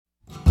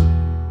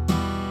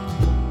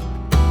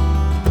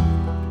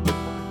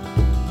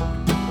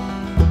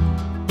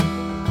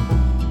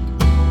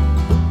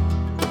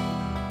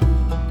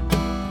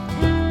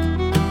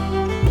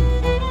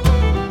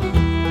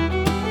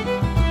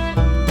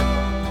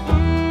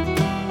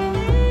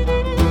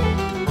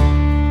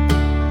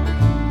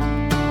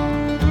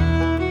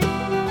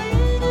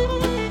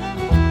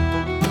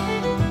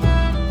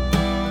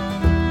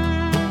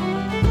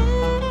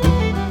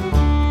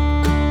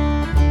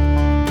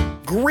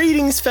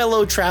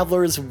fellow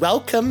travelers.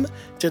 Welcome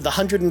to the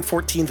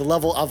 114th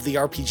level of the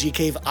RPG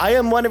Cave. I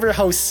am one of your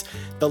hosts,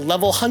 the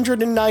level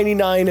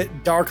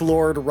 199 Dark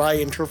Lord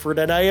Ryan Turford,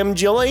 and I am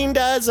joined,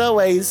 as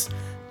always,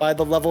 by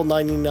the level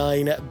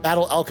 99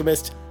 Battle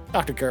Alchemist,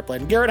 Dr. Garrett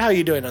Bland. Garrett, how are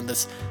you doing on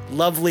this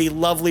lovely,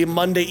 lovely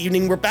Monday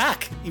evening? We're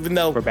back, even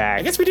though we're back.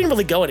 I guess we didn't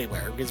really go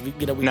anywhere because we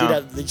did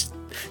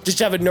just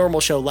have a normal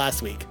show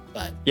last week.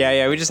 But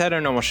yeah, we just had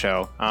a normal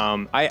show.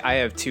 I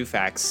have two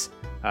facts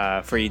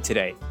for you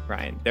today,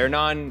 Ryan. They're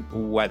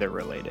non-weather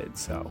related,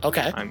 so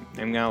okay. I'm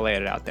gonna lay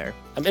it out there.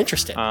 I'm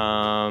interested.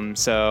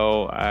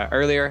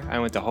 Earlier I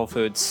went to Whole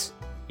Foods.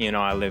 You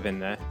know, I live in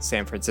the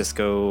San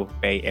Francisco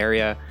Bay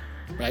Area.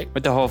 Right.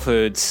 Went to Whole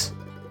Foods,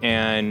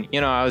 and you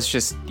know, I was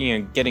just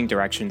getting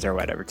directions or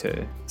whatever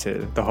to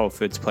the Whole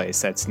Foods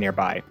place that's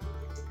nearby.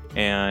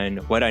 And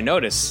what I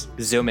noticed,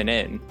 zooming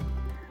in,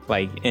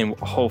 like in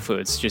Whole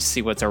Foods, just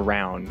see what's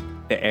around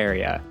the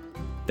area.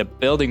 The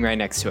building right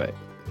next to it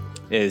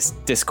is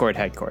Discord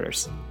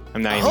headquarters.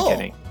 I'm not even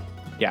kidding.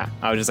 Yeah,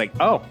 I was just like,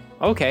 oh,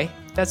 okay,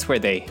 that's where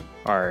they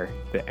are.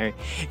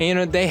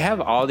 And they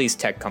have all these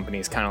tech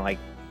companies kind of like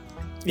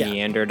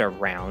meandered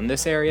around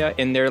this area,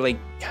 and they're like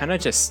kind of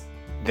just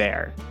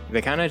there.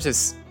 They kind of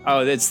just,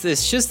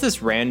 it's just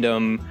this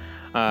random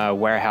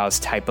warehouse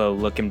type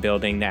of looking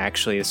building that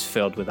actually is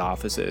filled with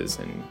offices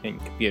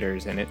and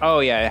computers, and it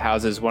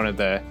houses one of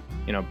the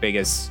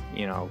biggest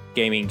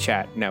gaming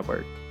chat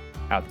network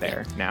out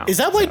there now. Is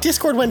that why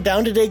Discord went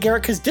down today,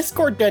 Garrett? Because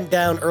Discord went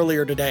down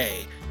earlier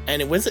today,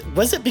 and was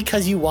it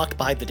because you walked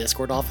by the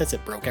Discord office?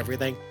 It broke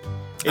everything.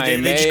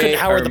 They just couldn't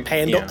power the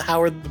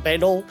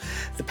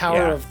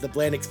power of the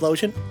Bland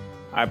explosion.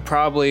 I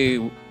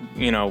probably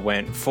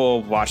went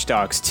full Watch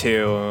Dogs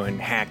 2 and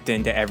hacked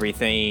into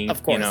everything.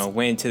 Of course.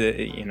 Went to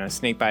the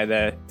snaked by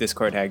the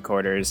Discord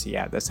headquarters.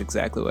 Yeah, that's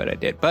exactly what I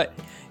did. But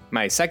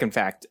my second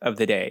fact of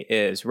the day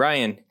is,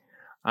 Ryan,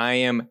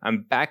 I'm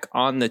back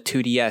on the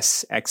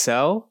 2DS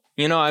XL.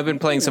 I've been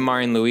playing some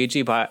Mario and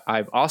Luigi, but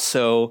I've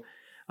also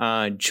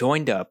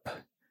joined up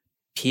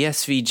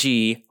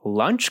PSVG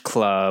Lunch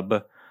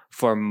Club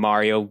for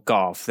Mario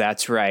Golf.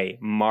 That's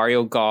right,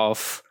 Mario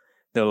Golf.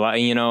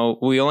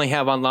 We only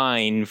have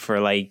online for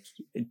like,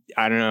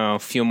 I don't know, a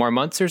few more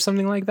months or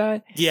something like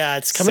that. Yeah,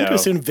 it's coming to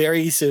us soon,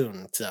 very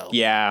soon. So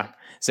yeah,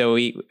 so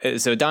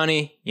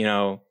Donnie,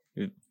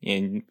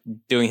 in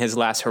doing his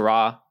last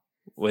hurrah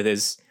with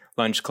his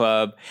Lunch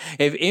Club.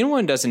 If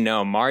anyone doesn't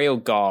know, Mario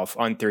Golf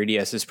on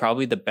 3DS is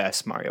probably the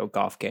best Mario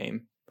Golf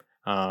game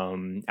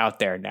out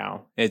there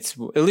now. It's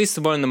at least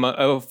one of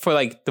the for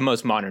like the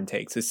most modern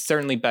takes. It's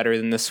certainly better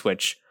than the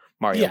Switch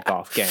Mario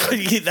Golf game.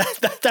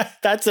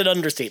 That's an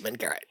understatement,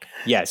 Garrett.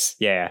 Yes,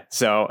 yeah.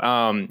 So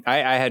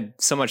I had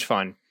so much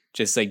fun.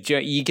 Just like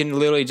you can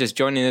literally just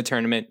join in the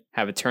tournament,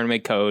 have a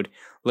tournament code,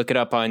 look it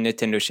up on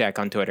Nintendo Shack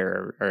on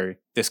Twitter or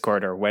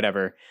Discord or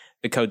whatever.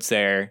 The code's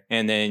there,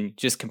 and then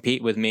just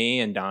compete with me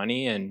and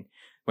Donnie and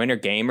Winter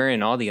Gamer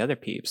and all the other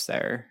peeps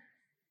there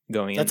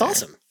going in. That's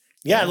awesome.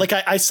 Yeah, like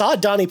I saw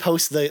Donnie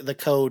post the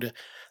code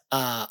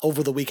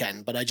over the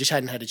weekend, but I just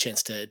hadn't had a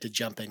chance to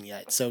jump in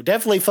yet. So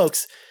definitely,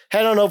 folks,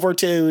 head on over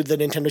to the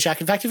Nintendo Shack.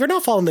 In fact, if you're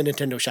not following the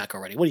Nintendo Shack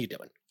already, what are you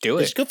doing?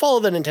 Just go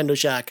follow the Nintendo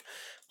Shack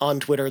on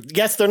Twitter.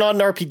 Yes, they're not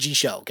an RPG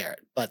show,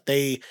 Garrett, but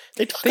they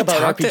talk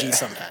about RPGs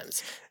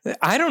sometimes.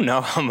 I don't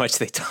know how much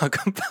they talk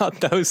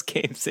about those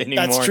games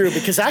anymore. That's true,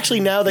 because actually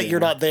now that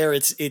you're not there,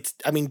 it's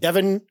I mean,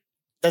 Devin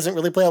doesn't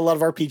really play a lot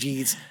of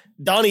RPGs.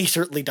 Donnie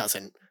certainly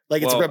doesn't.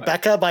 Like, it's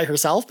Rebecca by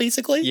herself,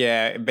 basically?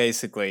 Yeah,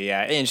 basically,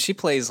 yeah. And she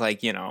plays,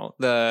 like,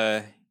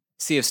 the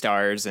Sea of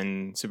Stars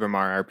and Super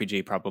Mario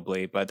RPG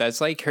probably, but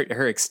that's, like,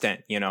 her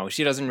extent,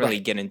 She doesn't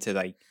really get into,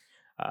 like,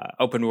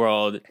 open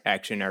world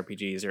action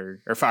RPGs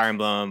or Fire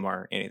Emblem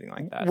or anything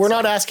like that. We're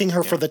not asking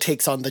her for the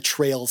takes on the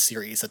Trail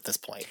series at this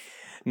point.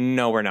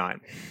 No, we're not.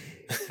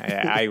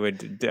 I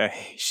would,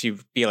 she'd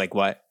be like,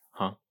 what?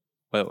 Huh?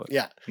 What?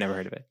 Yeah. Never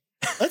heard of it.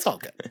 That's all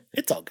good.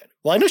 It's all good.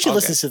 Well, I know she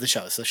listens to the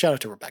show, so shout out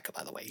to Rebecca,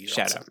 by the way.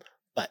 Shout out.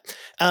 But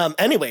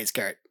anyways,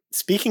 Garrett,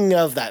 speaking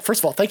of that,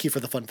 first of all, thank you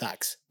for the fun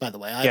facts, by the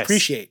way. I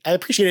appreciate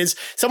it. As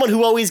someone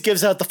who always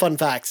gives out the fun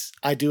facts,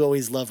 I do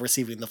always love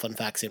receiving the fun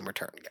facts in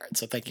return, Garrett.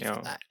 So thank you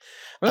for that.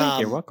 Well,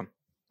 you're welcome.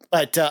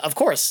 But of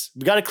course,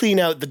 we got to clean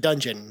out the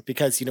dungeon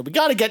because, we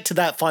got to get to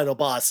that final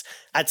boss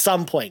at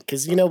some point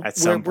because, we're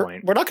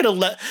not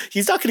going to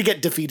he's not going to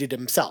get defeated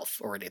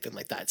himself or anything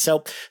like that.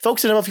 So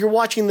folks, if you're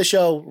watching the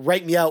show,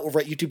 write me out over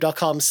at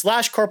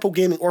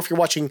youtube.com/carpogaming, or if you're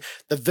watching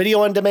the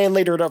video on demand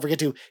later, don't forget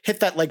to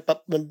hit that like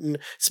button,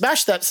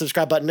 smash that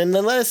subscribe button, and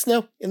then let us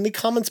know in the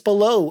comments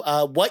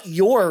below what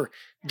your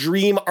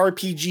dream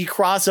RPG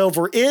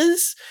crossover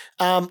is,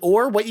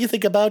 or what you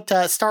think about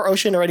Star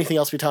Ocean or anything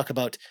else we talk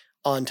about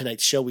on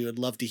tonight's show. We would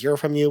love to hear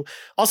from you.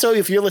 Also,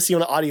 if you're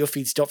listening on audio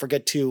feeds, don't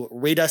forget to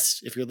rate us.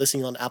 If you're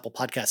listening on Apple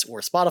Podcasts or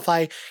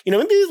Spotify,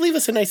 maybe leave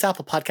us a nice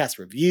Apple Podcast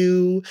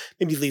review,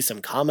 maybe leave some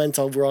comments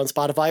over on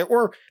Spotify,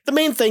 or the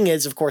main thing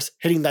is, of course,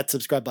 hitting that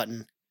subscribe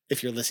button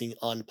if you're listening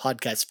on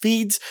podcast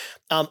feeds.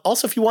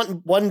 Also, if you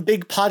want one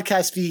big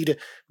podcast feed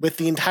with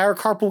the entire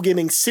Carpool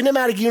Gaming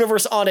cinematic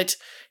universe on it,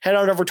 head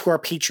on over to our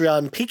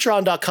Patreon,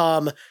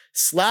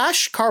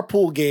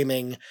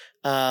 patreon.com/carpoolgaming.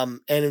 And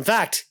in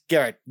fact,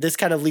 Garrett, this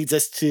kind of leads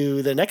us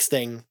to the next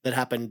thing that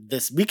happened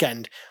this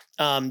weekend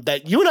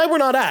that you and I were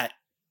not at.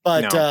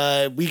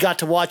 But we got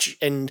to watch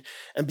and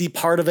be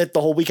part of it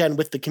the whole weekend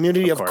with the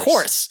community. Of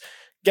course,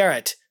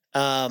 Garrett,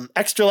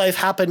 Extra Life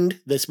happened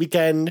this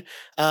weekend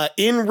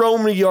in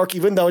Rome, New York,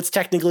 even though it's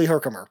technically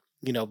Herkimer.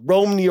 You know,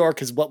 Rome, New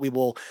York is what we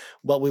will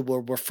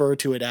refer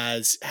to it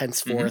as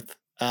henceforth.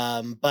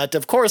 But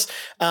of course,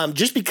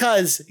 just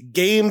because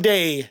game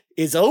day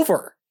is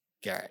over,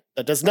 Garrett,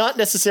 that does not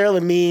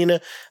necessarily mean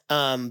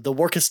the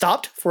work has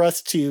stopped for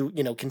us to,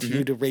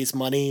 continue to raise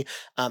money,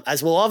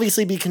 as we'll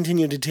obviously be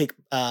continuing to take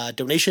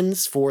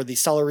donations for the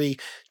Stollery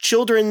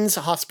Children's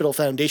Hospital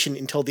Foundation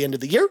until the end of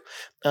the year.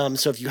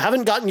 So if you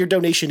haven't gotten your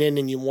donation in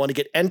and you want to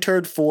get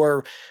entered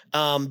for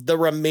the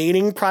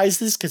remaining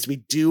prizes, because we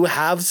do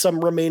have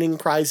some remaining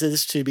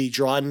prizes to be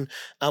drawn,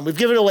 we've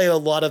given away a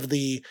lot of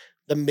the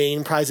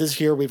main prizes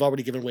here. We've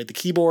already given away the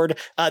keyboard.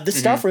 The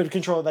Starfield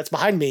controller that's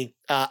behind me,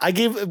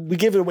 we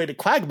gave it away to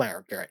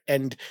Quagmire, Garrett.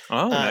 And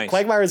nice.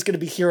 Quagmire is going to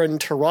be here in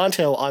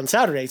Toronto on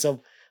Saturday.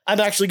 So I'm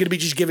actually going to be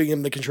just giving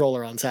him the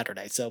controller on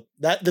Saturday. So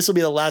this will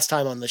be the last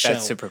time on the show.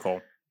 That's super cool.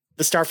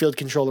 The Starfield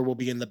controller will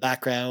be in the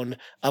background.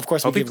 Of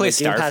course, we'll give away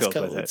Game Pass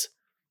codes. With it.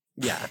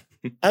 Yeah.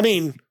 I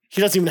mean,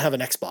 he doesn't even have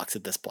an Xbox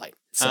at this point.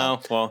 So.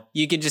 Oh, well,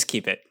 you can just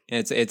keep it.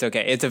 It's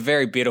okay. It's a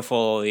very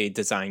beautifully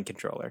designed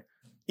controller.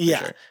 Yeah.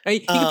 Sure. You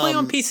can play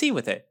on PC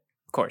with it,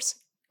 of course.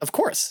 Of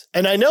course.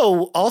 And I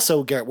know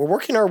also, Garrett, we're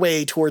working our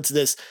way towards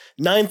this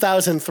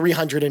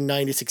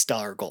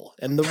 $9,396 goal.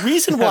 And the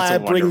reason why I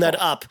bring that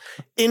up,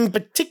 in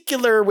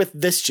particular with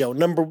this show,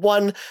 number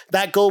one,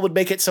 that goal would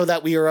make it so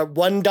that we are at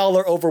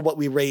 $1 over what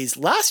we raised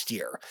last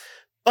year.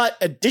 But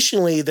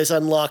additionally, this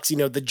unlocks,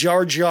 the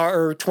Jar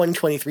Jar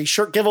 2023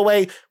 shirt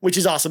giveaway, which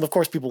is awesome. Of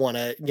course, people want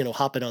to,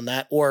 hop in on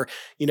that. Or,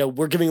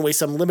 we're giving away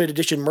some limited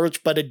edition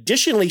merch. But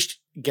additionally,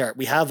 Garrett,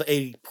 we have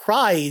a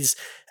prize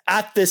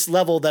at this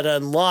level that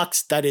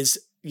unlocks that is,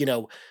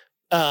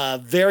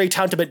 very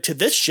tantamount to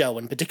this show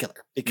in particular,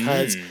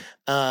 because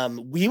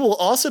we will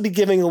also be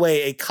giving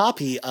away a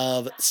copy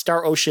of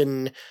Star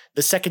Ocean,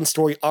 the Second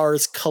Story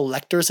R's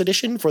Collector's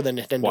Edition for the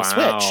Nintendo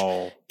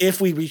Switch,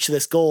 if we reach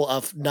this goal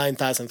of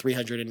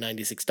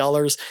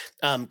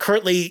 $9,396.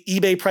 Currently,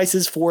 eBay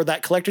prices for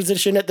that Collector's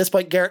Edition at this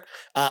point, Garrett,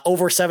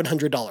 over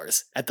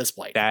 $700 at this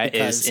point. That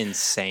is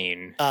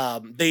insane.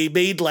 They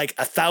made like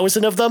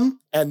 1,000 of them,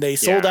 and they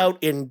sold out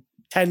in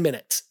 10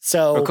 minutes.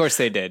 So of course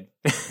they did.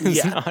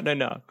 It's not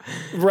enough.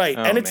 Right.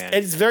 And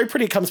it's very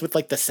pretty. It comes with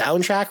like the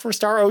soundtrack for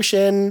Star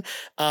Ocean.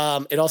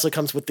 It also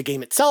comes with the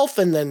game itself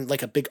and then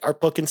like a big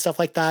art book and stuff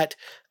like that.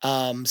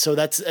 So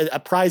that's a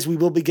prize we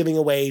will be giving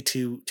away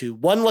to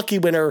one lucky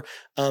winner,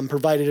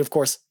 provided of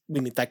course we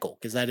meet that goal,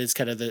 because that is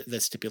kind of the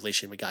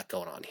stipulation we got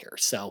going on here.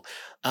 So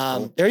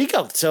there you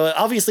go. So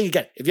obviously,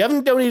 again, if you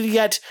haven't donated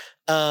yet,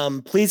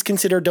 please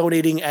consider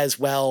donating as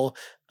well.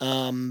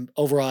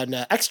 Over on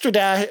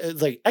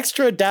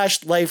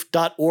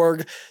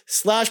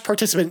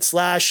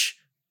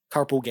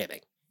extra-life.org/participant/carpool gaming,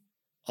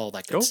 all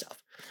that good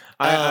stuff.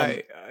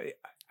 I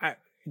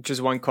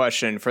just one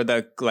question for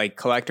the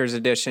collector's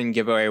edition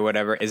giveaway,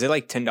 whatever. Is it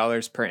like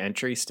 $10 per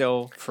entry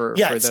still for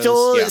those?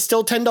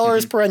 Still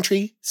 $10 per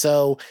entry.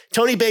 So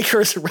Tony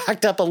Baker's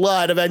racked up a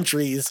lot of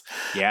entries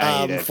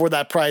for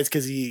that prize,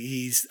 because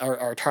he's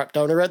our top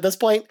donor at this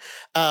point.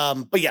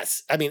 But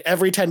yes, I mean,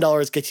 every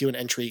 $10 gets you an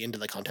entry into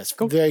the contest.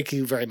 Cool. Thank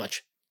you very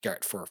much,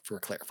 Garrett, for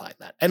clarifying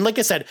that. And like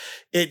I said,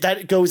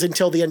 that goes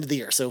until the end of the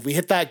year. So if we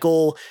hit that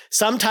goal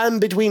sometime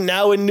between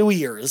now and New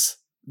Year's,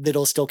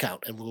 it'll still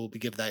count, and we'll be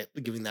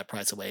giving that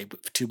prize away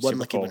to one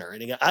lucky winner.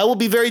 And I will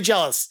be very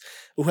jealous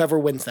whoever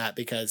wins that,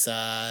 because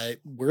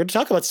we're going to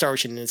talk about Star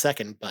Ocean in a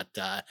second, but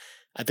I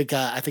think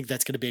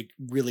that's going to be a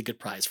really good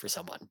prize for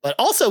someone. But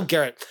also,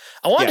 Garrett,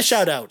 I want to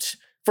shout out,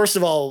 first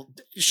of all,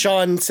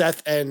 Sean,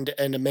 Seth, and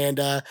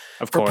Amanda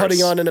for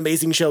putting on an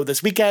amazing show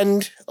this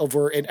weekend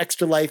over in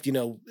Extra Life.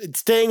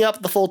 Staying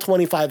up the full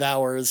 25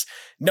 hours.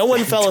 No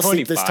one fell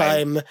asleep this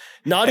time.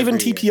 Not even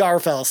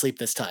TPR fell asleep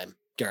this time,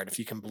 Garrett, if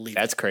you can believe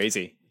That's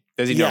crazy.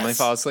 Does he normally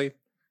fall asleep?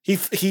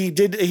 He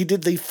did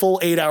the full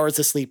 8 hours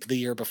of sleep the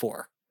year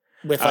before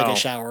with a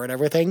shower and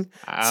everything.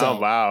 Oh,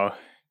 wow.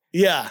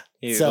 Yeah.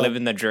 He's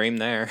living the dream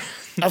there.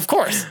 Of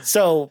course.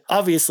 So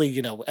obviously,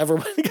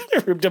 everyone kind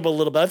of ripped him a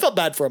little bit. I felt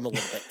bad for him a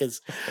little bit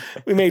because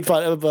we made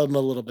fun of him a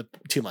little bit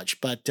too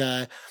much. But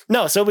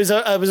no, so it was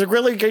a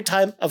really great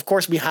time. Of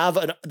course, we have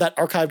that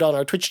archived on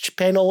our Twitch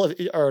panel,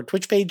 our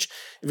Twitch page.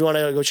 If you want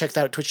to go check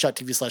that out,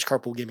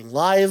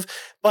 twitch.tv/carpoolgaming-live.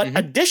 But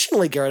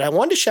additionally, Garrett, I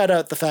wanted to shout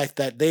out the fact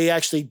that they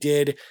actually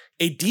did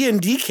a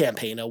D&D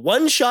campaign, a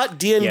one-shot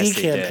D&D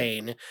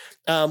campaign,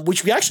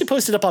 which we actually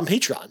posted up on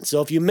Patreon.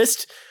 So if you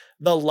missed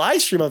the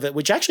live stream of it,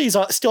 which actually is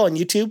still on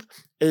YouTube,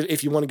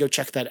 if you want to go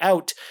check that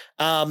out.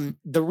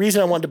 The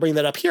reason I wanted to bring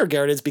that up here,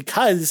 Garrett, is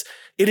because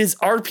it is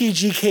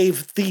RPG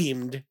Cave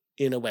themed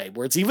in a way,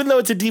 where it's, even though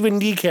it's a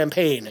D&D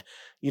campaign,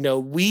 you know,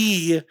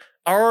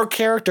 our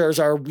characters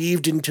are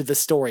weaved into the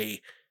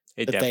story.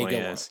 It definitely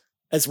is.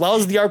 As well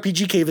as the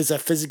RPG cave is a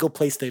physical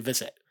place they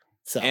visit.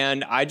 So,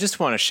 and I just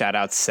want to shout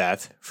out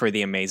Seth for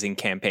the amazing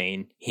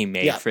campaign he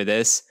made for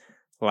this.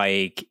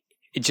 Like,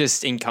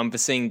 just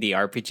encompassing the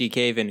RPG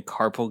cave and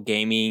carpool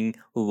gaming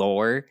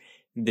lore,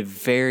 the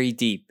very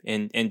deep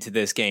into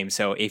this game.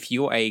 So if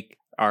you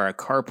are a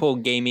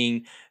carpool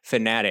gaming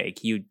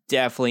fanatic, you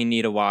definitely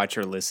need to watch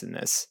or listen to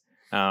this.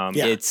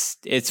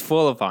 It's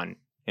full of fun.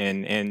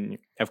 And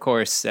of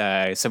course,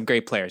 some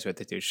great players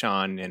with it too.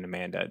 Sean and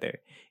Amanda.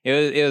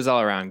 It was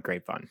all around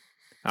great fun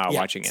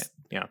watching it.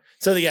 Yeah.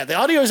 So the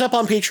audio is up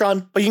on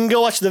Patreon, but you can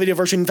go watch the video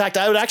version. In fact,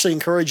 I would actually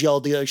encourage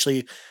y'all to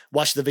actually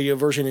watch the video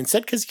version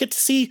instead, because you get to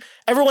see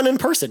everyone in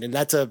person, and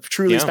that's a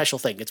truly special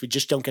thing. We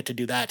just don't get to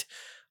do that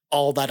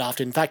all that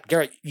often. In fact,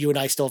 Garrett, you and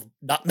I still have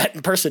not met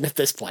in person at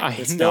this point.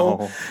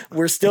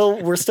 We're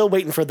still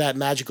waiting for that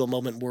magical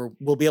moment where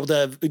we'll be able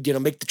to, you know,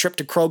 make the trip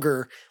to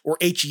Kroger or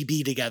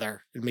HEB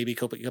together and maybe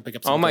go pick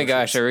up some. Oh my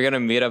gosh, are we gonna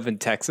meet up in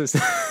Texas?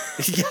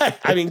 Yeah,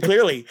 I mean,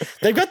 clearly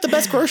they've got the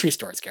best grocery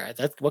stores, Garrett.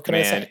 What can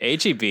I say?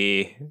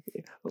 HEB.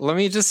 Let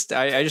me just.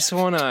 I just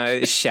want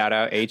to shout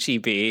out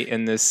HEB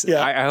in this.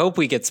 Yeah. I hope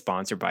we get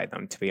sponsored by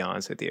them, to be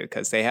honest with you,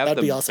 because they have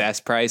the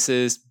best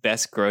prices,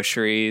 best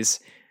groceries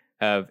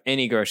of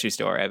any grocery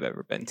store I've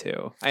ever been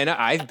to. I know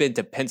I've been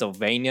to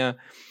Pennsylvania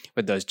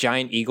with those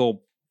giant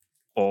Eagle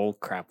bull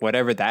crap,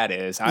 whatever that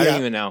is. I don't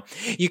even know.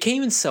 You can't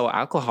even sell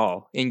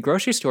alcohol in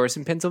grocery stores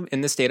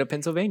in the state of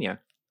Pennsylvania.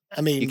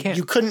 I mean,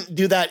 you couldn't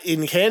do that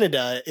in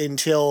Canada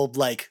until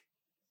like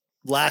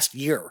last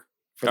year.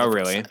 Oh,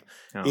 really?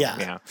 Oh,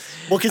 yeah.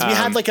 Well, because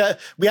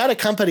we had a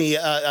company,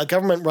 a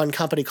government-run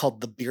company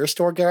called the Beer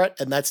Store, Garrett,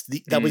 and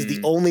that was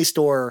the only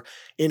store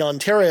in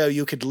Ontario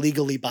you could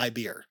legally buy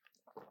beer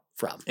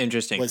from.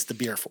 Interesting. Was the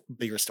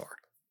beer store.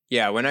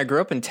 Yeah, when I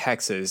grew up in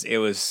Texas, it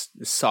was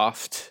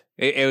soft.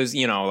 It was,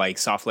 you know, like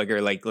soft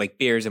liquor, like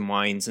beers and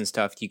wines and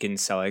stuff you can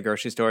sell at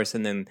grocery stores,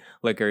 and then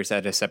liquors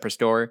at a separate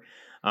store.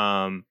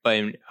 And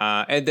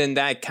then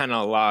that kind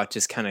of law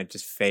just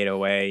fade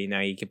away. You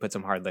know, you can put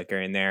some hard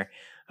liquor in there.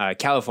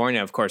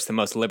 California, of course, the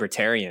most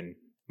libertarian,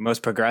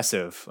 most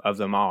progressive of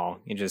them all.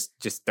 You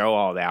just throw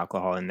all the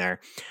alcohol in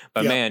there.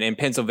 But man, in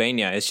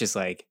Pennsylvania, it's just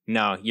like,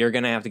 no, you're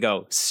going to have to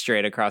go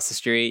straight across the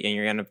street, and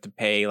you're going to have to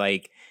pay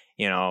like,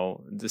 you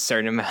know, the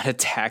certain amount of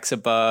tax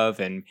above.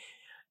 And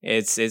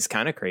it's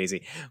kind of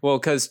crazy. Well,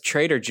 because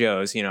Trader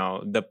Joe's, you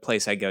know, the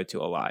place I go to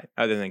a lot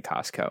other than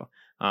Costco,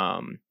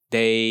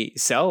 they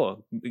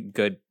sell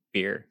good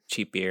beer,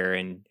 cheap beer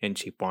and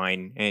cheap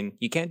wine. And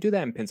you can't do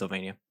that in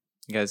Pennsylvania.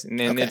 Because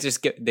they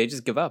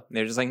just give up.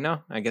 They're just like, no,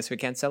 I guess we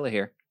can't sell it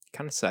here.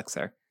 Kind of sucks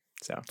there.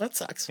 So that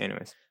sucks.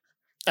 Anyways,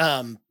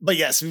 but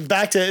yes,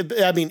 back to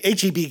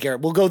HEB,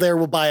 Garrett. We'll go there.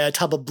 We'll buy a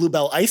tub of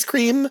Bluebell ice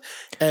cream,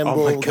 and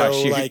we'll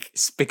go like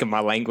speaking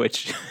my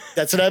language.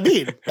 That's what I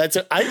mean.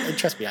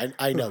 Trust me.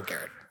 I know,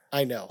 Garrett.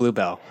 I know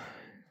Bluebell.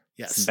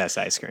 Yes, it's the best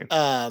ice cream.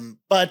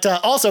 But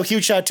also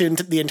huge shout out to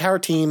the entire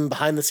team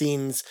behind the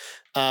scenes.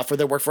 For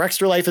their work for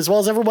Extra Life, as well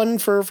as everyone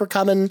for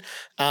coming.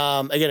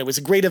 Again, it was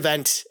a great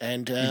event,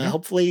 and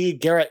hopefully,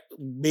 Garrett,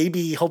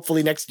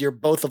 hopefully next year,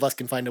 both of us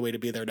can find a way to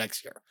be there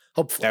next year.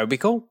 Hopefully. That would be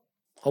cool.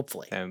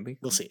 Hopefully. That would be cool.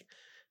 We'll see.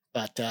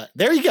 But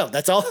there you go.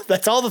 That's all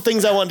the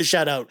things I wanted to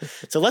shout out.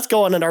 So let's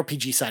go on an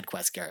RPG side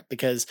quest, Garrett,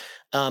 because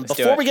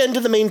before we get into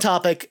the main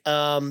topic,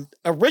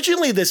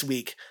 originally this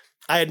week,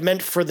 I had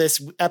meant for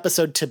this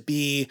episode to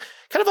be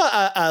kind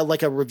of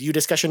like a review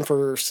discussion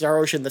for Star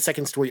Ocean: The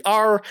Second Story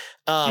R.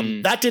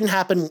 That didn't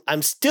happen.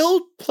 I'm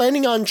still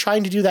planning on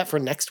trying to do that for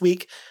next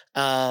week.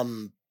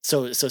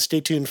 So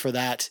stay tuned for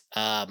that.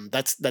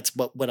 That's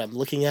what I'm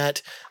looking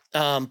at. But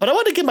I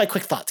want to give my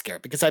quick thoughts,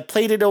 Garrett, because I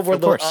played it over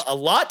a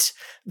lot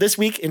this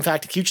week. In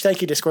fact, a huge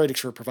thank you to Square Enix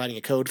for providing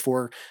a code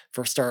for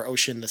Star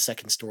Ocean: The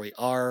Second Story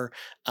R.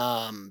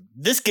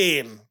 This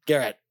game,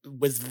 Garrett,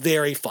 was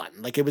very fun.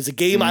 Like, it was a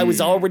game I was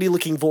already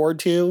looking forward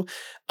to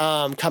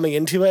coming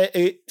into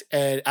it,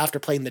 and after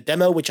playing the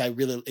demo, which I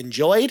really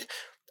enjoyed.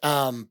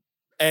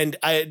 And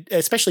I,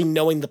 especially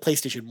knowing the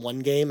PlayStation 1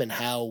 game and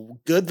how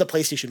good the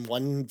PlayStation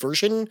 1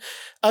 version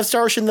of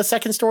Star Ocean: The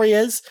Second Story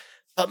is.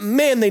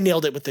 Man, they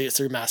nailed it with this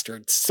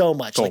remastered so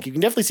much. Cool. Like, you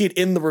can definitely see it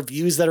in the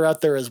reviews that are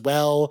out there as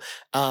well.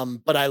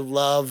 But I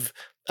love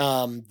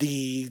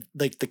the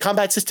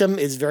combat system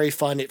is very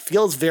fun. It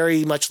feels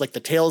very much like the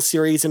Tales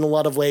series in a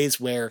lot of ways,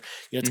 where,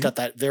 you know, it's got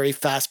that very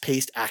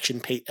fast-paced action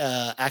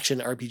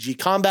RPG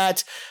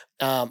combat.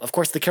 Of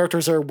course, the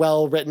characters are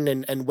well written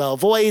and well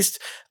voiced.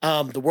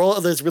 The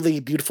world is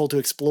really beautiful to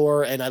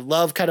explore, and I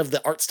love kind of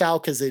the art style,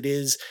 because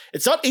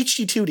it's not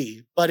HD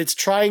 2D, but it's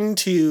trying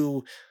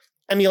to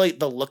emulate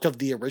the look of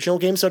the original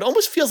game. So it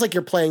almost feels like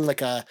you're playing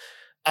like a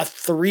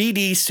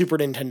 3D Super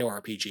Nintendo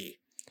RPG.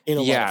 In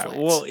a lot of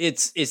ways. Well,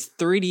 it's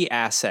 3D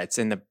assets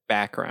in the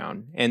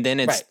background, and then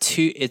it's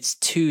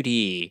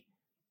 2D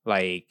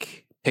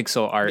like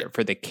pixel art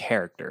for the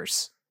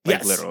characters.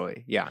 Like,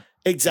 literally, yeah.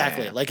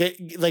 Exactly. Yeah. Like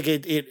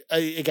it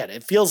again,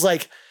 it feels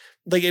like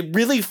like it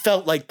really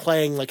felt like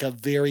playing like a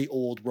very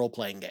old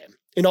role-playing game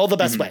in all the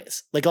best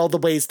ways, like all the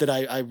ways that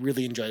I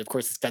really enjoyed. Of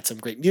course, it's got some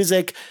great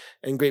music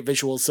and great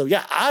visuals. So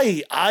yeah,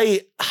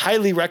 I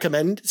highly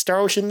recommend Star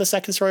Ocean: The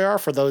Second Story Arc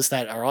for those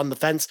that are on the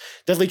fence.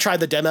 Definitely try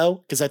the demo,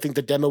 because I think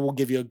the demo will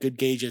give you a good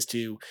gauge as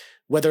to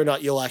whether or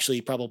not you'll actually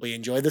probably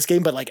enjoy this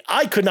game. But like,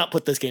 I could not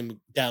put this game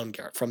down,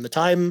 Garrett, from the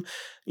time,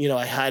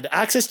 I had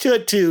access to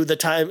it to the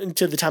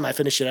time I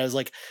finished it. I was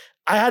like,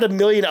 I had a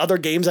million other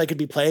games I could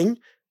be playing,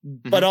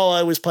 but all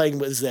I was playing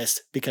was this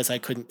because I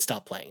couldn't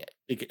stop playing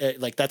it.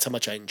 Like, that's how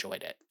much I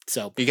enjoyed it.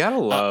 So you gotta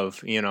love,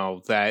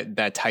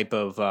 that type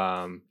of,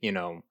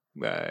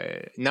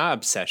 not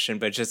obsession,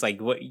 but just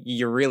like what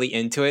you're really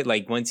into it.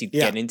 Like once you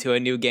get into a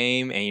new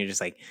game and you're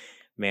just like,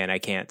 man, I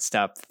can't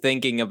stop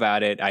thinking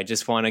about it. I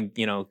just want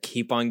to,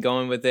 keep on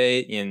going with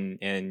it.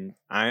 And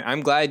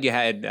I'm glad you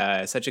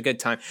had such a good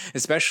time.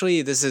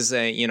 Especially this is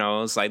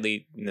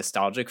slightly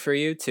nostalgic for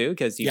you too,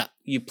 because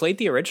you played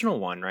the original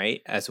one,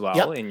 right, as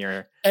well. And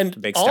you're a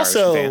big Star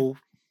Ocean fan.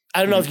 I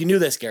don't know if you knew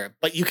this, Garrett,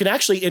 but you can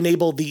actually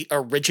enable the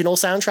original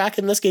soundtrack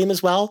in this game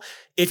as well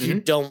if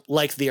you don't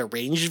like the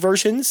arranged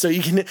version. So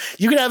you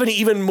can have an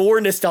even more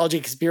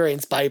nostalgic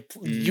experience by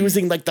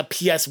using like the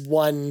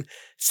PS1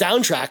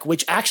 soundtrack,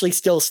 which actually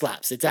still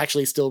slaps. It's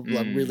actually still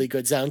a really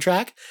good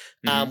soundtrack,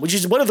 which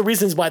is one of the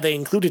reasons why they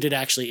included it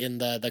actually in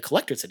the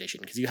collector's edition,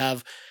 because you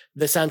have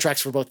the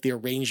soundtracks for both the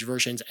arranged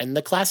versions and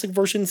the classic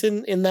versions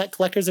in that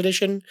collector's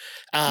edition.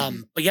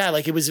 But yeah,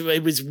 like it was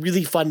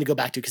really fun to go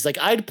back to, because like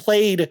I'd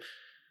played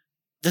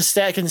the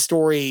Second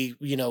Story,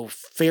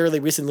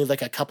 fairly recently,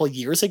 like a couple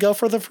years ago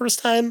for the first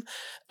time,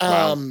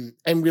 and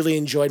really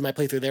enjoyed my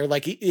playthrough there.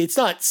 Like it's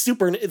not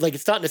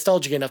it's not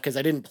nostalgic enough because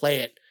I didn't play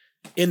it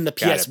in the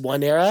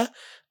PS1 era,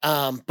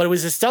 but it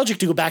was nostalgic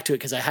to go back to it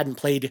because I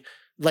hadn't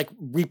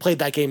replayed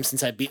that game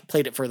since I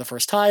played it for the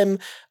first time,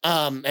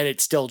 and it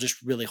still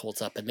just really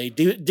holds up. And they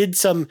did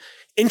some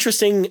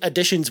interesting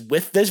additions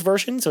with this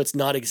version, so it's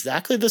not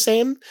exactly the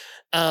same.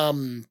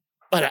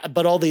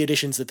 But all the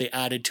additions that they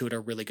added to it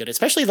are really good,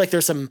 especially like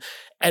there's some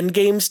end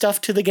game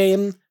stuff to the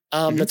game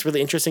that's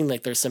really interesting.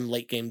 Like there's some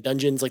late game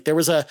dungeons. Like there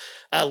was an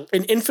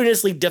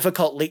infinitely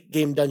difficult late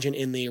game dungeon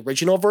in the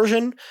original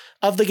version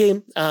of the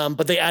game,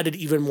 but they added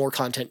even more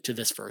content to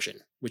this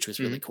version, which was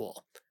really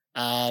cool.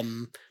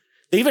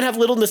 They even have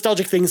little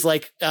nostalgic things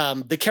like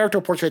the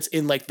character portraits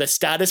in like the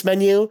status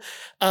menu.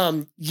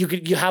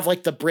 You have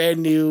like the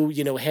brand new,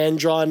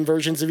 hand-drawn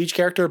versions of each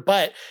character.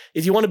 But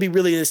if you want to be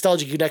really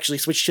nostalgic, you can actually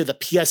switch to the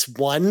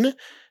PS1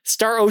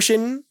 Star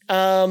Ocean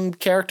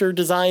character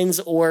designs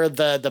or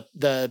the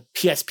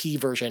PSP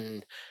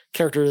version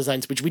character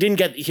designs, which we didn't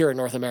get here in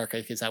North America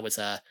because that was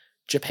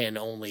Japan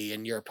only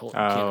and Europe only.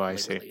 I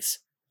see. Release.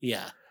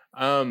 Yeah.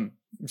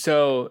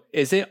 So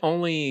is it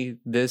only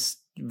this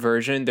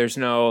version? There's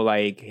no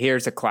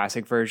here's a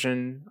classic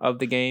version of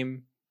the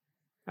game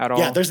at all?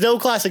 Yeah, there's no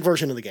classic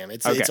version of the game.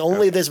 It's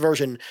only this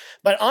version.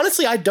 But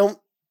honestly, I don't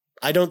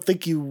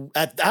think you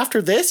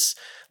after this,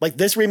 like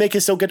this remake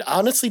is so good,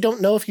 honestly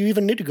don't know if you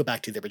even need to go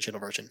back to the original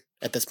version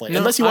at this point. No,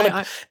 unless you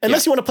want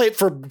to play it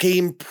for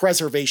game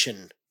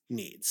preservation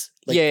needs.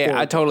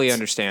 I totally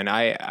understand.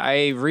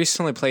 I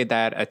recently played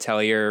that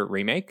Atelier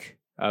remake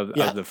of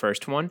the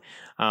first one.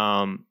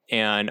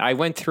 And I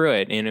went through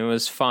it and it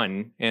was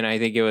fun. And I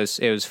think it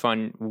was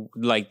fun,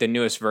 like the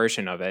newest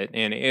version of it.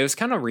 And it was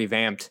kind of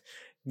revamped,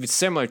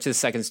 similar to the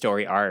Second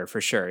Story art for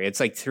sure. It's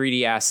like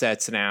 3D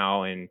assets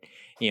now. And,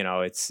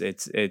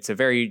 it's a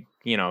very,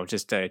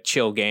 just a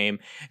chill game.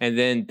 And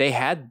then they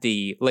had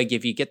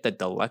if you get the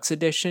deluxe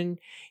edition,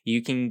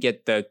 you can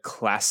get the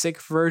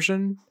classic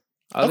version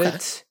of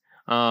it.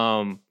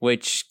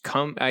 Which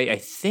I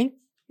think,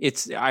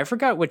 I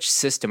forgot which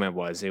system it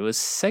was. It was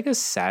Sega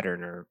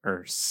Saturn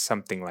or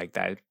something like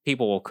that.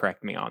 People will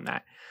correct me on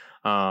that.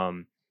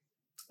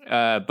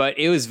 But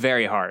it was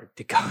very hard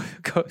to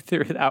go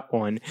through that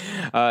one.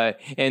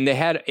 And they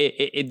had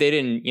they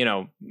didn't,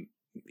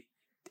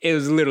 it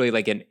was literally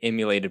like an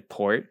emulated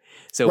port.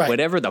 So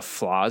whatever the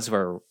flaws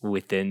were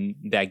within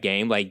that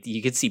game, like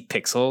you could see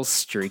pixels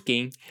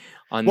streaking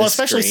on the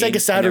screen. Especially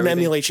Sega Saturn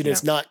emulation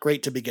is not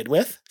great to begin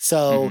with.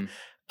 So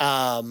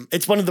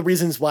it's one of the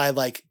reasons why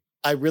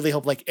I really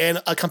hope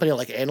a company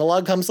like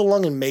Analog comes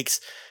along and makes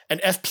an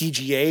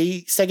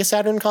FPGA Sega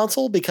Saturn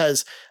console,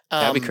 because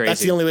that'd be crazy.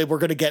 That's the only way we're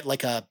going to get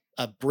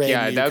a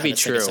brand new that'd be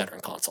true. Sega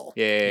Saturn console.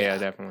 Yeah,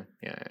 definitely.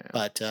 Yeah.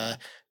 But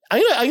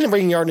I'm gonna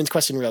bring Yarden's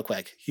question real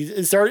quick.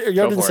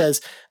 Yarden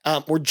says,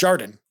 or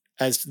Jarden,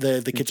 as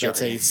the kids would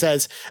say,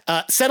 says,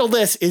 settle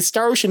this: is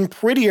Star Ocean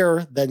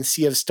prettier than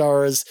Sea of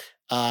Stars?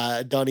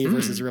 Donnie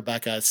versus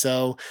Rebecca.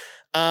 So,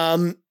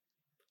 on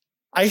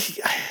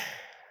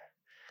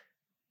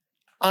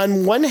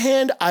one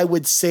hand, I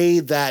would say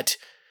that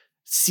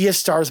Sea of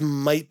Stars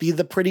might be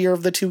the prettier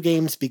of the two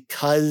games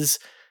because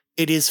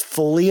it is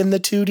fully in the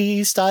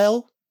 2D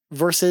style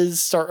versus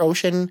Star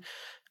Ocean.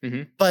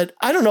 But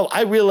I don't know.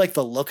 I really like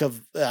the look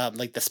of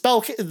the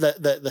spell,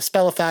 the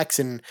spell effects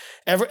and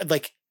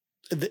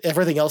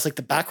everything else. Like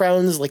the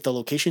backgrounds, like the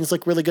locations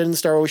look really good in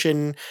Star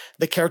Ocean.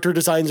 The character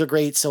designs are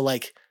great. So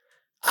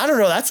I don't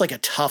know. That's like a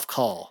tough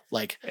call.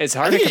 Like it's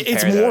hard to compare.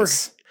 It's more.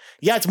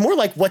 Yeah, it's more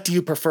like, what do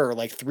you prefer?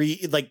 Like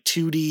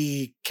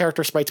 2D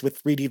character sprites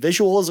with 3D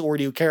visuals, or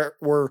do you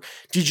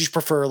just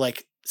prefer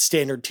like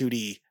standard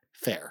 2D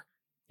fare?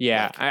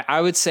 Yeah, like,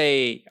 I would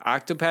say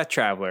Octopath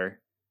Traveler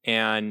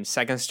and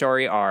Second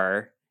Story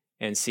R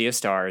and Sea of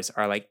Stars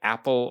are like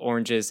apple,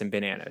 oranges, and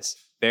bananas.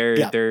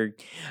 They're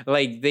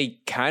like, they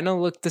kind of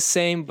look the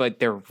same, but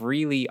they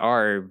really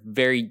are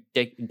very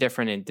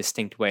different in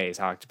distinct ways.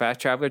 Octopath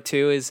Traveler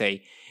 2 is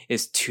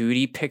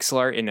 2D pixel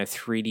art in a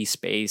 3D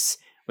space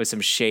with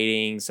some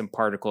shading, some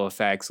particle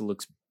effects. It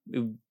looks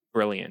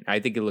brilliant. I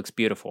think it looks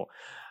beautiful.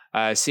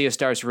 Sea of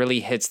Stars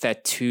really hits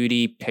that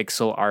 2D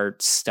pixel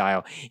art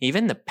style.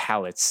 Even the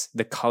palettes,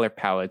 the color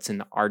palettes and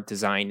the art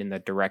design and the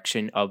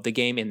direction of the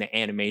game and the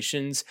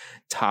animations,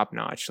 top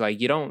notch. Like,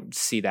 you don't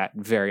see that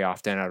very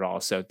often at all.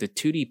 So the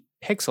 2D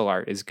pixel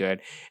art is good.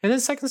 And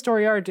then Second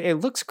Story art, it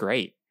looks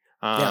great.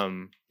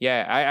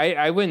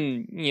 I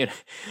wouldn't,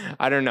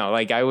 I don't know.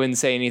 Like, I wouldn't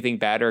say anything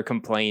bad or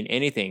complain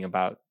anything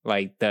about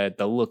like the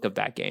look of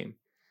that game.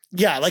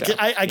 Yeah, like, so,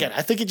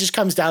 I think it just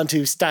comes down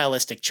to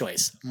stylistic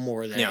choice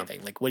more than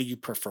anything. Like, what do you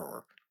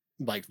prefer,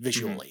 like,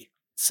 visually?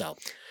 So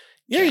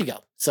there you go.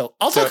 So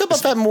I'll talk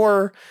about that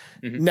more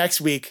next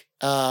week.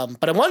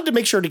 But I wanted to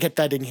make sure to get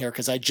that in here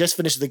because I just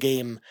finished the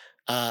game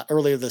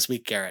earlier this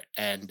week, Garrett.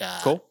 And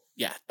cool.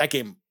 Yeah, that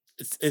game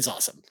is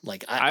awesome.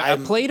 Like, I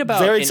played about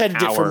very excited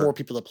for more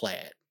people to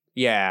play it.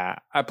 Yeah,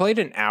 I played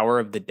an hour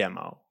of the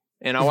demo,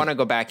 and I want to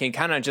go back and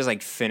kind of just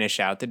like finish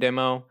out the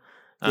demo.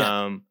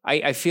 Yeah.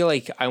 I feel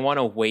like I want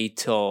to wait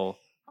till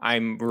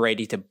I'm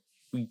ready to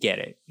get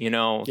it,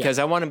 because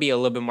I want to be a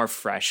little bit more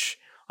fresh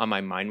on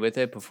my mind with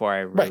it before I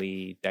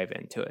really dive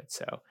into it.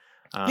 So,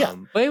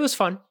 but it was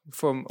fun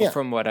from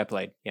what I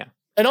played. Yeah.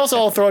 And also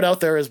I'll throw it out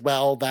there as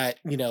well that,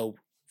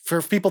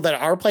 for people that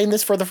are playing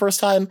this for the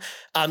first time,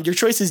 your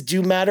choices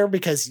do matter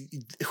because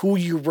who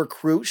you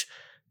recruit,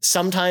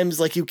 sometimes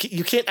like you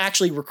can't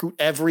actually recruit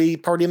every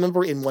party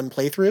member in one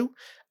playthrough.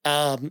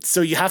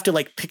 So you have to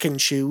like pick and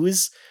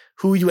choose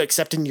who you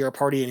accept into your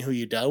party and who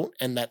you don't.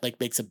 And that like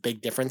makes a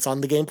big difference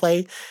on the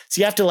gameplay. So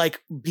you have to like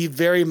be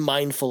very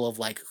mindful of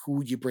like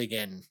who you bring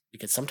in,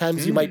 because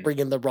sometimes you might bring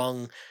in the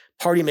wrong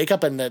party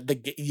makeup and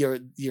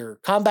your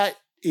combat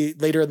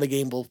later in the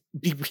game will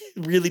be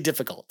really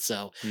difficult.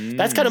 So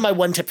that's kind of my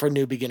one tip for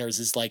new beginners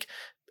is like,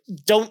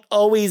 don't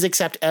always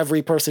accept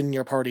every person in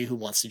your party who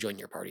wants to join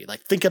your party.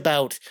 Like, think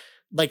about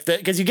like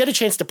because you get a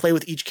chance to play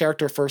with each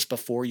character first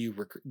before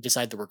you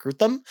decide to recruit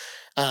them.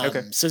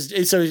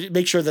 So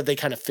make sure that they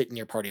kind of fit in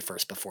your party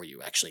first before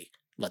you actually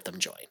let them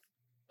join.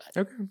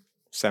 But, okay.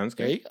 Sounds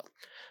good. There you go.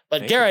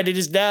 But Garrett, it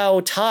is now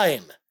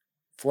time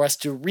for us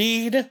to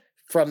read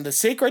from the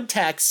sacred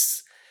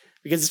texts,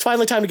 because it's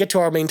finally time to get to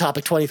our main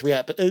topic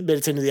 23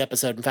 minutes into the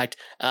episode. In fact,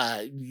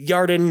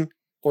 Yarden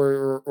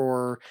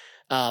or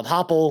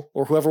Hopple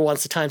or whoever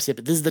wants to timestamp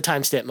it, this is the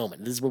timestamp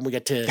moment. This is when we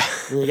get to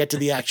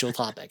the actual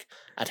topic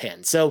at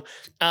hand. So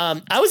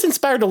I was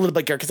inspired a little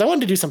bit, Garrett, because I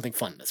wanted to do something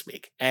fun this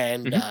week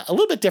and a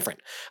little bit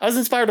different. I was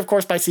inspired, of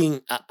course, by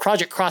seeing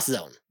Project Cross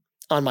Zone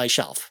on my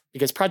shelf,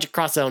 because Project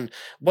Cross Zone,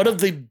 one of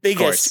the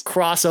biggest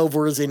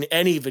crossovers in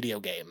any video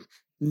game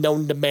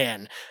known to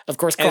man. Of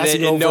course,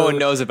 crossing over. No one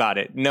knows about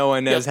it. No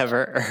one has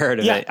ever heard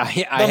of it. I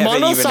haven't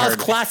Monosoft even heard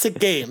classic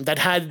game that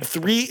had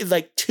three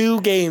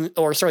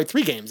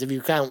games if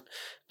you count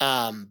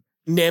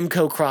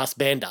Namco Cross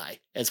Bandai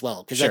as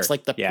well, because that's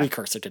like the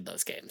precursor to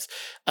those games.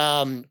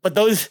 But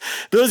those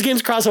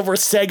games cross over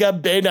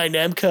Sega, Bandai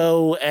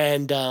Namco,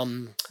 and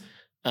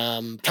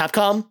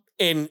Capcom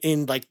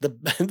in like the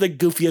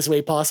goofiest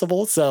way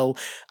possible. So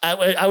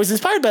I was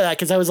inspired by that,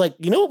 because I was like,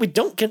 you know what, we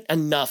don't get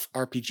enough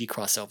RPG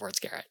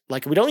crossovers, Garrett.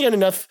 Like, we don't get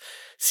enough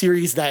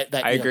series that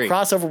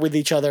cross over with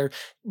each other,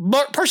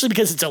 partially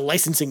because it's a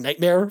licensing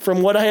nightmare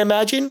from what I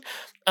imagine.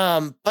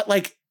 But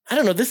like, I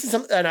don't know, this is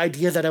an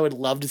idea that I would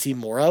love to see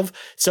more of.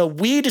 So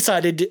we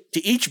decided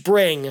to each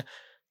bring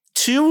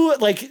two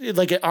like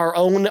our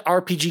own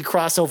RPG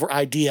crossover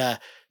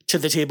idea to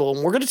the table,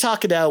 and we're going to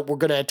talk about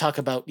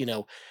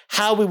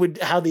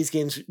how these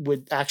games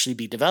would actually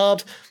be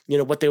developed,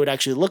 what they would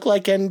actually look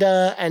like, and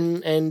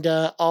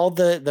all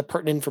the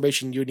pertinent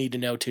information you need to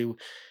know to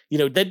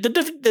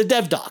the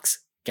dev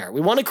docs, Garrett.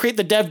 We want to create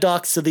the dev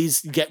docs so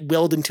these get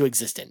willed into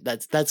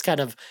existence. That's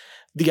kind of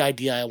the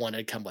idea I wanted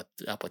to come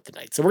up with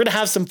tonight. So we're going to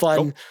have some fun.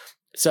 Cool.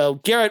 So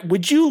Garrett,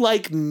 would you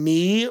like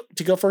me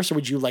to go first, or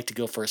would you like to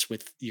go first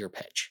with your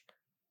pitch?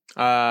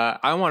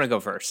 I want to go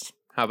first.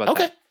 How about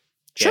that?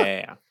 Sure.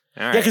 Yeah.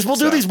 All right, because we'll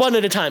do these one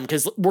at a time,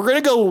 because we're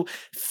going to go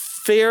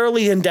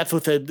fairly in depth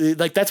with it.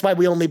 Like, that's why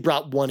we only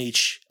brought one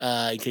each,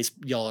 in case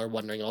y'all are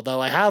wondering. Although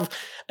I have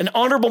an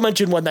honorable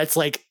mention one that's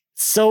like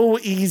so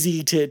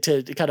easy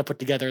to kind of put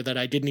together that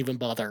I didn't even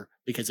bother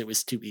because it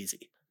was too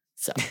easy.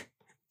 So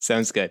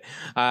sounds good.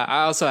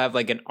 I also have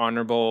like an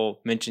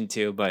honorable mention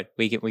too, but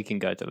we can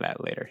go to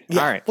that later.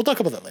 Yeah, all right, we'll talk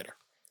about that later.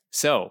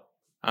 So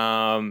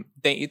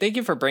thank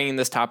you for bringing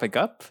this topic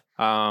up.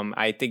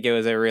 I think it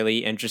was a really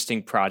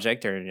interesting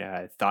project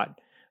or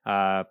thought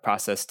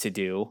process to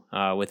do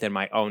within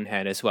my own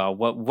head as well.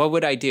 What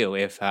would I do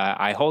if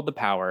I hold the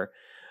power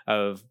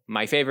of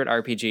my favorite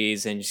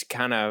RPGs and just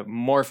kind of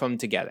morph them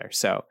together?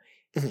 So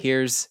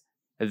here's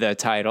the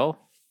title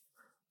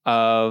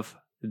of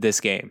this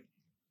game: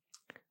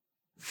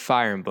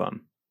 Fire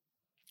Emblem.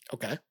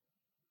 Okay.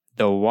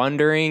 The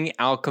Wandering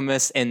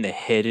Alchemist and the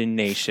Hidden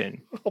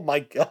Nation. Oh my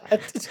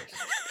God.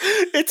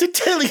 It's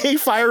Atelier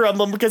Fire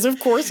Emblem, because of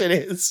course it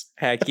is.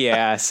 Heck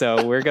yeah.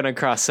 So we're going to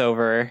cross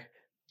over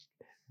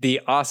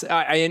the awesome.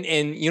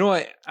 And you know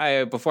what?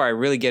 Before I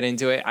really get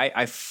into it,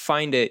 I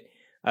find it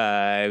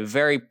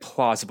very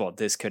plausible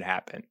this could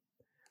happen.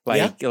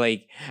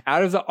 Like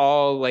out of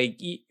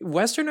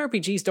Western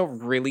RPGs don't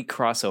really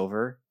cross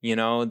over, they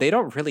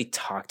don't really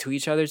talk to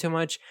each other too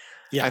much.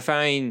 Yeah. I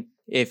find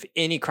if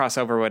any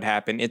crossover would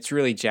happen, it's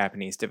really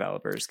Japanese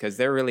developers, because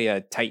they're really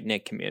a tight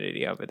knit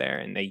community over there.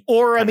 And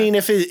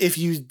if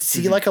you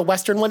see like a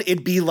Western one,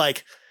 it'd be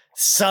like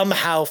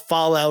somehow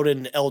Fallout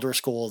and Elder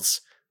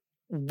Scrolls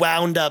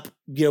wound up,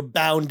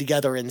 bound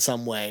together in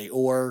some way,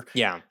 or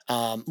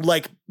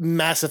like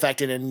Mass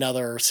Effect in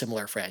another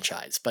similar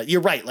franchise. But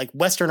you're right, like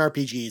Western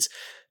RPGs,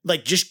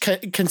 like just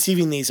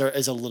conceiving these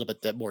is a little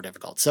bit more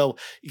difficult. So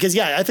because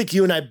I think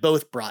you and I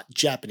both brought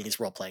Japanese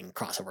role playing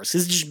crossovers,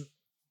 because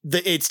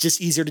it's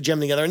just easier to gem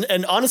together,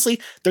 and honestly,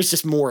 there's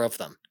just more of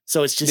them.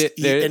 So it's just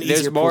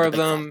there's more of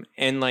them,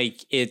 and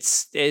like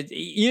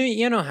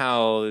you know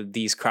how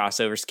these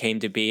crossovers came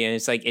to be, and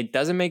it's like it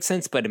doesn't make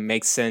sense, but it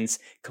makes sense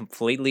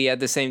completely at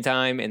the same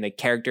time, and the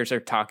characters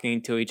are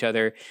talking to each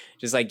other,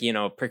 just like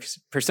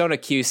Persona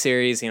Q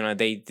series.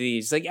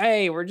 It's like,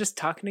 hey, we're just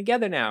talking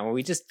together now.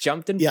 We just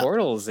jumped in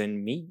portals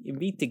and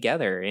meet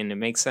together, and it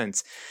makes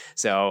sense.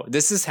 So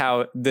this is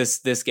how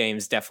this game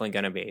is definitely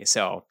going to be.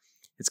 So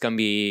it's going to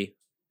be.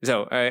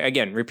 So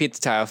again, repeat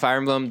the title: Fire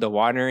Emblem, The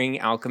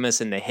Wandering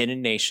Alchemist and the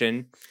Hidden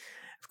Nation.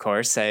 Of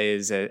course, that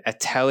is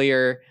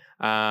Atelier.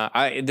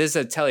 This is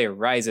Atelier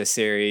Ryza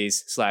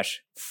series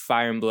 /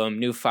 Fire Emblem,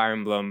 New Fire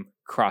Emblem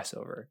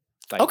crossover.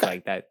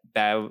 Like that.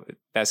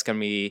 That's gonna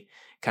be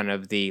kind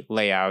of the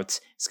layout.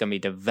 It's gonna be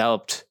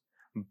developed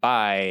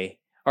by,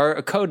 or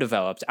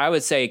co-developed. I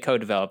would say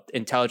co-developed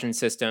Intelligent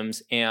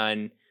Systems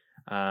and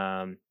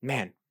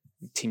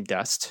Team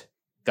Dust.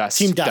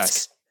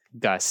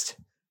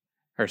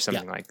 Or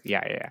something like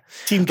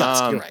Team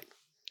Dusk, you're right.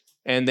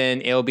 And then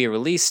it'll be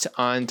released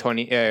on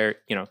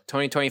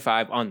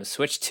 2025 on the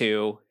Switch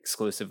 2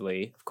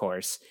 exclusively, of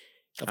course.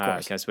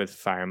 Because with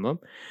Fire Emblem.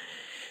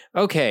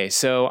 Okay,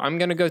 so I'm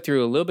gonna go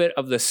through a little bit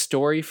of the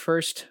story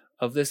first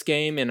of this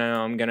game, and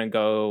I'm gonna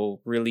go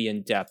really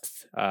in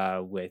depth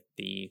with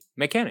the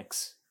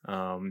mechanics.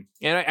 And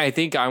I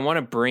think I want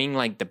to bring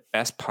like the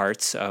best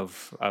parts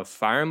of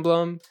Fire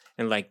Emblem,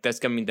 and like that's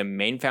gonna be the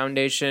main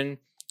foundation,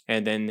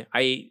 and then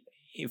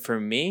for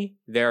me,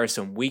 there are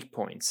some weak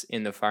points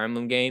in the Fire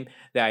Emblem game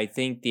that I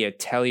think the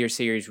Atelier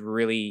series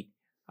really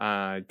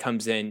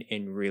comes in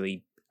and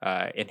really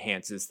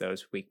enhances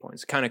those weak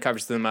points. Kind of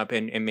covers them up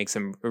and makes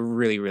them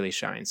really, really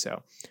shine.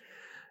 So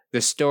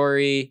the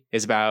story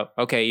is about,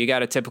 okay, you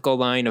got a typical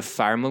line of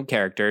Fire Emblem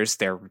characters.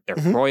 They're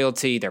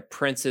royalty, they're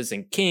princes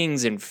and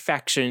kings and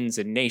factions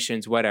and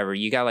nations, whatever.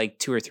 You got like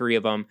 2 or 3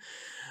 of them.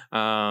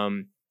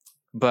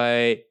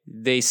 But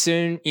they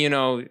soon,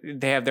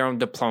 they have their own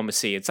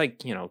diplomacy. It's like,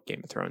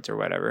 Game of Thrones or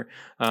whatever.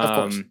 Of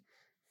course.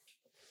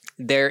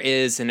 There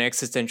is an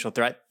existential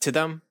threat to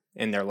them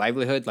and their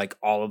livelihood, like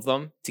all of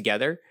them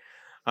together.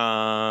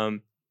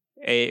 In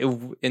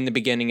the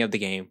beginning of the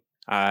game,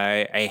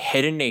 a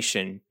hidden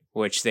nation,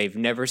 which they've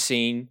never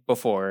seen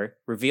before,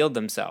 revealed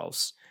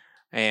themselves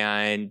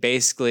and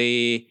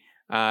basically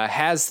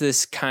has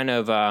this kind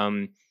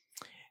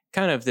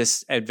of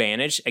this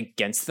advantage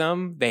against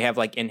them. They have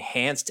like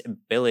enhanced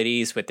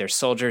abilities with their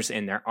soldiers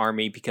and their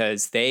army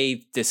because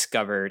they've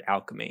discovered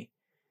alchemy.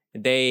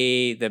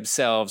 They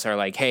themselves are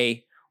like,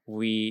 hey,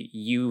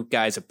 you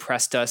guys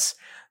oppressed us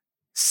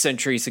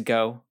centuries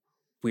ago.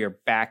 We are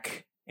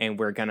back and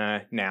we're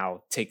gonna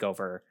now take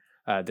over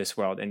this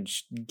world and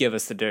give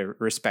us the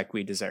respect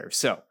we deserve.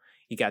 So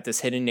you got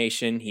this hidden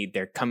nation.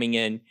 They're coming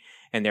in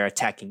and they're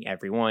attacking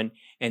everyone,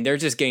 and they're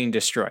just getting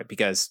destroyed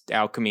because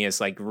alchemy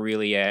is like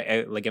really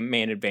a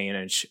man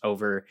advantage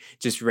over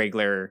just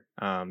regular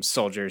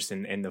soldiers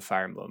in the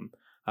Fire Emblem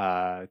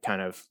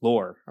kind of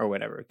lore or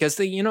whatever. Because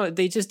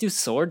they just do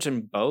swords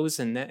and bows,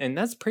 and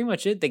that's pretty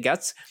much it. They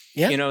got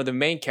the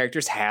main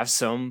characters have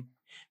some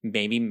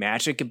maybe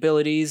magic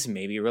abilities,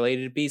 maybe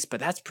related to beasts, but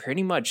that's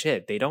pretty much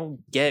it. They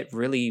don't get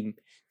really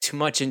too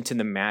much into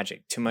the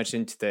magic, too much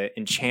into the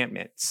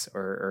enchantments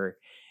or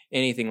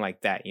anything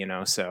like that,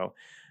 So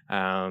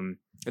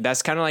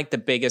that's kind of like the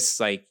biggest,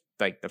 like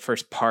the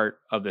first part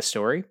of the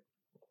story.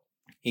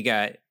 You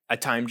got a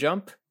time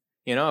jump,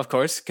 of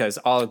course, because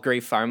all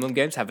great Fire Emblem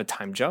games have a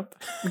time jump.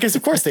 Because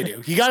of course they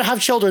do. You got to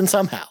have children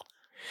somehow.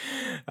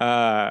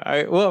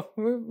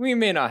 We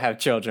may not have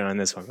children on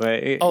this one,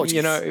 but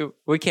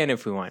we can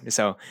if we want.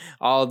 So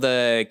all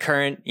the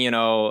current,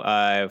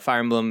 Fire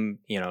Emblem,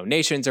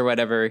 nations or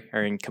whatever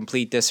are in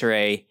complete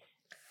disarray.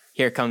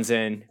 Here comes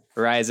in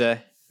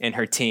Ryza and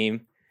her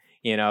team.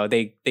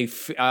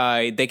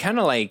 They kind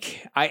of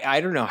like,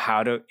 I don't know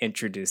how to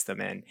introduce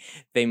them in.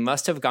 They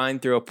must have gone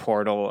through a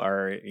portal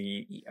or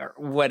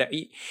what.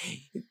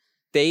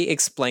 They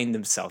explain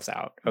themselves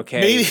out.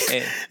 Okay.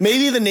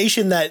 Maybe the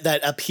nation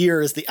that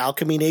appears, the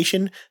Alchemy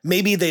Nation,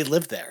 maybe they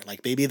live there. Like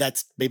maybe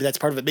that's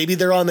part of it. Maybe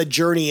they're on the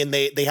journey and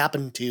they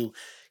happen to,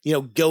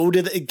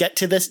 get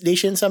to this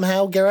nation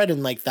somehow, Garrett.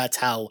 And like, that's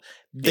how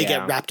they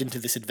get wrapped into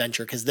this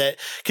adventure. Cause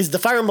the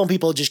Fire Emblem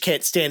people just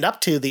can't stand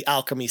up to the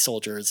alchemy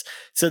soldiers.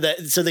 So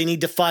they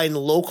need to find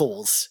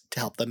locals to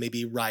help them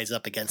maybe rise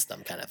up against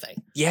them, kind of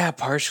thing. Yeah,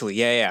 partially.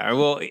 Yeah.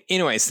 Well,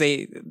 anyways,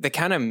 they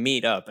kind of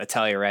meet up,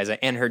 Atelier Ryza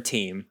and her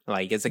team.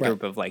 Like it's a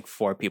group of like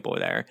 4 people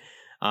there.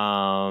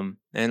 And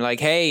like,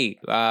 hey,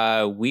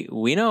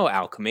 we know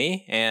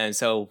alchemy, and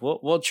so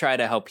we'll try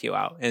to help you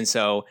out. And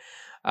so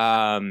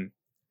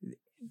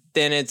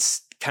then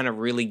it's kind of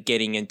really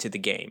getting into the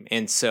game.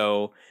 And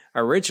so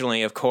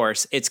originally, of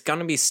course, it's going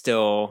to be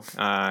still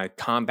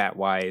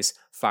combat-wise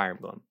Fire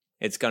Emblem.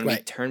 It's going to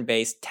be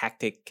turn-based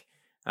tactic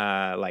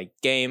like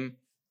game.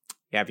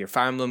 You have your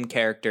Fire Emblem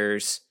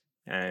characters,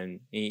 and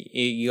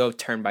you go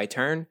turn by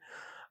turn.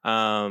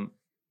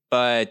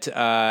 But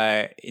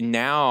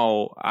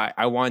now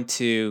I want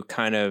to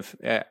kind of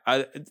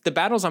the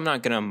battles I'm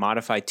not going to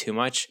modify too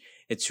much.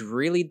 It's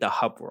really the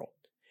hub world,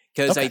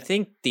 because I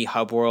think the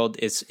hub world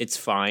it's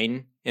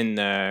fine in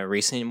the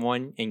recent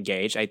one,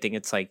 Engage. I think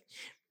it's like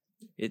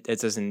it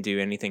doesn't do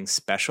anything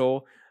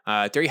special.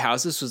 3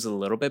 Houses was a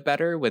little bit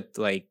better with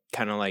like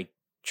kind of like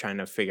trying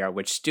to figure out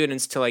which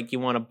students to like you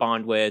want to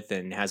bond with,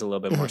 and has a little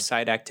bit more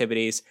side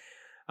activities.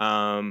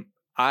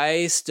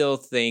 I still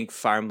think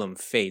Fire Emblem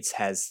Fates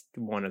has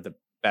one of the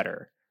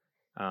better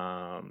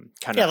kind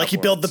of like you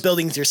build the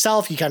buildings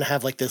yourself. You kind of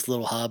have like this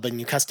little hub and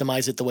you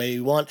customize it the way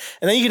you want,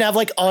 and then you can have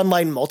like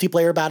online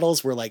multiplayer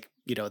battles where like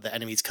the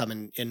enemies come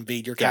and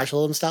invade your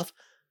castle and stuff.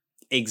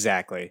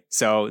 Exactly.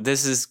 So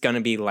this is going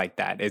to be like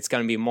that. It's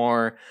going to be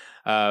more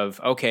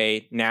of,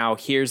 okay, now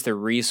here's the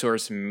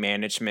resource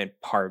management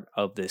part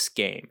of this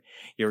game.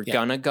 You're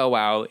going to go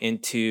out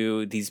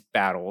into these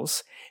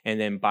battles, and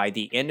then by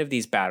the end of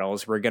these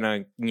battles, we're going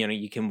to,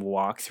 you can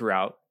walk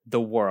throughout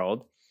the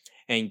world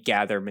and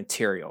gather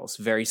materials.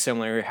 Very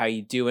similar to how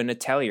you do in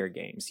Atelier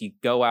games. You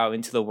go out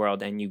into the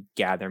world and you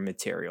gather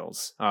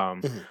materials,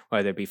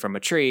 whether it be from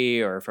a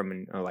tree or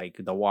from like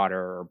the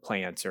water or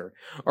plants or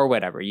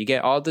whatever. You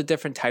get all the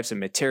different types of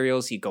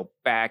materials. You go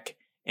back,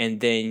 and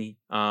then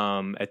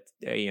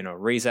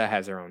Ryza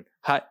has her own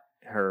hut,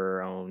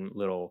 her own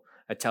little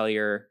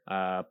Atelier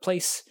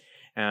place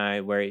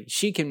where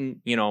she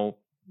can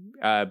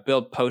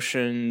build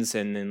potions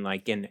and then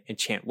like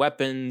enchant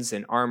weapons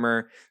and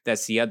armor.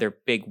 That's the other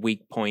big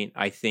weak point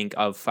I think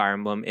of Fire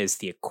Emblem, is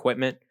the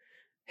equipment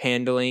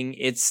handling.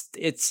 It's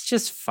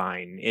just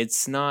fine.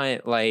 It's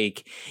not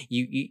like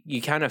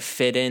you kind of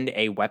fit in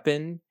a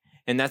weapon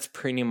and that's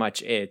pretty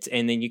much it.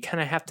 And then you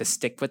kind of have to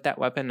stick with that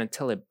weapon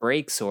until it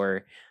breaks,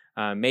 or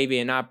maybe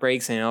it not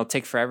breaks and it'll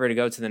take forever to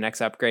go to the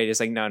next upgrade. It's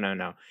like,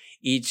 no.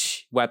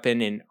 Each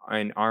weapon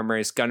and armor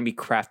is going to be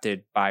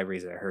crafted by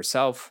Ryza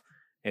herself.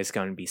 It's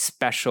going to be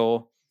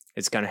special.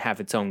 It's going to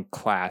have its own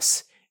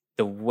class.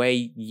 The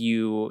way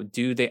you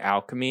do the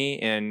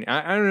alchemy, and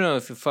I don't know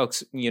if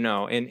folks, in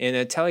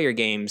Atelier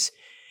games,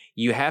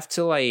 you have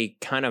to like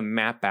kind of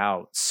map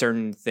out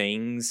certain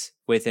things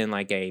within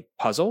like a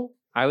puzzle,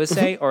 I would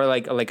say, or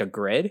like a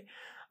grid,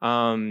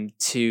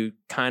 to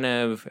kind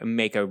of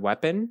make a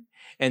weapon.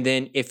 And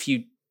then if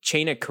you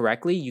chain it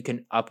correctly, you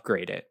can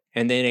upgrade it.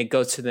 And then it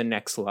goes to the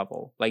next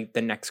level, like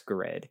the next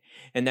grid.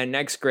 And that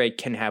next grid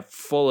can have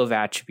full of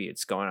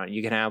attributes going on.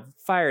 You can have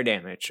fire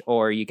damage,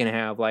 or you can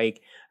have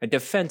like a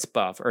defense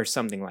buff or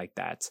something like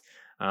that.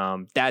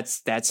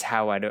 That's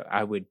how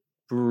I would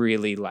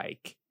really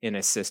like in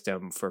a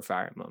system for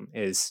Fire Emblem,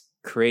 is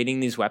creating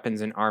these weapons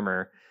and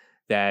armor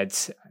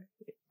that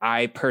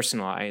I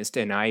personalized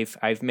and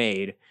I've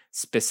made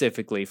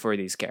specifically for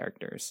these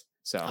characters.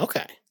 So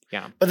okay.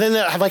 Yeah. But then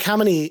like how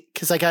many,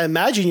 because like I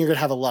imagine you're going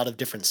to have a lot of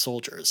different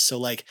soldiers. So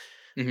like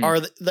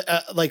are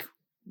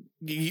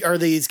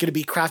these going to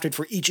be crafted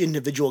for each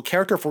individual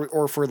character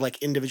or for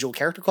like individual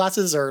character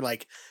classes, or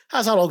like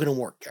how's that all going to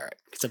work, Garrett?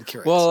 Because I'm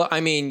curious. Well, I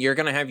mean, you're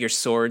going to have your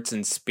swords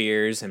and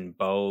spears and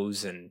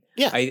bows, and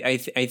I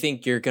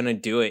think you're going to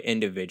do it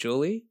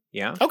individually.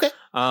 Yeah. Okay.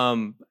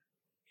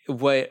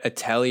 What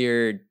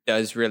Atelier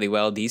does really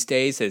well these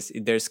days is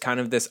there's kind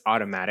of this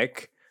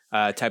automatic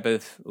type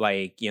of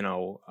like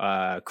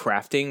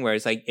crafting, where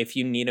it's like if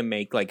you need to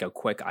make like a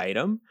quick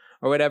item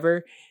or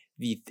whatever,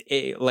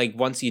 like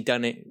once you've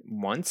done it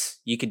once,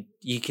 you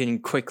can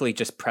quickly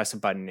just press a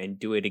button and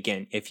do it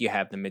again if you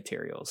have the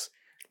materials.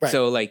 Right.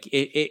 So like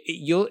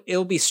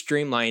it'll be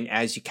streamlined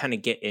as you kind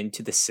of get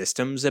into the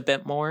systems a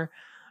bit more.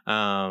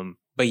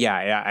 But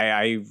yeah,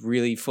 I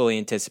really fully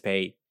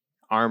anticipate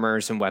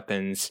armors and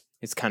weapons.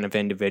 It's kind of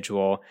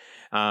individual.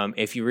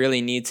 If you really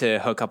need to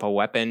hook up a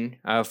weapon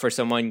for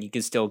someone, you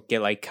can still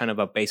get like kind of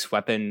a base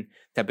weapon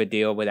type of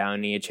deal without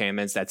any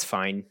enchantments. That's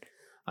fine.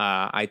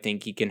 I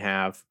think you can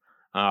have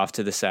off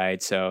to the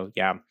side. So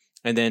yeah.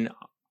 And then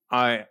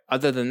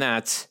other than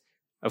that,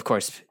 of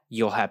course,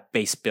 you'll have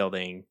base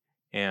building.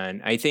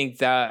 And I think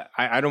that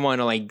I don't want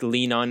to like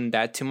lean on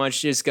that too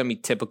much. It's going to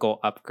be typical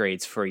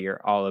upgrades for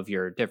all of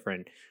your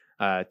different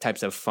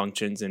types of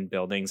functions and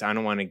buildings. I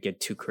don't want to get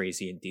too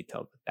crazy and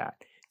detailed with that.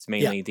 It's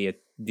mainly the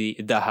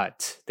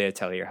hut, the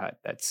Atelier hut.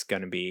 That's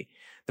going to be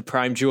the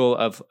prime jewel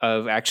of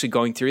actually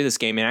going through this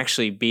game and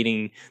actually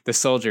beating the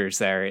soldiers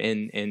there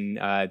in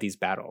these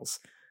battles.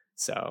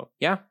 So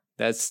yeah,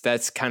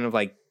 that's kind of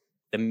like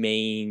the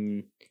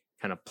main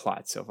kind of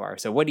plot so far.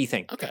 So what do you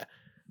think? Okay.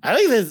 I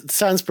think that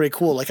sounds pretty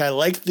cool. Like, I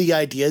like the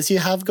ideas you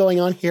have going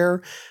on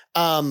here.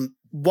 One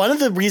of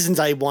the reasons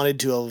I wanted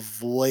to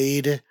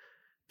avoid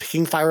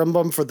picking Fire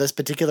Emblem for this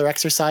particular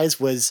exercise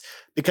was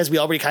because we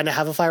already kind of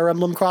have a Fire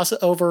Emblem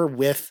crossover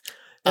with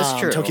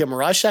Tokyo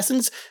Mirage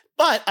Sessions.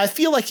 But I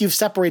feel like you've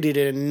separated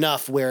it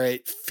enough where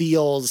it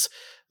feels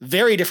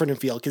very different in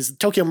feel, because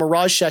Tokyo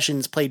Mirage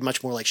Sessions played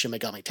much more like Shin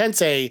Megami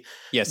Tensei,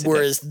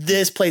 whereas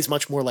this plays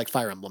much more like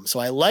Fire Emblem. So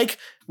I like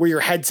where your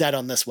head's at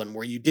on this one,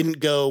 where you didn't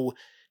go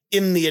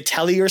in the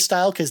Atelier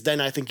style, because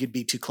then I think you'd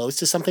be too close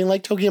to something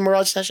like Tokyo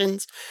Mirage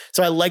Sessions.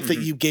 So I like that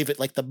you gave it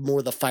like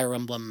the Fire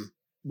Emblem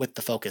with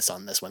the focus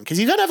on this one, because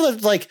you kind of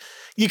have like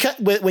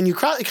when you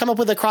come up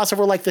with a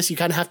crossover like this, you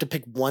kind of have to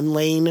pick one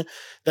lane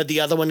that the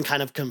other one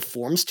kind of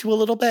conforms to a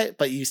little bit,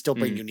 but you still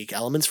bring unique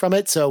elements from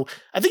it. So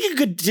I think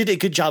you did a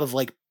good job of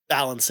like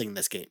balancing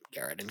this game,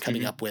 Garrett, and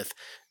coming up with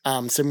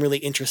some really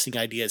interesting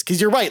ideas. Because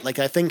you're right, like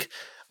I think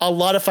a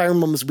lot of Fire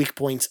Emblem's weak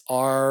points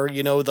are,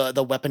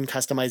 the weapon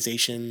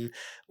customization,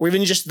 or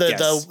even just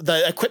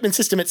the equipment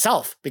system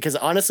itself. Because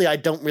honestly, I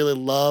don't really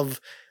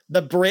love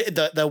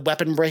the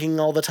weapon breaking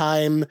all the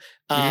time,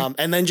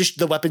 and then just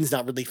the weapons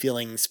not really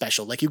feeling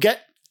special. Like you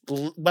get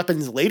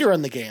weapons later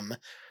in the game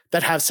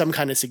that have some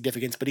kind of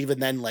significance, but even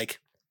then, like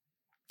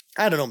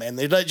I don't know, man,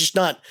 they're just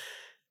not.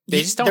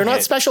 They're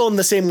not special in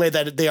the same way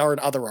that they are in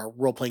other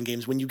role-playing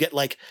games. When you get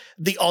like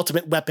the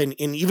ultimate weapon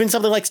in even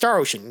something like Star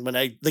Ocean,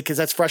 because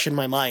that's fresh in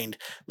my mind,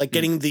 like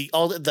getting the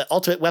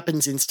ultimate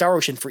weapons in Star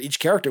Ocean for each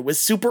character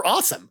was super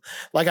awesome.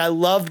 Like I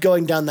loved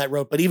going down that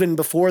road. But even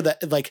before then,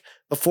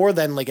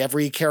 like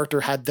every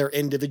character had their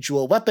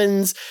individual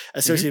weapons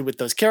associated with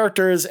those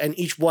characters, and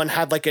each one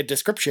had like a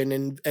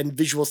description and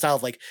visual style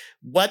of like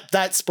what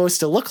that's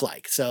supposed to look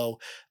like. So,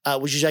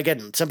 which is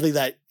again something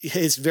that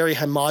is very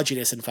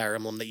homogenous in Fire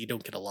Emblem that you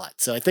don't get a lot.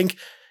 So I think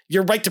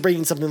you're right to bring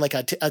in something like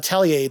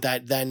Atelier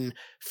that then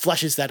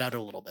fleshes that out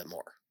a little bit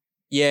more.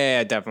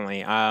 Yeah,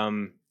 definitely.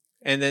 And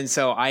then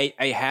so I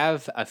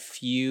have a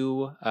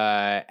few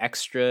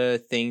extra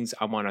things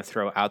I want to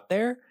throw out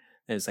there.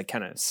 There's like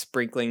kind of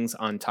sprinklings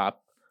on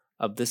top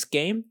of this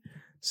game.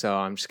 So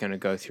I'm just going to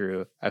go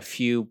through a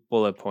few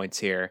bullet points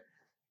here.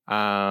 So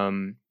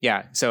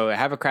I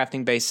have a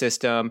crafting based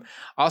system.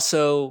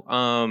 Also,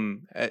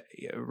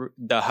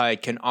 the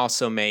HUD can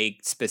also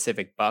make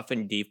specific buff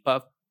and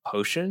debuff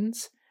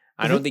potions.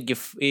 I don't think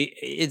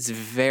it's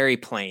very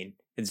plain.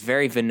 It's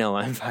very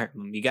vanilla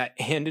environment. You got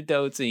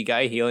antidotes and you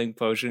got healing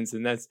potions,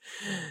 and that's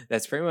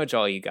pretty much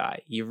all you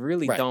got. You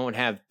really don't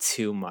have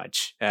too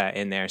much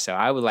in there. So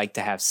I would like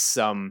to have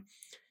some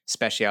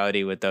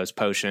speciality with those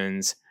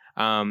potions.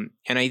 And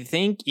I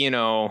think,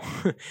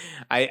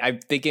 I'm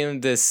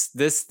thinking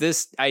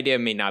this idea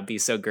may not be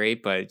so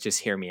great, but just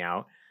hear me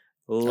out.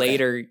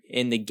 Later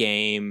in the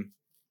game,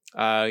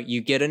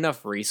 you get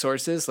enough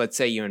resources. Let's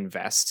say you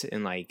invest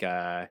in like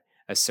a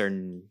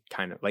certain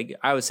kind of, like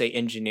I would say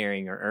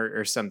engineering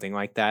or something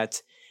like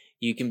that.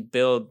 You can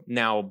build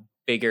now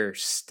bigger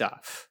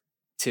stuff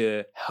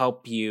to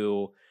help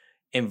you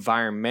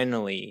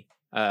environmentally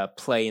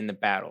play in the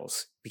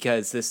battles,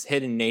 because this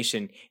hidden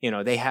nation,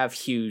 they have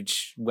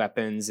huge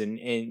weapons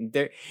and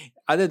they're,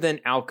 other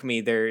than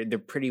alchemy, they're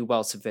pretty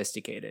well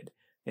sophisticated.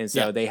 And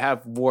so they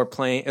have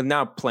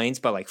not planes,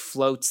 but like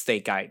floats.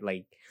 They got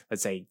like,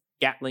 let's say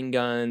Gatling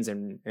guns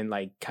and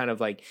like kind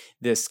of like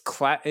this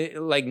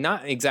like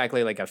not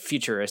exactly like a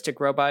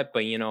futuristic robot,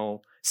 but steampunk.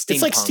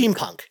 It's like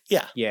steampunk.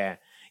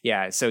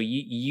 Yeah. So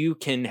you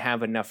can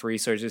have enough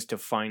resources to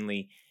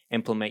finally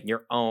implement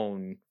your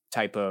own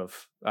type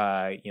of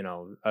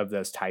of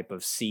those type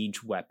of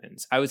siege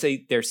weapons. I would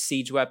say they're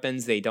siege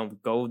weapons. They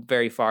don't go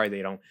very far.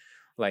 They don't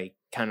like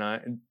kind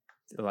of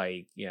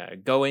like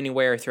go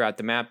anywhere throughout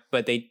the map,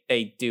 but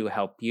they do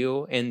help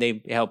you, and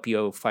they help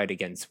you fight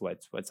against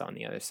what's on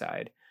the other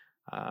side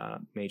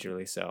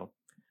majorly. So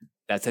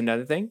that's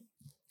another thing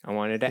I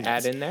wanted to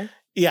add in there.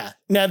 Yeah.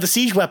 Now the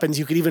siege weapons,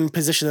 you could even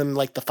position them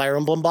like the Fire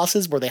Emblem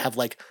bosses, where they have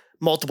like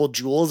multiple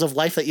jewels of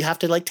life that you have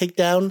to like take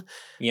down.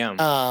 Yeah.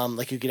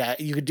 Like you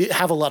could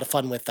have a lot of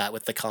fun with that,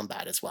 with the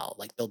combat as well.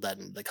 Like build that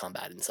in the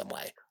combat in some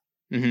way.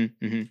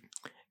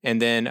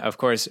 And then of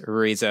course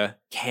Riza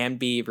can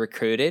be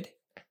recruited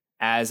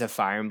as a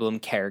Fire Emblem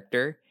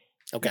character.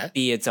 Okay.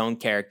 Be its own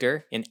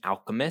character, an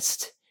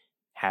alchemist,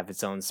 have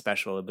its own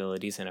special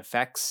abilities and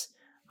effects.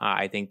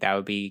 I think that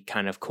would be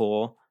kind of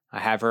cool.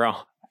 Have her,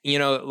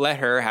 let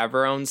her have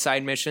her own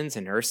side missions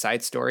and her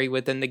side story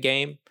within the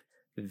game.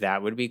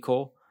 That would be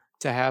cool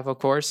to have, of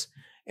course.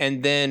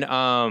 And then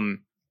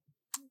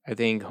I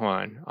think, hold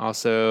on.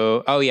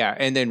 Also, oh yeah,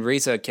 and then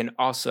Riza can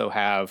also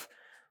have,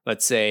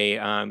 let's say,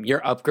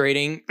 you're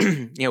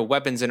upgrading,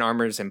 weapons and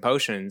armors and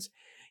potions.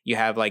 You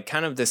have like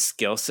kind of this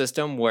skill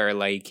system where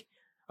like,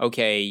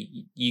 okay,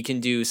 you can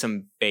do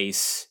some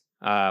base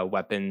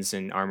weapons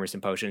and armors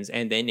and potions,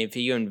 and then if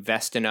you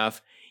invest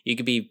enough, you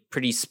could be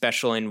pretty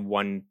special in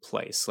one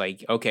place.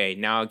 Like, okay,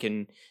 now I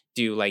can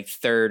do like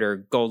third or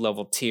gold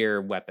level tier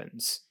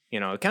weapons.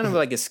 Kind of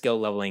like a skill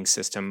leveling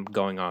system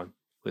going on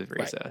with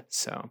Riza. Right.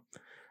 So,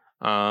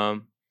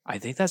 I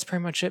think that's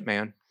pretty much it,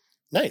 man.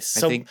 Nice.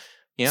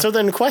 So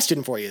then,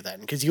 question for you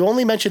then, because you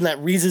only mentioned that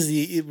Riza's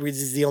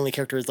the only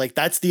character. Is like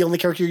that's the only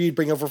character you'd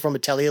bring over from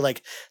Atelier.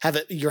 Like,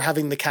 you're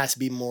having the cast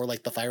be more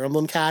like the Fire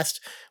Emblem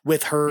cast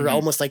with her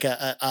almost like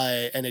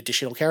an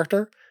additional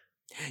character.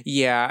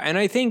 Yeah, and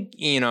I think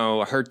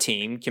her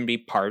team can be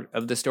part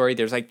of the story.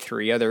 There's like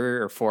 3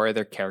 other or 4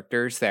 other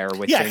characters that are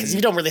within. Yeah, because you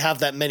don't really have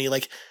that many.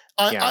 Like,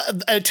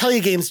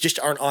 Atelier games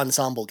just aren't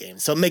ensemble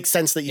games, so it makes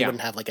sense that you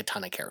wouldn't have like a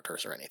ton of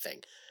characters or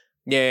anything.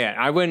 Yeah,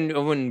 I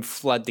wouldn't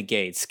flood the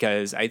gates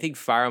because I think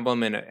Fire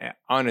Emblem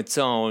on its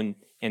own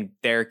and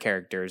their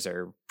characters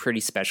are pretty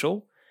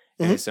special.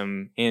 There's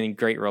some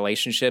great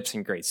relationships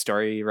and great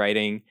story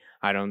writing.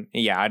 I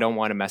don't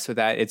want to mess with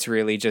that. It's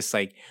really just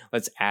like,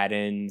 let's add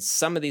in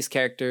some of these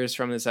characters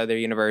from this other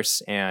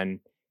universe and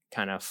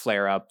kind of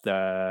flare up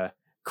the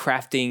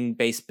crafting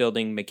base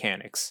building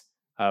mechanics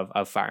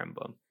of Fire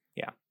Emblem.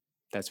 Yeah,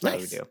 that's what I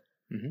would do.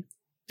 Mm-hmm.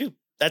 Dude,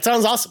 that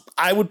sounds awesome.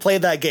 I would play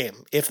that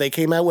game. If they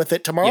came out with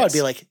it tomorrow, I'd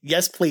be like,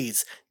 yes,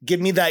 please.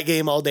 Give me that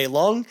game all day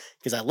long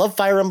because I love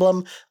Fire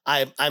Emblem.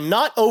 I'm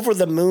not over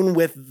the moon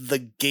with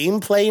the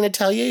gameplay in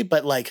Atelier,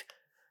 but like,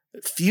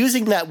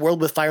 fusing that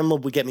world with Fire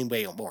Emblem would get me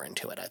way more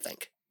into it, I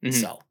think.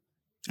 So,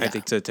 I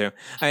think so too.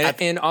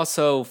 And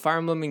also, Fire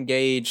Emblem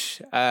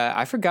Engage,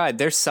 I forgot,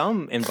 there's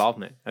some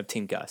involvement of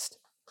Team Gust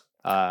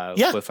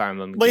with Fire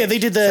Emblem Engage. Well, yeah, they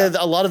did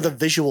a lot of the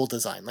visual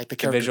design, like the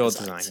character visual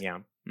designs. design,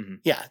 yeah. Mm-hmm.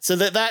 Yeah, so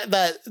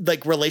that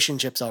like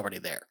relationship's already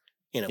there,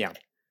 in a way.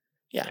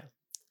 Yeah.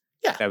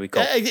 That'd be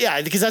cool.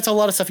 Because that's a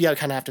lot of stuff you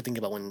kind of have to think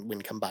about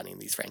when combining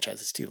these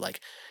franchises too. Like,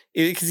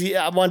 because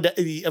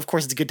of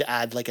course, it's good to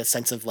add like a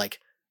sense of like,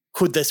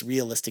 could this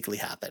realistically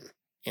happen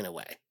in a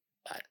way?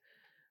 But,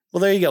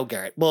 well, there you go,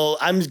 Garrett. Well,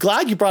 I'm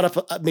glad you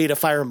made a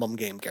Fire Emblem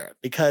game, Garrett,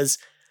 because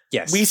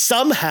we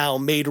somehow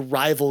made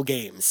rival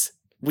games.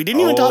 We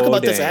didn't even talk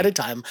about this ahead of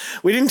time.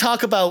 We didn't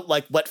talk about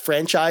like what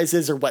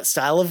franchises or what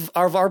style of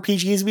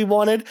RPGs we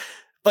wanted,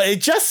 but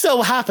it just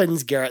so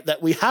happens, Garrett,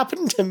 that we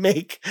happen to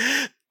make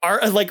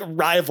our like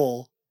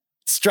rival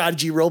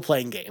strategy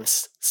role-playing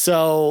games.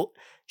 So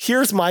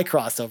here's my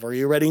crossover. Are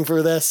you ready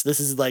for this? This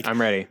is like... I'm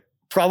ready.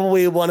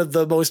 Probably one of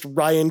the most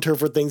Ryan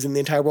Turford things in the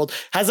entire world.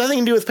 Has nothing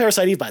to do with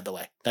Parasite Eve, by the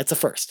way. That's a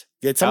first.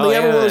 It's something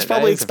everyone was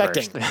probably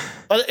expecting.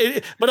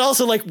 but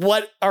also, like,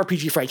 what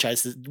RPG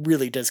franchise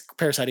really does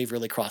Parasite Eve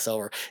really cross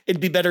over?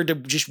 It'd be better to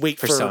just wait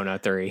for Persona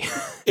 3.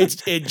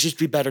 It'd just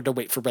be better to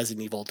wait for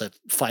Resident Evil to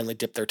finally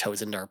dip their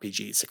toes into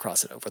RPGs to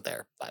cross it over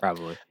there. But,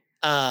 probably.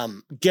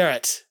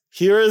 Garrett,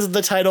 here is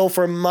the title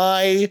for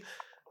my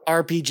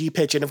RPG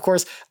pitch. And of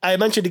course, I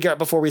mentioned to Garrett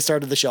before we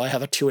started the show, I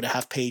have a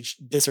 2.5-page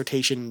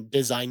dissertation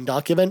design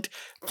document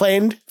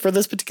planned for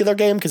this particular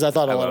game because I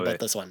thought a lot about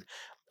this one.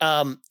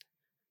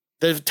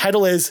 The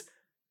title is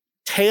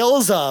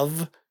Tales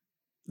of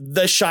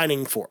the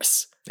Shining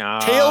Force.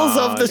 Tales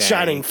of the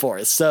Shining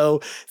Force. So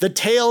the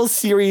Tales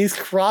series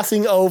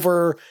crossing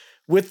over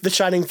with the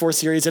Shining Force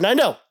series. And I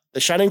know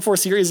the Shining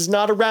Force series is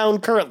not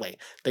around currently.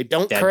 They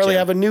don't currently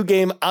have a new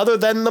game other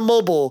than the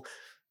mobile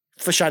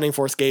for Shining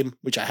Force game,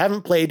 which I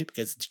haven't played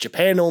because it's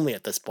Japan only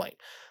at this point.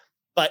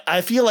 But I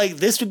feel like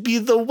this would be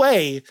the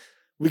way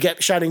we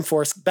get Shining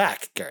Force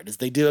back, Garrett, is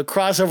they do a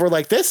crossover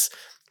like this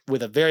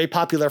with a very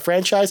popular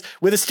franchise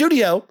with a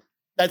studio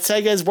that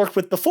Sega has worked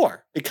with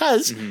before.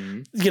 Because,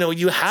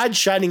 you had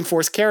Shining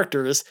Force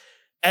characters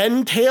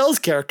and Tales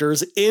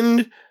characters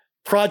in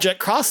Project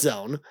Cross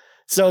Zone.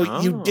 So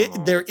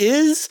there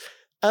is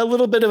a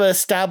little bit of an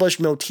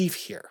established motif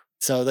here.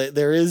 So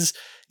there is...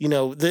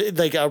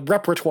 like a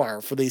repertoire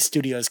for these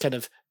studios kind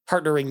of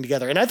partnering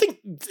together. And I think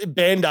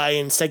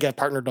Bandai and Sega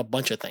partnered a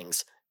bunch of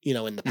things,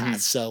 in the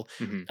past. So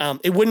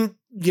it wouldn't,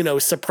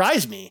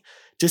 surprise me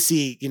to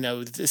see,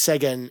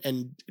 Sega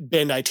and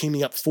Bandai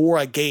teaming up for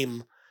a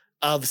game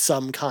of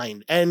some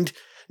kind. And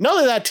not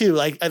only that too,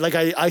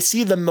 I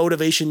see the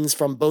motivations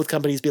from both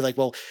companies be like,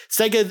 well,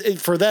 Sega,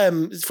 for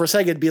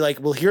Sega to be like,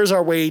 well, here's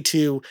our way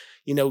to,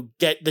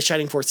 get the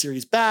Shining Force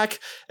series back,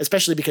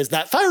 especially because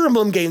that Fire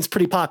Emblem game is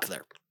pretty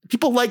popular.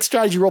 People like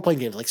strategy role-playing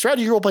games. Like,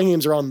 strategy role-playing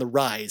games are on the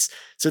rise.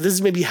 So this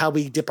is maybe how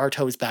we dip our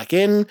toes back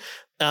in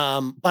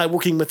by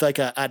working with like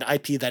an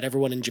IP that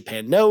everyone in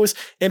Japan knows.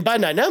 And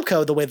Bandai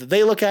Namco, the way that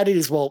they look at it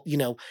is, well,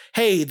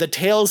 hey, the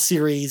Tales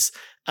series,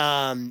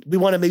 we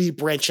want to maybe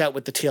branch out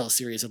with the Tales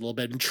series a little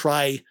bit and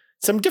try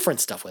some different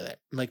stuff with it.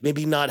 Like,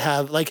 maybe not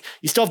have, like,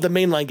 you still have the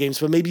mainline games,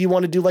 but maybe you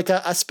want to do like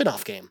a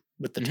spin-off game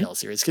with the Tales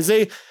series. Because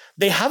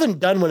they haven't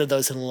done one of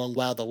those in a long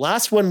while. The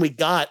last one we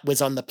got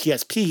was on the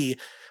PSP,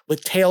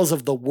 with Tales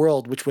of the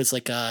World, which was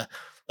like a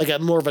like a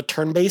more of a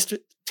turn-based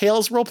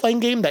Tales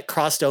role-playing game that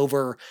crossed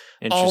over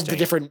all the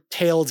different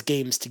Tales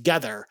games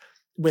together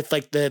with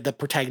like the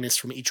protagonists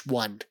from each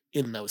one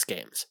in those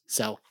games.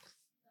 So,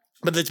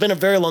 but it's been a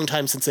very long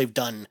time since they've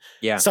done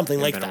something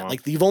like that.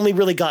 Like you've only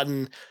really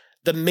gotten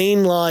the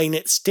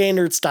mainline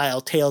standard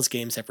style Tales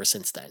games ever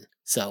since then.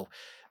 So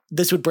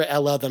this would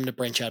allow them to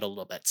branch out a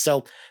little bit.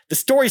 So the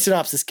story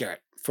synopsis,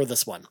 Garrett, for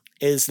this one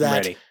is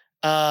that,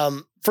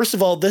 first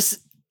of all, this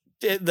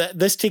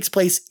takes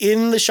place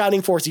in the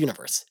Shining Force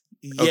universe.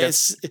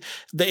 Yes,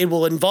 it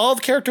will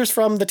involve characters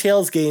from the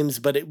Tales games,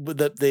 but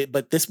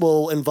this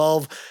will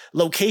involve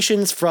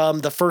locations from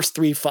the first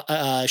 3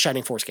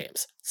 Shining Force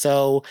games.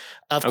 So,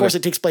 of course,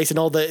 it takes place in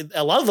a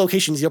lot of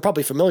locations you're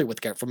probably familiar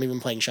with, Garrett, from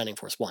even playing Shining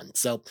Force 1.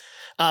 So,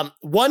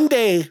 one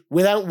day,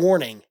 without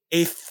warning,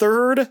 a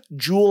third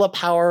Jewel of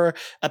Power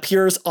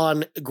appears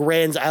on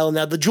Gran's Island.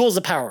 Now, the Jewels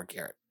of Power,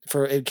 Garrett,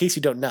 in case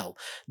you don't know,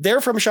 they're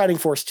from Shining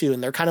Force 2,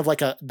 and they're kind of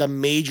like the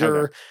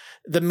major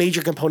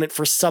component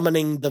for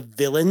summoning the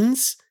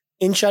villains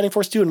in Shining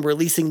Force 2 and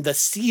releasing the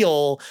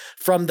seal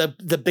from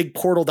the big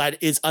portal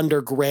that is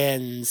under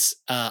Gran's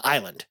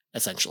island,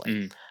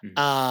 essentially.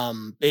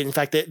 Mm-hmm. In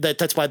fact,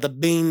 that's why the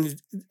main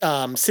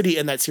city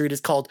in that series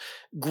is called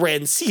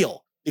Grand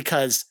Seal,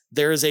 because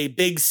there's a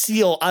big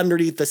seal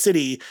underneath the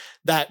city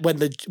that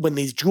when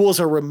these jewels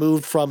are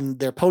removed from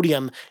their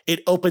podium,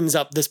 it opens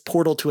up this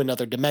portal to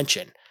another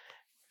dimension.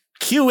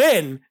 Cue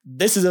in,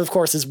 this is, of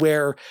course, is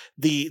where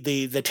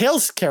the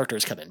Tales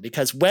characters come in,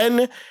 because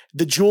when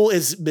the jewel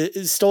is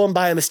stolen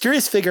by a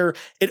mysterious figure,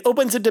 it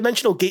opens a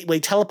dimensional gateway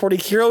teleporting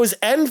heroes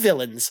and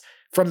villains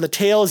from the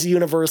Tales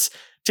universe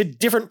to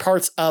different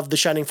parts of the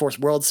Shining Force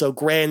world. So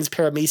Gran's,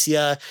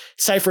 Paramecia,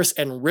 Cypress,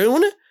 and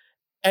Rune.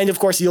 And of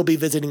course, you'll be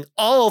visiting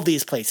all of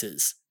these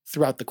places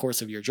throughout the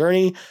course of your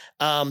journey.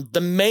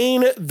 The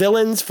main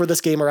villains for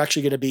this game are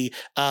actually going to be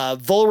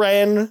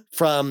Volran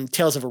from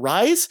Tales of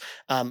Arise,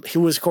 who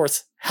was, of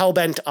course,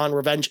 hellbent on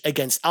revenge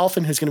against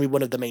Alphen, who's going to be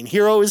one of the main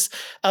heroes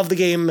of the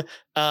game.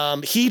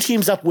 He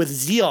teams up with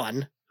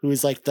Xeon, who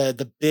is like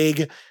the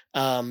big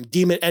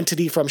demon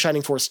entity from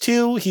Shining Force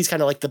 2. He's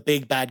kind of like the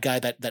big bad guy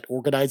that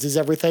organizes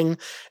everything.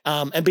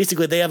 And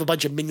basically, they have a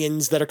bunch of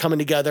minions that are coming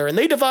together, and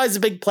they devise a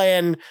big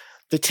plan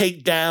to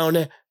take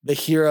down the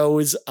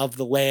heroes of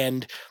the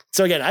land.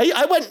 So again,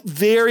 I went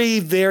very,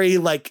 very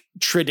like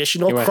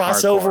traditional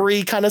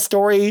crossover-y kind of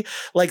story,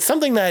 like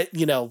something that,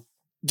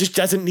 just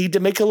doesn't need to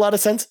make a lot of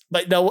sense.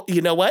 But no,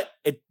 you know what?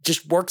 It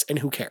just works, and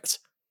who cares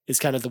is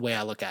kind of the way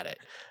I look at it.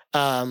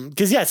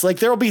 Because yes, like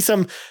there will be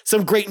some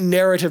great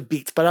narrative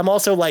beats, but I'm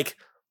also like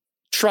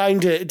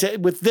trying to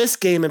with this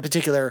game in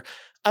particular,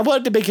 I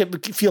wanted to make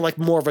it feel like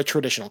more of a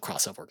traditional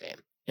crossover game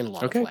in a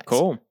lot of ways. Okay,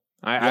 cool.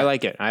 I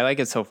like it. I like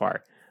it so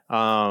far.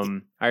 Are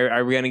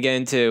we going to get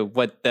into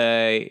what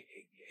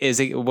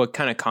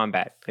kind of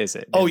combat is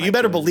it? Oh, you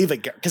better believe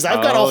it, because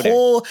I've got a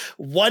whole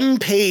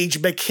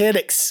 1-page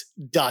mechanics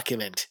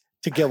document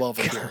to go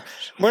over here.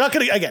 I'm not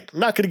going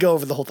to go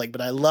over the whole thing,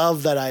 but I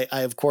love that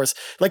I of course,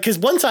 like, because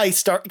once I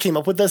came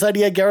up with this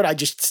idea, Garrett, I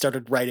just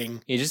started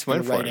writing. You just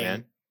went for it,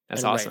 man.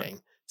 That's awesome.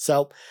 Writing.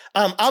 So,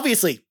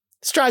 obviously,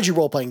 strategy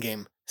role-playing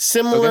game,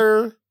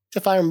 similar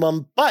to Fire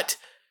Emblem, but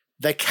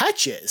the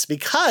catch is,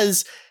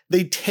 because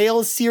the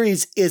Tales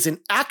series is an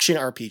action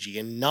RPG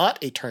and not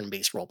a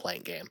turn-based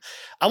role-playing game,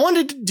 I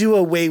wanted to do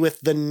away with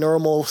the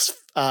normal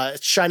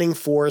Shining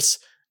Force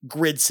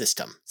grid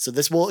system. So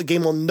this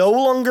game will no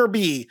longer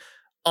be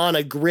on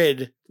a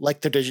grid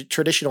like the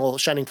traditional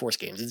Shining Force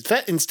games.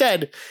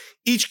 Instead,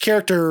 each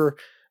character,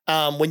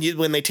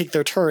 when they take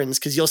their turns,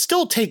 because you'll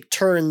still take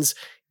turns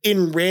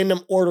in random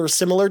order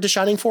similar to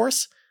Shining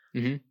Force,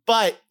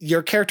 but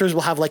your characters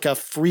will have like a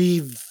free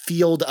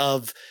field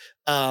of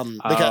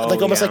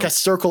almost like a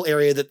circle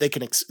area that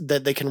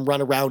they can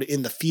run around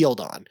in the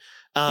field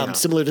on,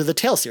 similar to the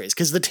Tales series,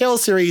 because the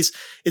Tales series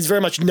is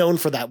very much known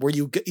for that, where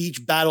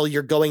each battle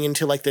you're going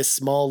into like this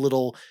small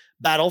little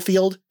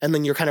battlefield, and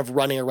then you're kind of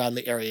running around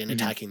the area and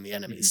attacking the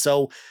enemies.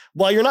 So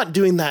while you're not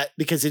doing that,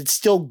 because it's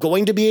still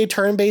going to be a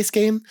turn-based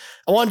game,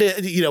 I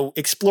wanted to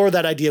explore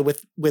that idea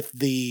with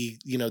the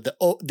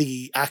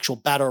the actual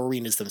battle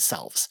arenas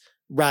themselves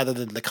rather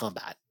than the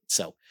combat.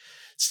 So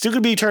still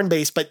going to be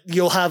turn-based, but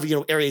you'll have,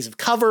 areas of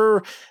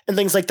cover and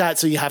things like that.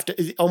 So you have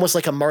to, almost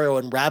like a Mario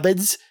and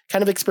Rabbids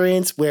kind of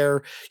experience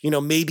where,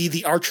 maybe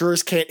the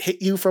archers can't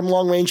hit you from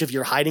long range if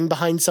you're hiding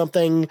behind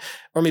something,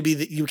 or maybe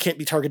that you can't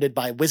be targeted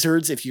by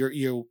wizards if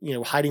you're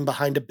hiding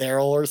behind a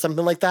barrel or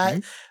something like that.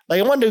 Mm-hmm. Like,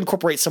 I wanted to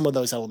incorporate some of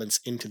those elements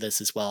into this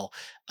as well.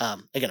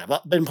 Again,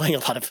 I've been playing a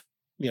lot of,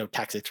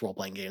 tactics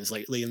role-playing games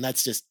lately, and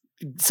that's just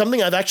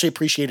something I've actually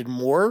appreciated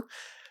more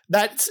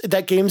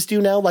that games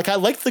do now. Like, I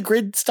like the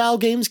grid style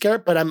games,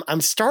 Garrett, but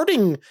I'm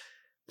starting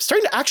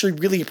to actually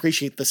really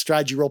appreciate the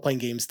strategy role playing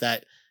games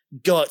that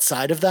go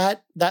outside of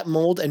that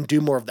mold and do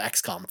more of the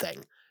XCOM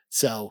thing.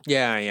 So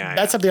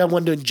that's something I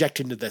wanted to inject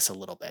into this a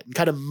little bit and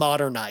kind of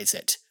modernize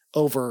it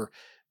over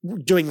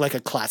doing like a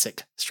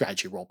classic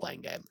strategy role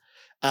playing game.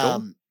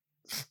 Cool.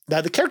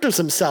 Now the characters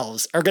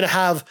themselves are going to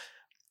have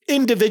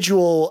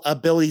individual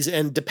abilities,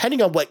 and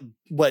depending on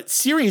what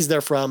series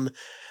they're from,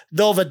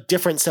 they'll have a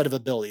different set of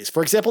abilities.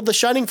 For example, the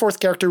Shining Force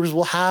characters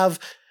will have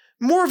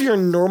more of your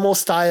normal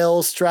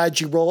style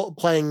strategy role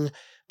playing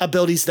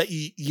abilities that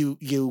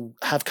you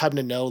have come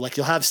to know. Like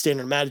you'll have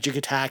standard magic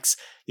attacks,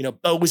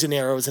 bows and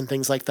arrows and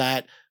things like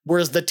that.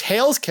 Whereas the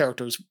Tales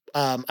characters,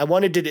 I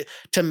wanted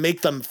to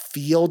make them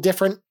feel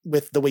different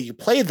with the way you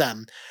play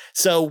them.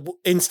 So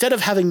instead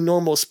of having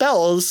normal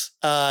spells,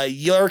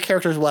 your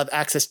characters will have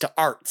access to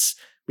arts,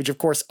 which of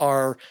course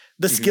are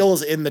the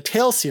skills in the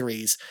Tales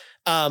series.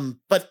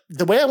 But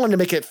the way I wanted to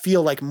make it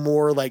feel like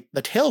more like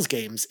the Tales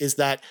games is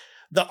that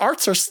the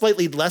arts are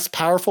slightly less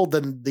powerful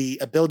than the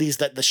abilities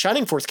that the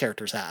Shining Force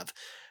characters have.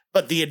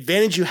 But the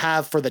advantage you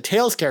have for the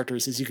Tales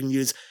characters is you can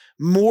use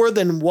more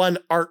than one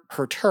art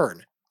per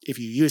turn if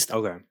you use them.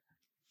 Okay.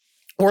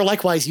 Or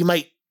likewise, you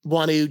might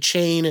want to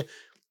chain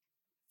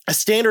a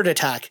standard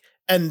attack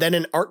and then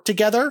an art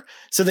together.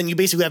 So then you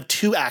basically have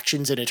 2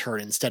 actions in a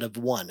turn instead of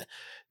 1.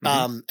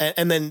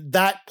 And then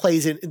that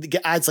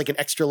adds like an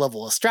extra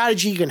level of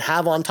strategy you can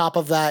have on top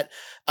of that.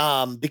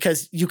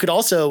 Because you could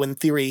also, in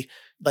theory,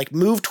 like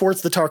move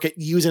towards the target,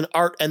 use an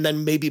art, and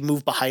then maybe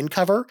move behind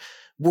cover.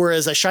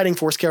 Whereas a Shining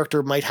Force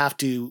character might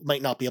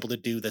not be able to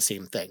do the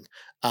same thing.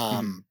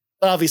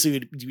 But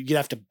obviously you'd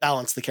have to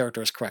balance the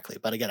characters correctly.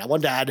 But again, I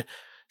wanted to add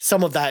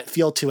some of that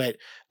feel to it.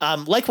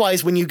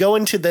 Likewise, when you go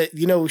into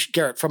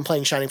Garrett, from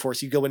playing Shining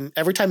Force, you go in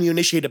every time you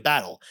initiate a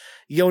battle,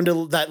 you go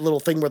into that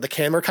little thing where the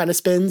camera kind of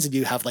spins and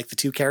you have like the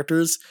 2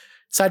 characters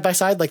side by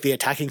side, like the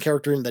attacking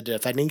character and the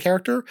defending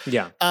character.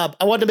 Yeah. I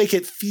wanted to make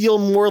it feel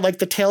more like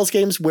the Tales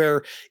games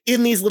where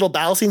in these little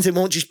battle scenes, it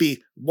won't just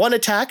be one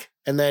attack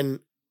and then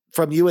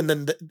from you and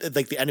then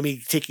the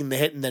enemy taking the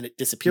hit and then it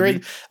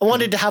disappearing. I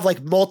wanted to have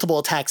like multiple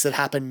attacks that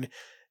happen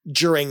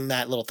during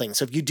that little thing.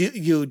 So if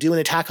you do an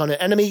attack on an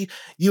enemy,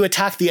 you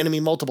attack the enemy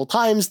multiple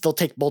times, they'll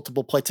take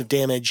multiple points of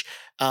damage.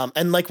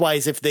 And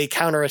likewise, if they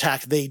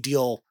counterattack, they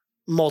deal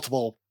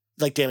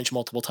damage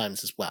multiple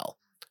times as well.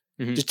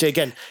 Just to,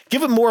 again,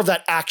 give it more of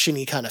that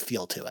action-y kind of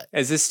feel to it.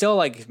 Is this still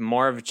like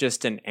more of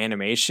just an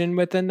animation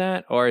within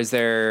that? Or is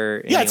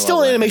there it's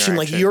still an animation,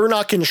 like you're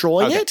not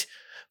controlling it.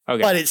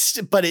 Okay.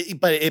 But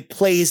it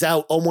plays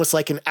out almost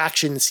like an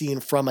action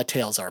scene from a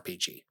Tales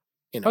RPG.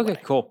 Okay,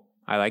 cool.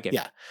 I like it.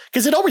 Yeah,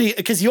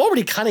 because you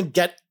already kind of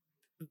get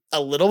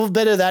a little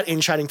bit of that in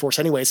Shining Force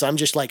anyway. So I'm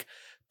just like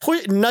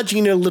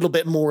nudging it a little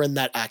bit more in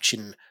that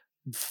action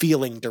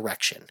feeling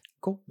direction.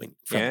 Cool.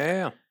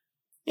 Yeah.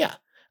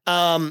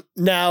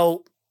 Now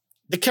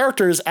the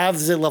characters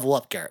as they level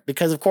up, Garrett,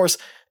 because of course,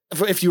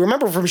 if you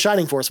remember from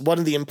Shining Force, one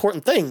of the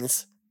important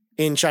things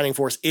in Shining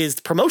Force is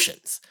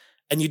promotions.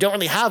 And you don't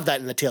really have that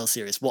in the Tales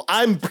series. Well,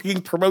 I'm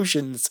bringing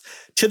promotions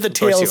to the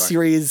Tales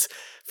series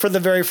for the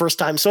very first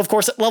time. So, of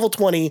course, at level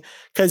 20,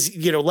 because,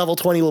 level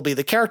 20 will be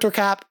the character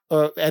cap,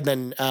 and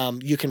then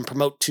you can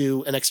promote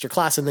to an extra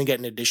class and then get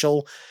an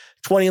additional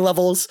 20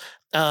 levels.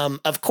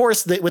 Of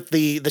course, with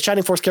the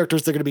Shining Force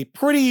characters, they're going to be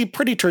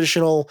pretty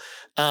traditional,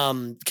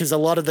 because a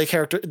lot of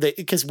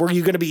because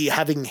you're going to be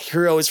having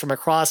heroes from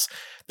across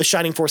the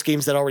Shining Force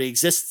games that already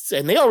exist,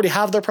 and they already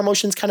have their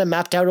promotions kind of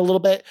mapped out a little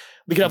bit.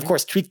 We can, of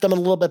course, tweak them a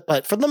little bit,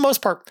 but for the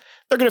most part,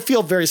 they're going to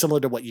feel very similar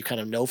to what you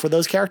kind of know for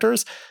those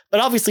characters. But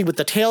obviously with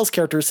the Tales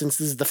characters, since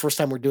this is the first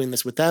time we're doing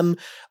this with them,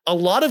 a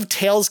lot of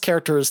Tales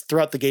characters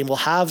throughout the game will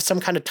have some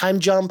kind of time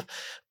jump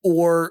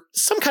or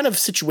some kind of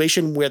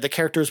situation where the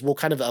characters will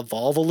kind of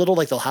evolve a little,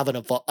 like they'll have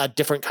a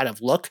different kind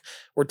of look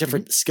or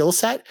different skill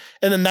set.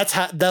 And then that's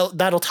how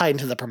that'll tie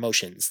into the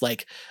promotions.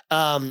 Like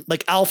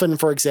Alphen,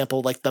 for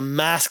example, like the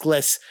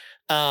maskless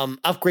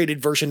upgraded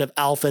version of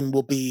Alphen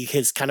will be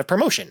his kind of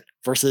promotion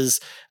versus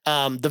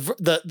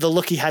the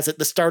look he has at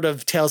the start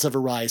of Tales of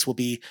Arise will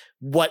be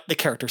what the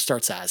character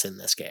starts as in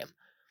this game.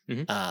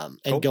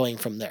 And going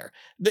from there.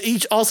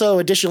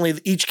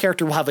 Additionally, each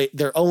character will have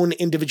their own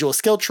individual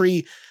skill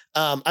tree.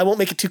 I won't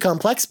make it too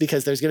complex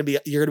because you're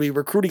going to be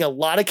recruiting a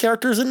lot of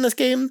characters in this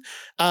game.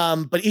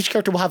 But each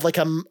character will have like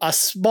a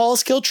small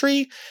skill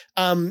tree.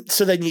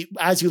 So then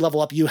as you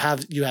level up, you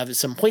have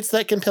some points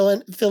that can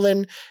fill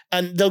in,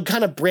 and they'll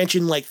kind of branch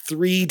in like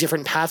 3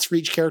 different paths for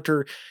each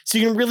character. So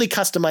you can really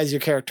customize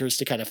your characters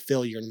to kind of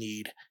fill your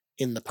need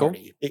in the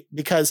party,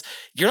 because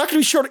you're not going to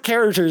be short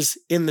characters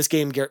in this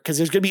game, Garrett, because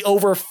there's going to be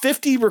over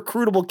 50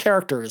 recruitable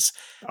characters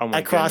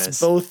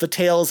across both the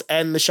Tales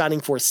and the Shining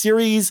Force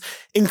series,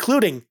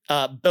 including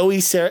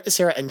Bowie,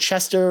 Sarah, and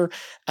Chester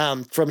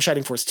from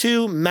Shining Force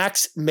 2,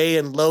 Max, May,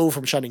 and Lo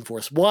from Shining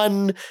Force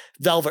 1,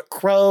 Velvet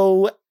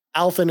Crow,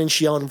 Alphen and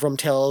Shion from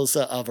Tales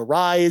of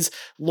Arise,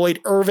 Lloyd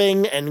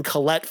Irving and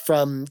Colette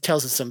from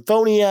Tales of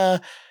Symphonia,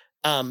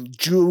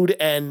 Jude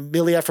and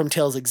Milia from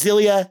Tales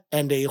Exilia,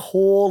 and a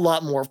whole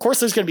lot more. Of course,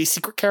 there's going to be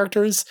secret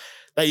characters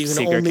that you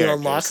can only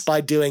unlock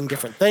by doing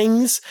different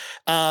things.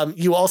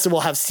 You also will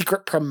have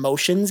secret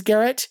promotions,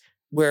 Garrett,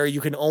 where you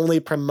can only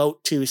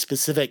promote to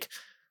specific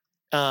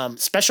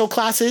special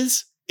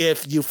classes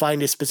if you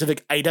find a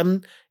specific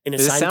item in a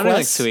side quest. It sounded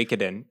like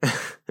Suikoden.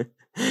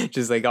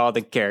 just like all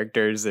the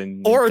characters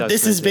and or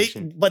this is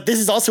but this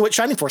is also what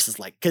Shining Force is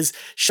like, because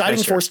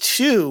Shining Force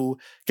 2,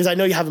 because I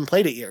know you haven't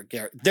played it yet,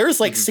 Garrett, there's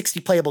like 60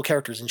 playable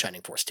characters in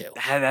Shining Force 2.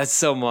 That's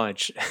so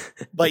much.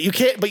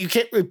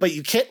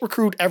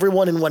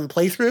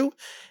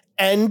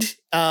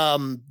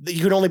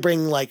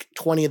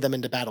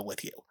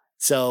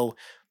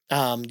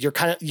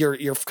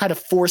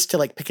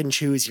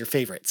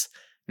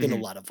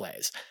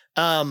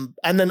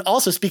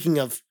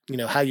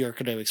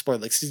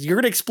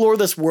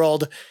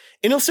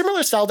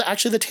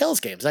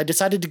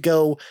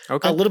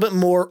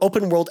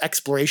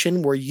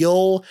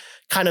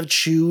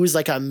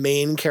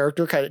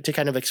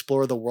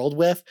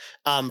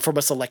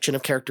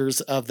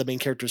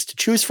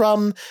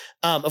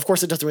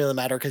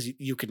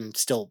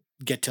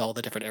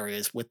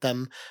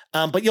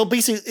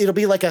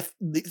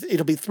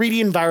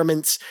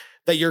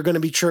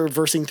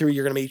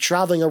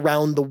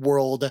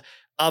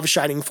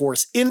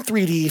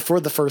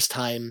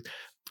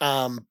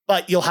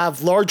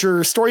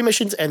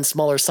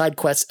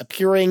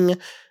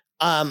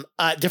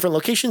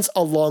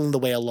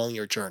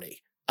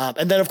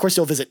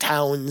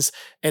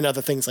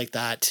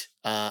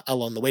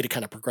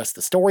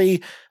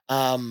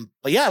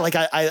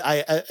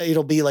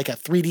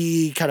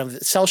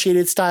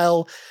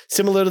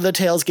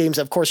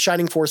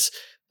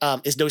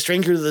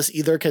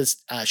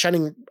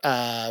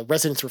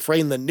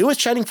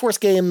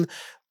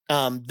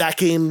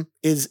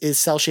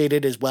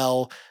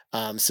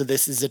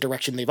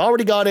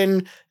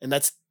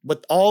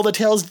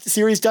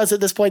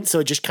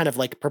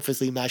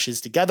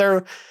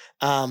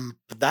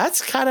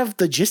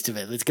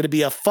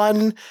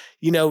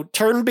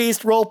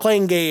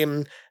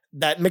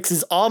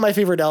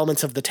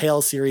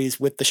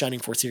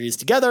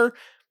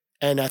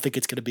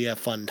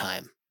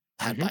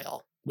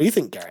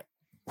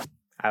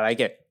 I like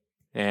it.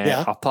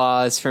 And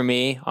applause for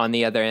me on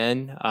the other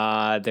end.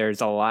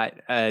 There's a lot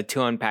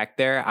to unpack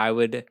there. I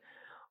would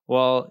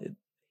like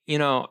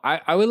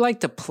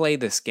to play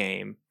this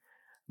game,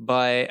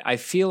 but I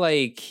feel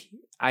like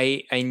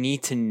I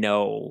need to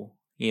know,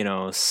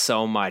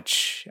 so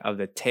much of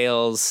the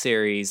Tales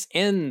series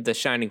and the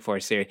Shining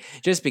Force series,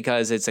 just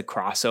because it's a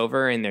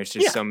crossover and there's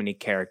just so many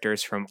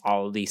characters from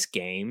all of these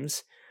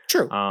games.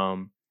 True.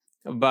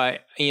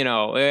 But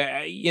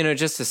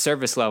just the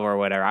service level or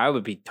whatever, I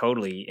would be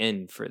totally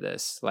in for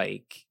this.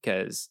 Like,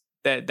 because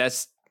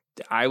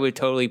I would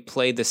totally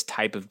play this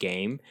type of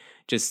game,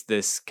 just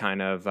this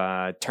kind of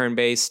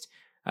turn-based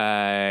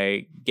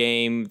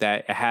game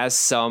that has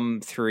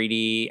some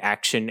 3D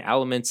action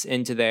elements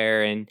into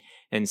there and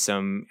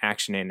some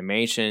action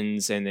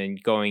animations, and then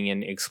going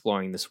and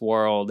exploring this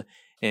world,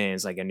 and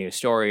it's like a new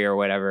story or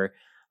whatever.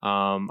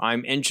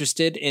 I'm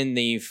interested in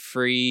the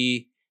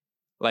free,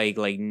 like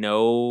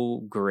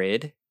no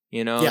grid,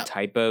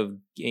 type of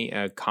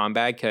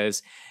combat,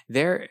 because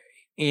they're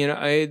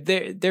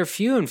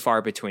few and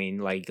far between.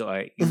 Like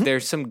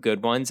there's some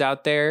good ones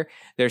out there.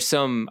 There's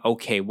some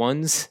okay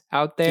ones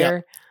out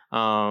there.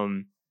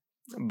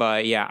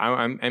 But yeah,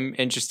 I'm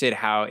interested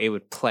how it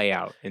would play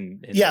out in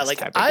this like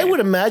type of I game. would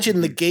imagine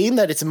the game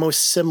that it's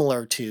most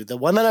similar to, the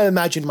one that I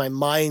imagine my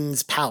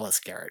mind's palace,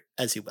 Garrett,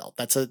 as you will.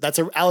 That's a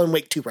Alan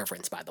Wake 2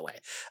 reference, by the way.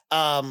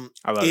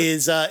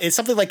 Is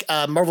something like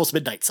Marvel's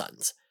Midnight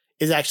Suns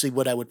is actually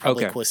what I would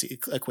probably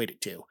equate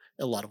it to in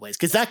a lot of ways,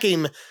 because that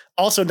game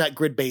also not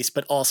grid based,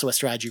 but also a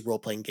strategy role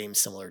playing game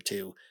similar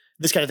to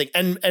this kind of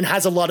thing, and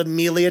has a lot of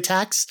melee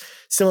attacks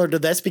similar to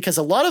this, because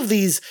a lot of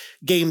these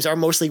games are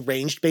mostly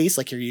ranged based,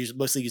 like you're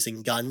mostly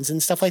using guns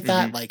and stuff like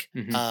that, like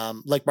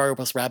Mario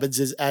Plus Rabbids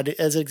is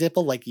as an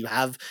example. Like you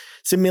have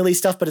some melee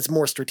stuff, but it's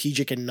more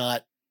strategic and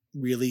not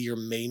really your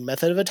main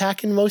method of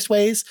attack in most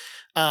ways.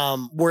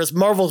 Whereas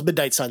Marvel's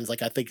Midnight Suns,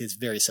 like I think, is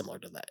very similar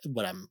to that,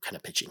 what I'm kind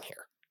of pitching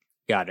here.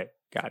 Got it.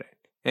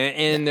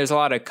 And there's a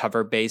lot of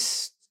cover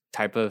based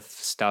type of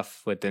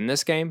stuff within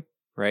this game,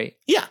 right?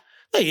 Yeah.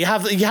 You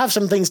have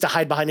some things to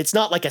hide behind. It's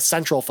not like a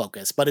central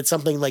focus, but it's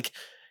something like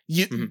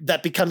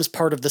that becomes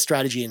part of the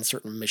strategy in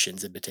certain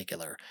missions in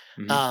particular.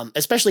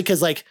 Especially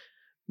because like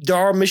there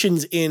are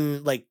missions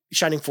in like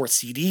Shining Force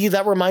CD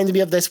that reminds me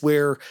of this,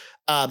 where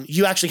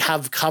you actually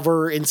have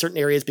cover in certain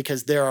areas,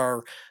 because there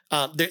are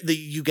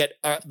you get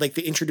they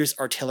introduce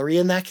artillery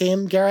in that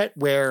game, Garrett,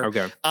 where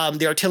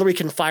the artillery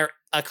can fire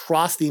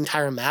across the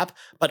entire map,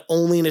 but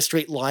only in a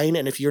straight line.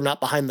 And if you're not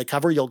behind the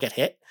cover, you'll get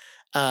hit.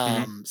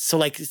 So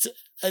like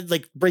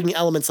bringing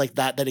elements like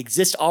that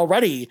exist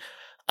already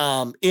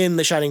in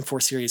the Shining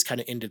Force series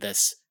kind of into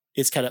this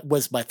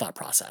was my thought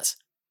process.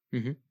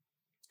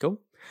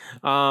 Cool.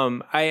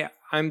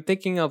 I'm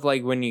thinking of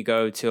like when you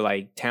go to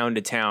like town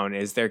to town,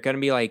 is there going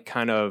to be like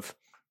kind of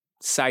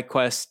side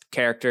quest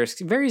characters?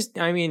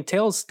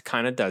 Tales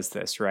kind of does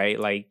this, right?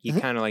 Like you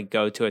kind of like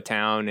go to a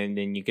town and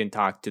then you can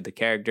talk to the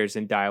characters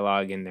in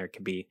dialogue, and there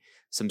could be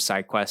some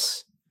side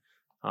quests.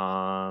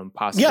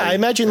 Possibly. Yeah, I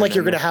imagine like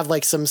you're going to have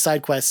like some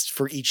side quests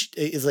for each,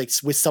 is like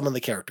with some of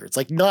the characters,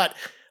 like not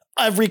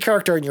every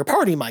character in your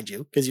party, mind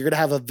you, because you're going to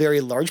have a very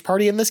large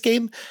party in this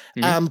game.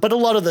 But a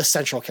lot of the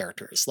central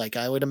characters, like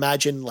I would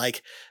imagine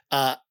like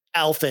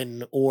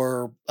Alphen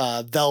or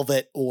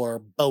Velvet or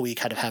Bowie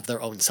kind of have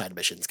their own side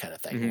missions kind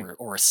of thing,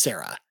 or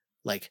Sarah.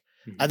 Like,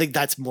 I think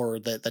that's more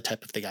the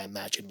type of thing I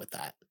imagine with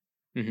that.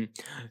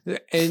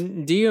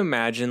 And do you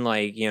imagine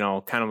like,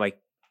 kind of like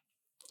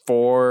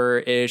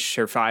 4-ish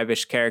or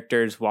 5-ish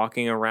characters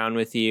walking around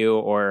with you,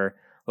 or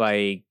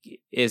like,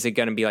 is it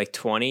going to be like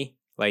 20?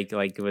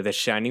 Like with a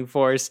Shining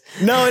Force?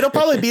 No, it'll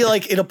probably be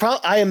like,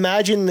 I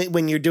imagine that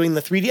when you're doing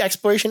the 3D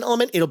exploration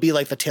element, it'll be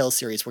like the Tales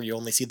series where you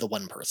only see the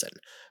one person,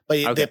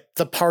 but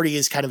the party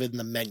is kind of in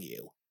the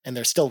menu and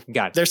they're still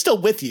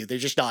with you. They're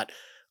just not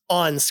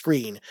on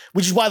screen,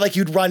 which is why like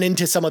you'd run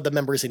into some of the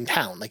members in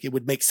town. Like it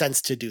would make sense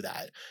to do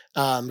that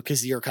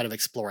because you're kind of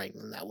exploring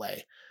in that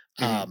way.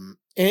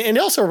 And it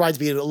also reminds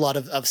me a lot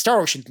of Star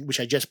Ocean,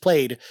 which I just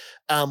played,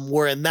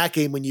 where in that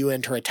game, when you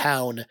enter a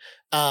town,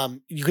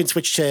 you can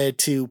switch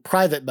to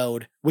private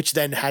mode, which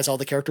then has all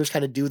the characters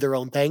kind of do their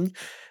own thing.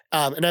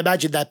 And I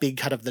imagine that being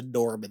kind of the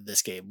norm in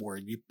this game, where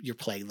you're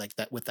playing like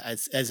that with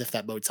as if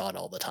that mode's on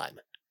all the time.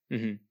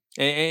 And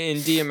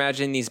do you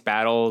imagine these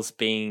battles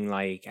being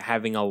like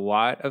having a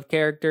lot of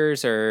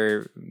characters,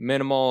 or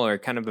minimal, or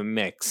kind of a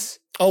mix?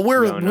 Oh,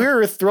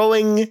 we're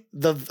throwing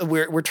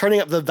we're turning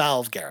up the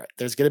valve, Garrett.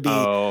 There's going to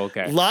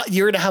be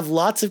you're going to have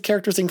lots of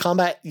characters in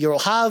combat. You'll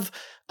have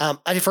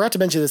I forgot to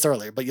mention this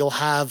earlier, but you'll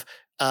have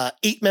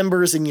 8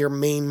 members in your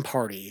main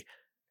party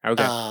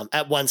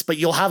at once, but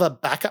you'll have a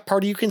backup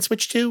party you can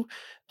switch to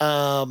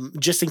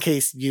just in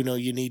case you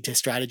need to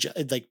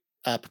strategize, like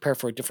prepare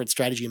for a different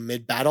strategy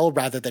mid battle,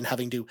 rather than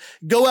having to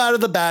go out of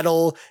the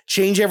battle,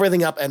 change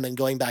everything up, and then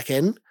going back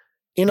in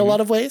a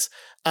lot of ways.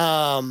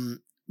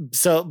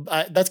 So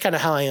that's kind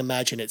of how I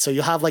imagine it. So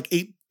you'll have like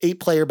 8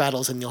 player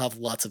battles and you'll have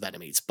lots of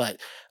enemies, but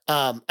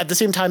at the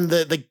same time,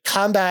 the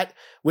combat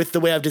with the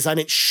way I've designed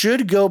it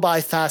should go by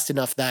fast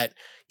enough that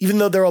even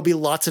though there will be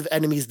lots of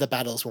enemies, the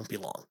battles won't be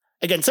long.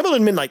 Again, similar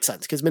to Midnight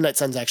Suns, because Midnight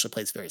Suns actually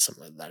plays very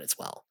similar to that as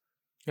well.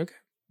 Okay,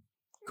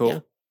 cool. Yeah.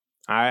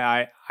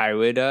 I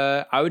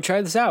would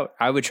try this out.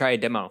 I would try a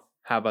demo.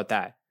 How about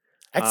that?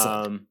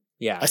 Excellent.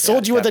 I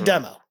sold you with a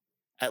demo,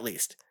 at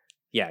least.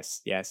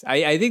 Yes.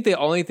 I think the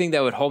only thing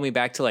that would hold me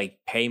back to like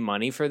pay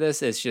money for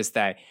this is just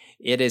that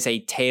it is a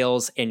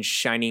Tales and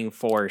Shining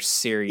Force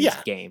series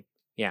game.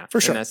 Yeah, for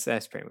sure. And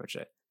that's pretty much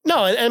it. No,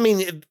 I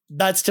mean,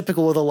 that's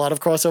typical with a lot of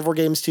crossover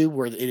games too,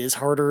 where it is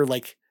harder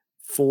like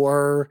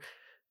for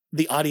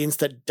the audience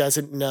that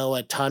doesn't know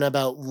a ton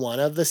about one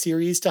of the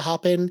series to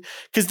hop in.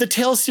 Because the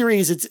Tales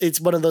series, it's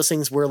one of those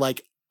things where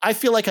like, I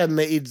feel like I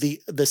made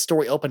the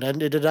story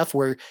open-ended enough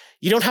where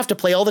you don't have to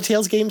play all the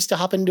Tales games to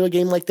hop into a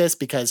game like this,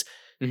 because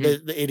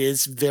it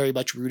is very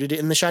much rooted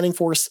in the Shining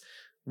Force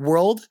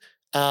world.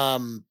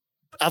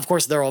 Of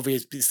course, there will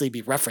obviously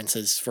be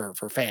references for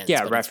fans.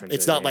 Yeah, references.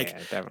 It's not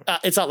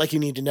it's not like you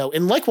need to know.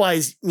 And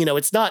likewise,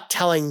 it's not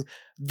telling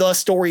the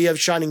story of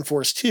Shining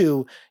Force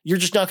 2. You're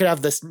just not going to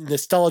have this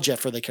nostalgia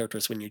for the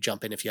characters when you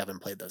jump in if you haven't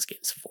played those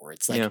games before.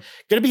 It's like going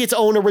to be its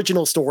own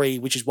original story,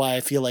 which is why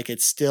I feel like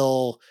it's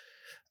still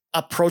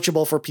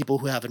approachable for people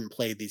who haven't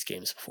played these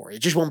games before. It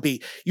just won't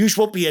be. You just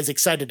won't be as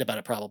excited about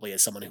it probably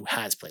as someone who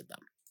has played them.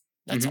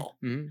 That's all.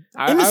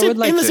 I would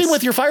like the same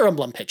with your Fire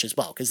Emblem pitch as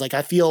well, because like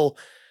I feel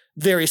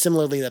very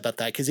similarly about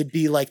that, because it'd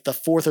be like the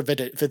 4th or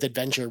 5th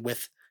adventure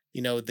with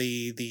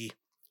the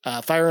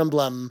Fire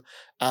Emblem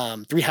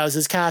 3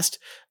 Houses cast.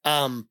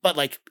 But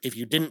like if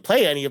you didn't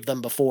play any of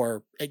them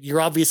before,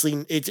 you're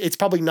obviously it's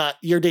probably not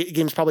your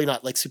game's probably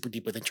not like super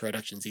deep with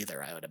introductions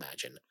either, I would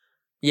imagine.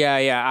 Yeah.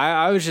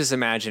 I was just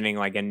imagining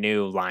like a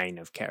new line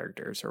of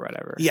characters or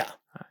whatever. Yeah.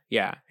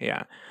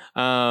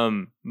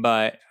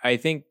 But I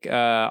think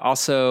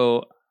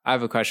also I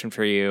have a question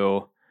for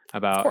you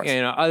about,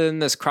 other than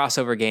this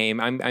crossover game,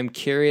 I'm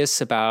curious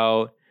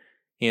about,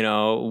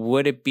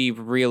 would it be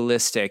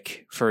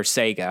realistic for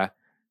Sega,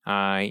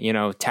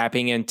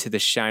 tapping into the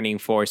Shining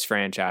Force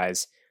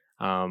franchise?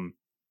 There'd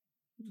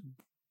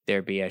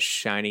be a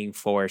Shining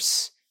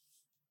Force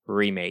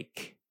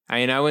remake.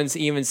 I wouldn't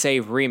even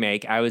say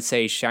remake. I would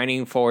say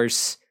Shining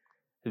Force,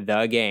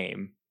 the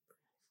game.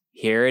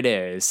 Here it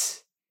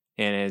is.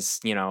 And it's,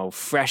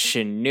 fresh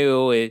and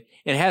new. It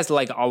has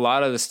like a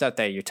lot of the stuff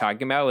that you're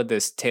talking about with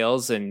this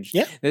Tales. And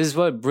this is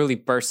what really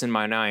bursts in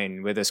my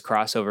mind with this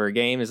crossover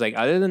game is like,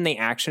 other than the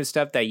action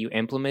stuff that you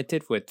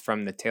implemented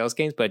from the Tales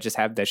games, but just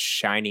have the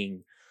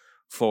Shining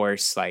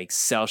Force, like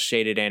cell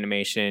shaded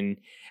animation,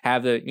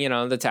 have the,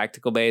 the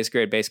tactical based,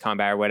 grid based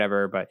combat or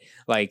whatever, but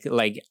like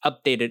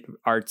updated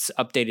arts,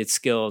 updated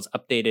skills,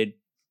 updated,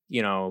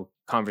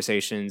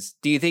 conversations.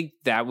 Do you think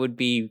that would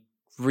be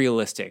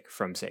realistic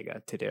from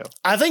Sega to do?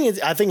 I think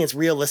it's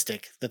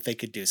realistic that they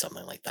could do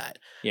something like that.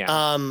 Yeah.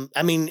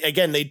 I mean,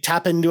 again, they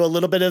tap into a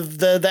little bit of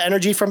the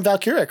energy from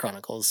Valkyria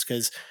Chronicles,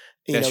 because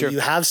you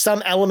have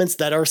some elements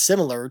that are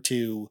similar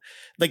to,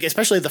 like,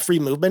 especially the free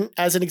movement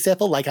as an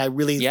example. Like I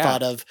really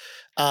thought of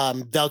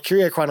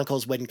Valkyria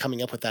Chronicles when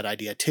coming up with that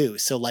idea too.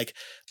 So like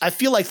I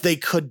feel like they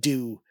could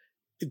do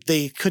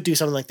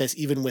something like this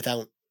even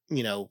without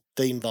the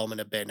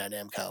involvement of Bandai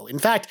Namco. In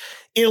fact,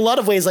 in a lot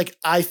of ways, like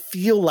I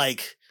feel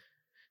like,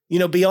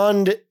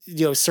 beyond,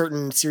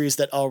 certain series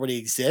that already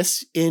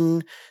exist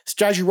in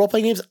strategy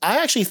role-playing games,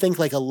 I actually think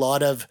like a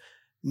lot of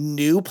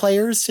new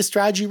players to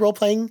strategy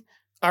role-playing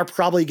are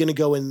probably going to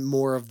go in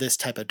more of this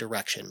type of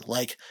direction.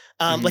 Like,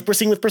 like we're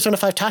seeing with Persona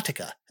 5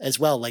 Tactica as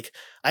well. Like,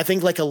 I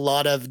think like a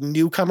lot of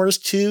newcomers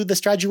to the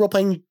strategy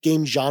role-playing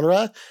game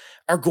genre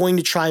are going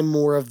to try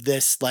more of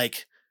this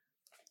like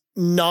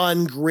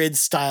non-grid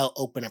style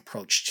open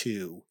approach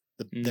to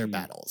their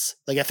battles.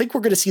 Like, I think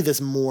we're going to see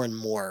this more and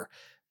more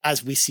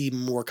as we see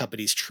more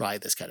companies try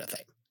this kind of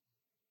thing.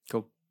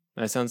 Cool.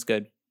 That sounds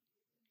good.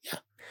 Yeah.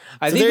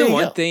 I think the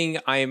one thing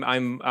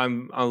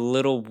I'm a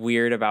little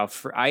weird about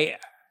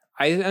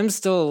I'm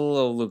still a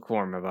little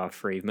lukewarm about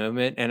free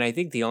movement, and I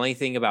think the only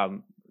thing about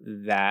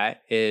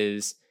that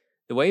is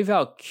the way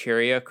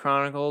Valkyria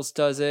Chronicles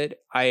does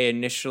it. I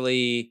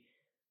initially,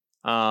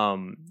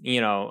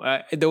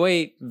 the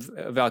way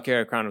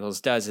Valkyria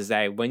Chronicles does is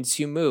that once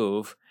you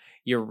move,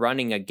 you're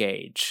running a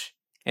gauge.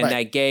 And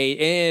that gauge,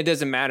 it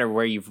doesn't matter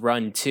where you've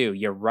run to,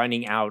 you're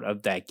running out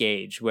of that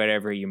gauge,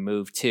 wherever you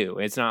move to.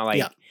 It's not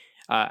like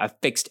a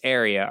fixed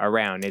area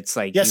around. It's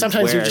like,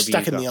 sometimes you're just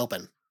stuck in the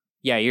open.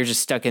 Yeah, you're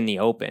just stuck in the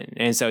open.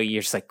 And so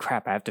you're just like,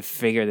 crap, I have to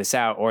figure this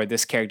out, or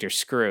this character's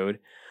screwed.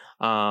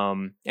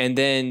 And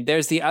then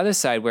there's the other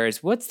side where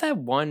it's, what's that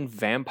one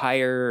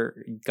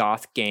vampire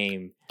goth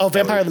game? Oh,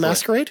 Vampire the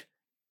Masquerade?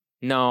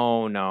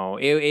 No.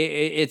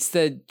 It's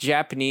the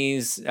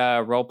Japanese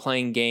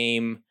role-playing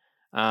game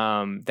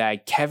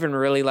that Kevin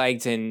really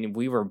liked, and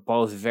we were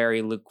both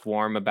very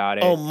lukewarm about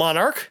it. Oh,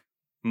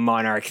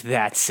 Monarch,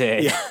 that's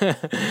it.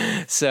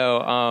 Yeah. So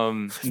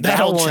that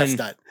old one,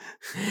 chestnut.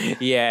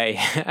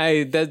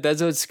 Yeah,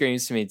 that's what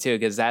screams to me too,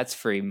 because that's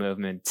free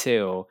movement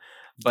too,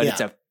 but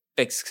it's a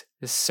fixed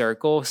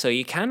circle, so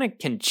you kind of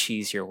can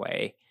cheese your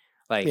way,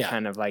 like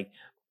kind of like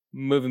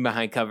moving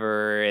behind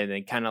cover and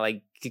then kind of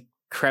like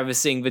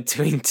crevicing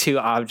between two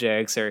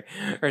objects or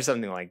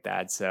something like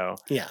that. So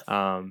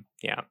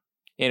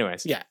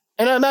anyways,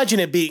 and I imagine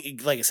it being,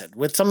 like I said,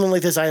 with something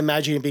like this, I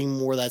imagine it being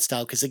more that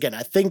style, because again,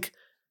 I think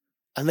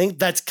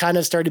that's kind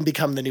of starting to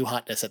become the new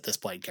hotness at this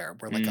point,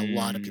 Garrett, where like a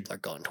lot of people are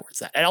going towards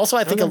that. And also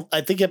I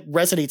think it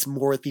resonates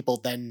more with people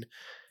than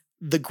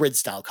the grid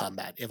style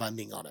combat, if I'm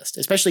being honest,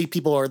 especially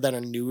people that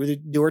are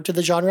newer to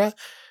the genre.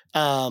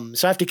 So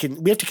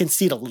we have to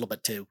concede a little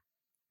bit to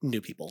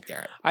new people,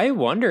 Garrett. I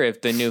wonder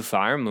if the new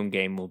Fire Emblem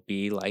game will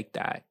be like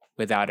that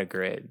without a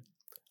grid.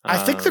 I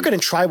think they're going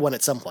to try one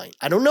at some point.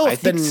 I don't know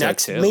if the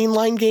next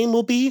mainline game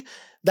will be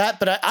that,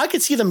 but I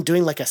could see them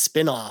doing like a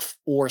spin-off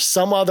or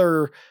some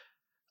other.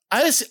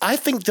 I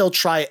think they'll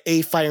try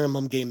a Fire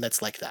Emblem game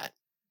that's like that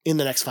in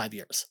the next 5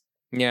 years.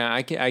 Yeah,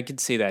 I could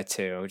see that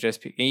too.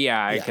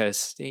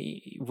 Because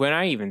when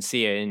I even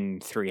see it in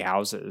Three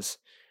Houses,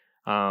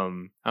 I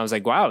was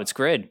like, wow, it's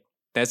grid.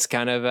 That's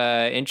kind of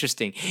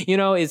interesting.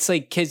 It's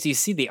like, kids, you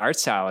see the art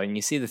style and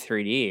you see the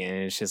 3D,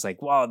 and it's just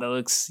like, wow, that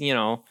looks,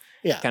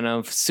 kind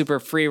of super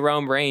free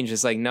roam range.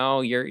 It's like,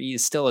 no, you're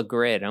still a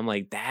grid. I'm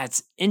like,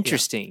 that's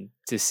interesting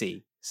to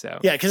see. So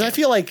because I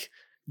feel like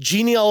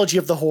Genealogy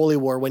of the Holy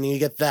War, when you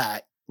get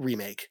that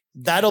remake,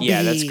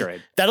 that's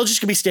grid. That'll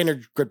just be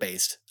standard grid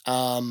based.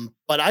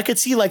 But I could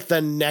see like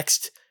the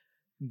next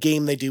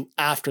game they do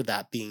after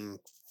that being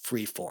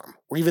free form,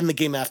 or even the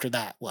game after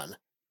that one.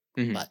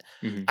 But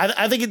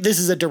I think this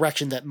is a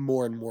direction that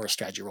more and more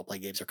strategy role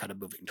playing games are kind of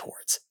moving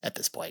towards at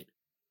this point.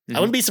 I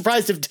wouldn't be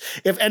surprised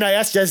if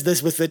NIS does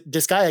this with the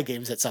Disgaea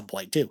games at some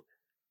point too.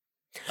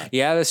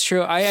 Yeah, that's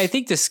true. I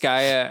think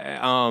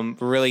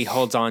Disgaea really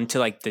holds on to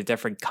like the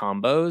different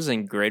combos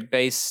and grid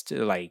based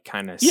like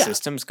kind of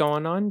systems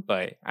going on,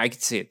 but I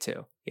could see it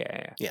too.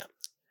 Yeah.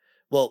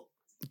 Well,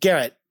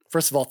 Garrett,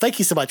 first of all, thank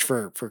you so much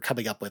for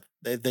coming up with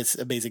this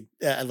amazing.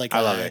 I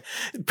love it,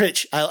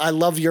 Pritch. I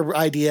love your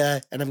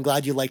idea, and I'm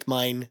glad you liked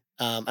mine.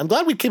 I'm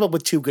glad we came up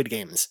with two good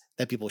games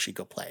that people should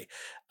go play.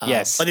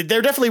 Yes, but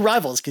they're definitely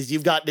rivals, because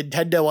you've got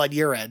Nintendo on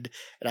your end,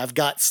 and I've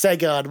got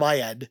Sega on my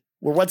end.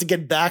 We're once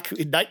again back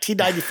in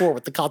 1994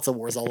 with the console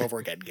wars all over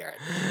again, Garrett.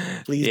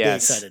 Please be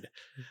excited.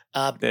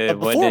 But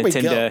before we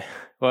go,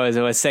 what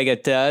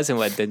Sega does and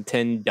what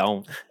Nintendo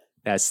don't.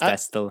 That's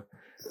the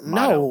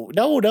motto.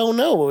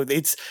 No.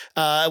 It's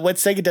what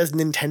Sega does,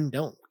 Nintendo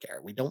don't,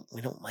 Garrett. We don't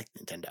like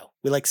Nintendo.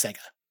 We like Sega.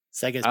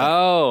 Sega's better.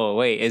 Oh,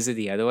 wait, is it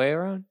the other way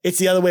around? It's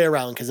the other way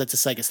around, because that's a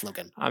Sega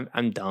slogan.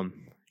 I'm dumb.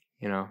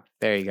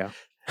 There you go.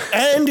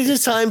 And it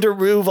is time to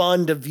move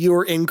on to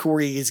viewer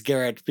inquiries,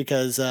 Garrett,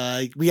 because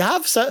we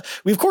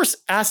of course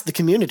asked the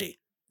community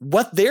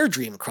what their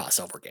dream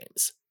crossover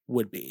games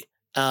would be.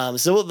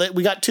 So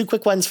we got two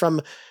quick ones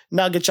from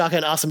Nagachaka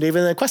and Awesome David,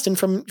 and a question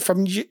from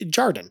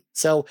Jarden.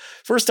 So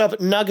first up,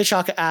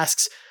 Nagachaka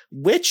asks,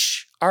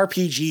 which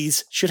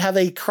RPGs should have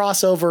a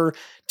crossover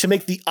to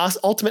make the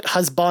ultimate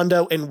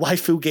husbando and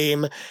waifu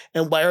game,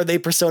 and why are they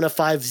Persona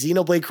 5,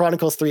 Xenoblade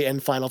Chronicles 3,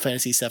 and Final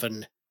Fantasy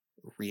 7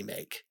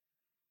 Remake?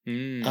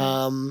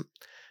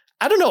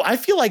 I don't know. I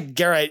feel like,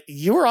 Garrett,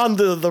 you were on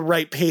the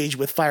right page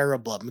with Fire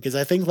Emblem, because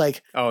I think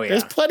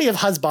there's plenty of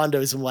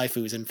husbandos and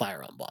waifus in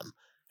Fire Emblem.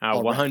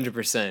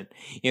 100%.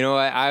 You know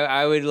what?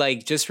 I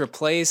would just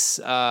replace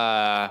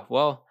I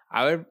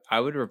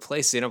would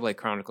replace Xenoblade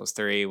Chronicles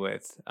 3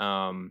 with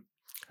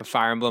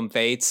Fire Emblem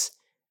Fates,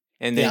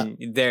 and then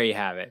there you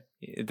have it.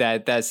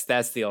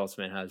 That's the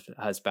ultimate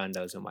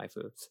husbandos and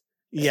waifus.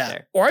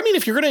 There. Or I mean,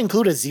 if you're going to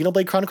include a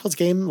Xenoblade Chronicles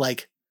game,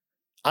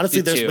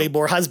 honestly, there's way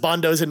more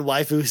husbandos and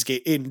waifus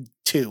in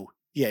 2.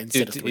 Yeah,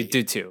 instead of 3.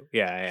 Do 2.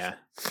 Yeah.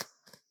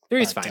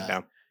 3 is fine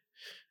though.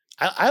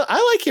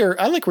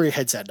 I like where your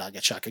head's at,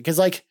 Nagachaka, because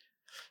I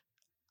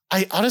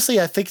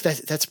think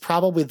that's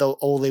probably the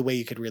only way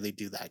you could really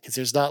do that, because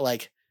there's not I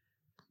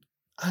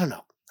don't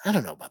know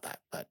about that.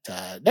 But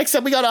next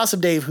up, we got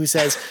Awesome Dave, who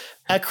says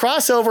a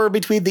crossover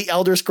between the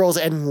Elder Scrolls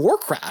and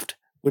Warcraft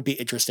would be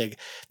interesting.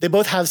 They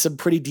both have some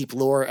pretty deep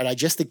lore, and I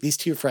just think these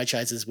two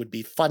franchises would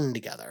be fun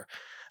together.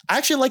 I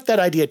actually like that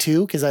idea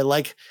too, because I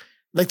like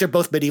they're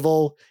both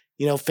medieval,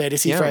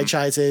 fantasy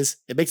franchises.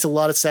 It makes a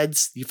lot of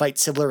sense. You fight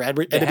similar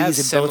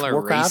enemies in both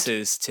Warcraft.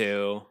 Races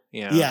too.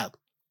 Yeah.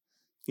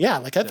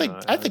 I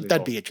think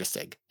that'd be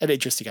interesting. An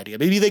interesting idea.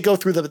 Maybe they go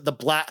through the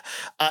black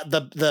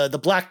the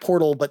black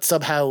portal, but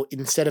somehow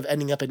instead of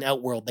ending up in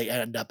Outworld, they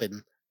end up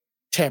in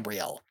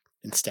Tamriel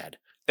instead.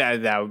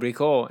 That would be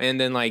cool.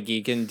 And then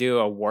you can do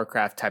a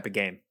Warcraft type of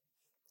game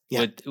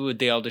with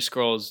the Elder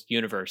Scrolls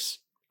universe.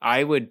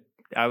 I would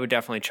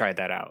definitely try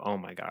that out. Oh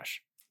my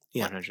gosh.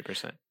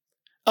 100%.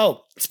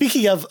 Oh,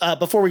 speaking of,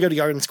 before we go to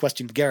Yarden's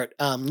question, Garrett,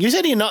 you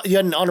said you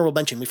had an honorable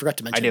mention. We forgot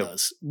to mention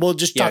those. We'll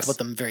just talk about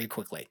them very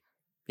quickly.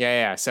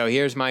 Yeah. So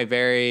here's my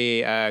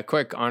very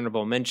quick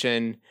honorable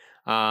mention.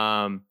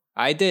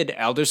 I did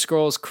Elder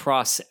Scrolls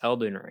Cross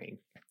Elden Ring.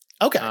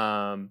 Okay.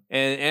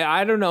 And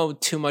I don't know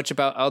too much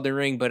about Elden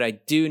Ring, but I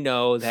do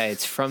know that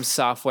it's from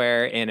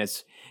Software and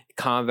its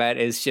combat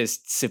is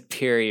just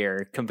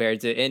superior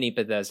compared to any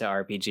Bethesda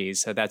RPGs.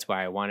 So that's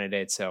why I wanted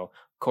it. So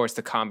of course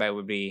the combat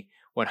would be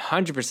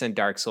 100%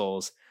 Dark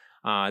Souls,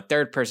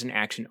 third-person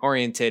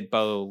action-oriented,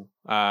 bow,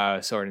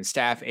 sword, and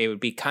staff. It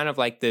would be kind of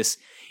like this,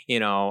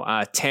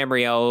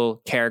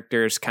 Tamriel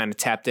characters kind of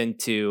tapped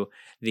into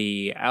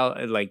the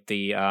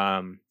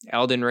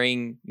Elden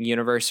Ring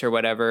universe or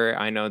whatever.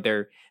 I know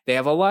they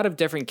have a lot of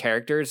different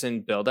characters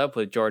and build up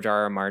with George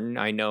R.R. Martin.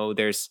 I know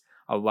there's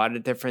a lot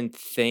of different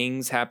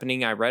things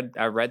happening. I read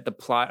the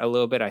plot a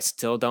little bit. I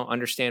still don't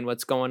understand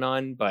what's going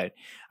on, but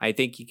I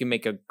think you can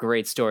make a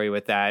great story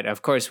with that.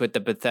 Of course, with the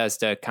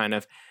Bethesda kind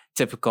of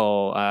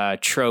typical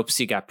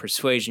tropes, you got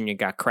persuasion, you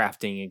got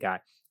crafting, you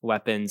got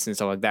weapons and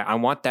stuff like that. I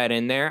want that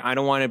in there. I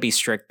don't want to be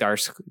strict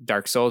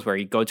Dark Souls where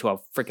you go to a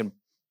freaking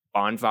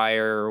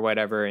bonfire or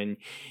whatever and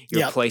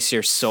you replace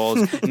your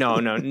souls. No,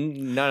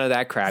 none of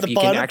that crap. You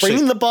can actually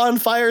bring the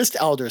bonfires to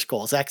Elder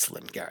Scrolls.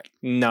 Excellent, Garrett.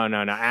 No.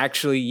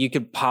 Actually, you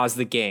could pause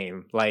the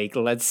game.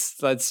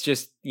 Let's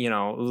just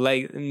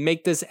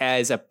make this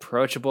as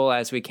approachable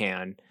as we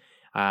can,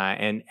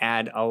 and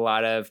add a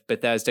lot of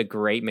Bethesda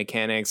great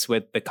mechanics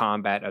with the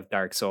combat of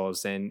Dark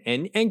Souls and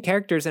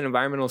characters and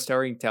environmental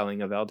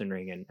storytelling of Elden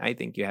Ring. And I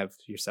think you have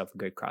yourself a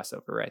good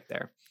crossover right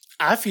there.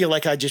 I feel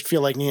like I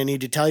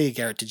need to tell you,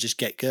 Garrett, to just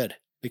get good,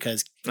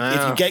 because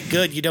if you get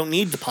good, you don't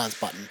need the pause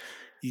button.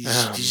 You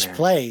just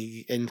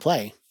play and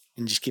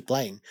just keep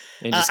playing.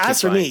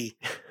 As for me,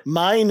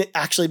 mine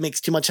actually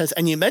makes too much sense.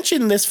 And you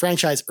mentioned this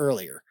franchise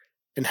earlier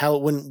and how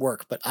it wouldn't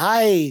work, but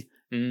I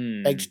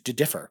begged to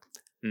differ.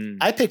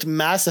 I picked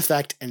Mass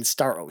Effect and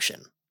Star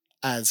Ocean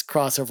as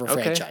crossover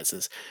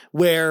franchises,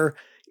 where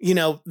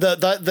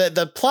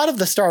the plot of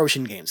the Star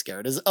Ocean games,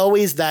 Garrett, is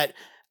always that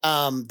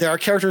there are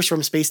characters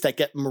from space that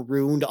get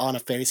marooned on a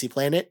fantasy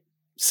planet.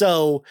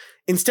 So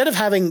instead of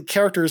having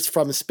characters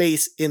from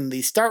space in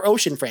the Star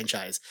Ocean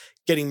franchise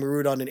getting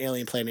marooned on an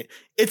alien planet,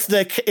 it's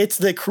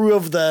the crew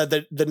of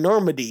the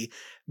Normandy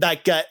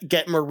that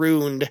get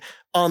marooned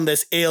on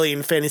this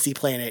alien fantasy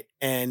planet.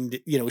 And,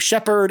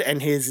 Shepard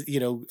and his,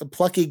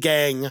 plucky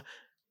gang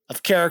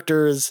of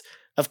characters,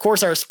 of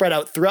course, are spread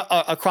out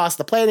across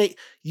the planet.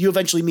 You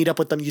eventually meet up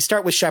with them. You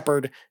start with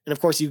Shepard, and of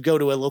course, you go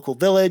to a local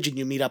village and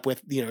you meet up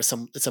with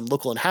some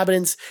local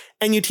inhabitants,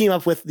 and you team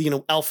up with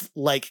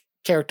elf-like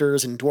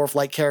characters and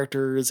dwarf-like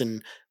characters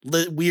and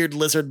weird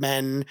lizard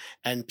men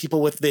and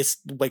people with this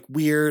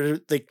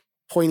weird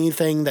pointy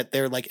thing that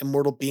they're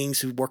immortal beings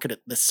who work at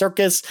the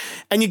circus,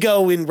 and you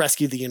go and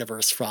rescue the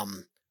universe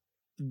from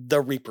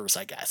the Reapers,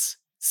 I guess.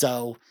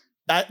 So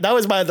that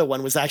was my other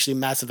one, was actually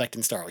Mass Effect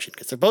and Star Ocean,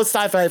 because they're both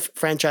sci-fi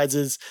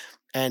franchises,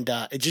 and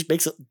it just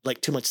makes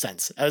it too much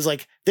sense. I was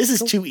like, this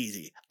is too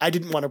easy. I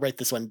didn't want to write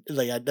this one.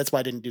 That's why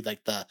I didn't do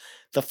the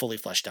fully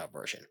fleshed out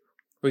version.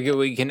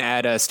 We can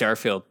add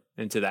Starfield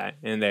into that,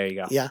 and there you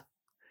go. Yeah.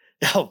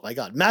 Oh my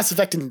God, Mass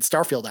Effect and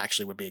Starfield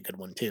actually would be a good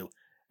one too.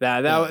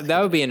 That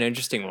would be an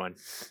interesting one.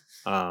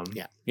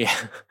 Yeah.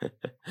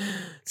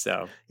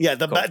 So yeah,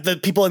 the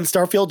people in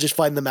Starfield just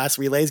find the mass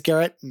relays,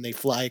 Garrett, and they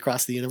fly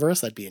across the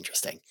universe. That'd be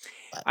interesting.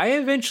 I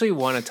eventually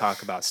want to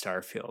talk about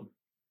Starfield.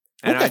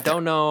 And I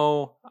don't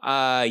know.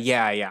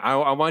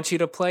 I want you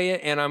to play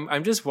it, and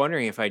I'm just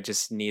wondering if I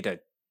just need to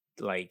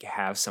like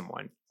have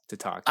someone to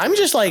talk to. I'm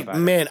just like,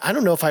 man, I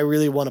don't know if I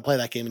really want to play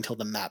that game until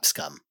the maps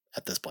come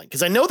at this point,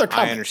 because I know they're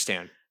coming. I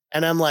understand.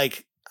 And I'm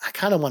like, I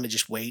kind of want to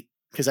just wait,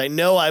 because I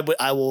know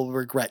I will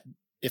regret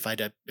if I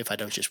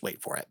don't just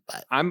wait for it.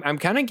 But I'm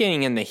kind of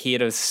getting in the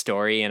heat of the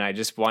story, and I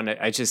just want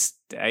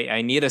to.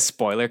 I need a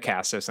spoiler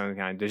cast of some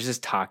kind to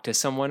just talk to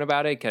someone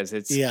about it, because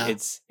it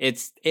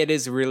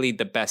is really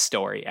the best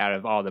story out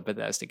of all the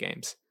Bethesda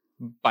games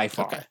by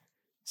far. Okay.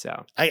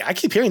 So I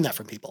keep hearing that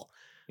from people.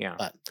 Yeah.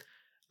 But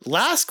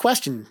last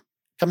question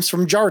comes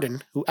from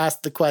Jarden, who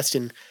asked the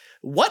question: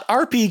 what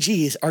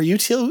RPGs are you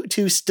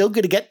two still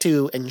going to get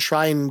to and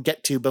try and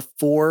get to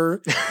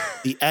before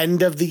the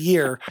end of the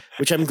year?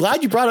 Which I'm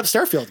glad you brought up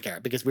Starfield,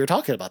 Garrett, because we were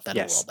talking about that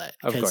a little bit.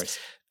 Of course.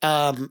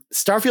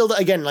 Starfield,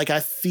 again, like I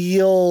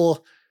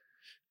feel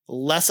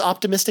less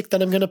optimistic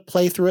that I'm going to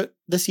play through it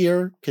this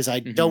year, because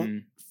I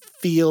don't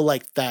feel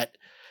like that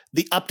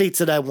the updates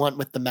that I want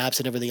with the maps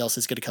and everything else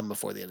is going to come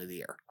before the end of the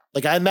year.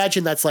 Like I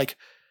imagine that's like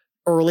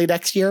early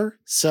next year.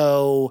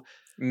 So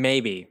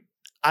maybe.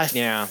 I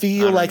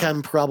feel like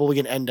I'm probably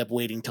going to end up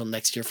waiting till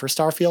next year for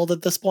Starfield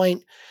at this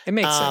point. It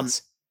makes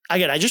sense.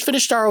 Again, I just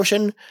finished Star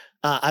Ocean.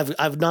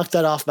 I've knocked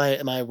that off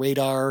my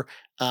radar.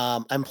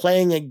 I'm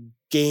playing a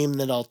game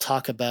that I'll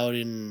talk about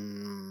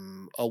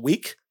in a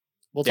week.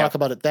 We'll talk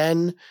about it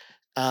then.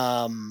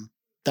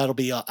 That'll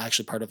be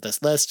actually part of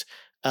this list.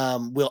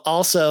 We'll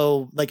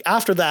also, like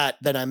after that,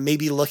 then I'm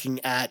maybe looking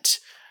at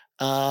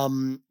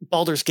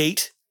Baldur's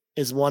Gate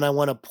is one I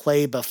want to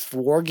play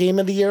before Game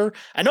of the Year.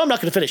 I know I'm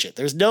not going to finish it.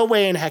 There's no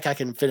way in heck I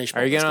can finish.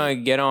 Are you going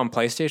to get on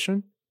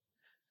PlayStation?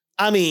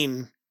 I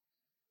mean,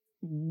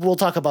 we'll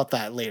talk about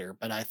that later,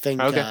 but I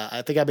think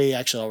I may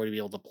actually already be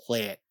able to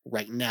play it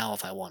right now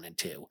if I wanted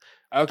to.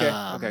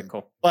 Okay,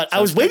 cool. But Sounds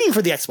I was waiting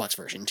for the Xbox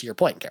version, to your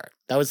point, Garrett.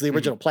 That was the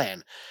original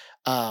plan.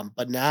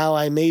 But now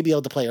I may be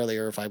able to play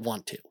earlier if I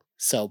want to.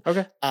 So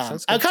I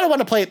kind of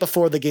want to play it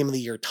before the Game of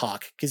the Year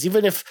talk, because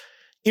even if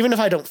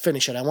I don't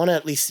finish it, I want to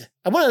at least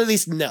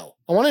know.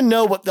 I want to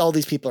know what all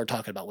these people are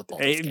talking about with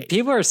Baldur's Gate.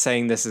 People are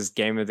saying this is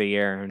Game of the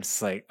Year, and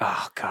it's like,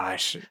 oh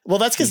gosh. Well,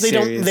 that's because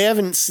they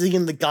haven't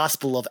seen the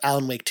gospel of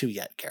Alan Wake 2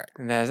 yet, Garrett.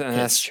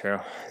 That's true.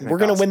 We're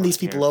gonna win these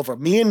people over.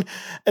 Me and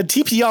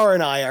TPR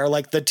and I are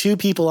like the two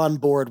people on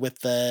board with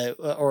the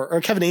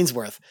or Kevin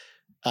Ainsworth.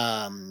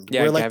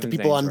 We're like Kevin the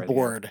people on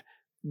board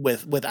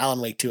with Alan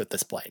Wake 2 at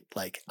this point.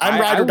 Like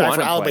I'm ride or die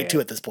for Alan Wake 2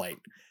 at this point.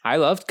 I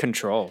loved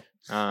Control.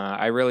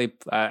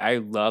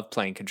 I love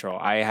playing Control.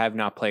 I have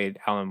not played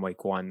Alan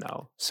Wake 1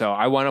 though. So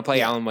I want to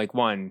play Alan Wake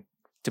 1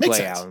 to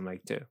play Alan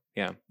Wake 2.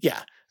 Yeah.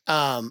 Yeah.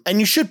 And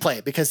you should play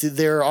it because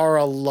there are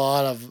a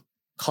lot of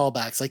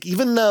callbacks. Like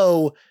even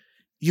though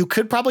you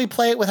could probably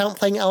play it without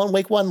playing Alan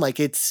Wake 1, like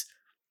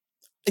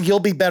you'll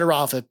be better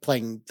off at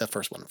playing the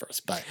first one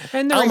first. But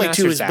Alan Wake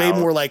 2 is way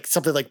more like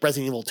something like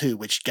Resident Evil 2,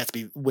 which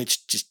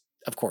just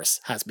of course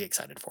has me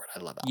excited for it. I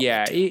love it.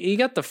 Yeah, you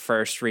got the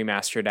first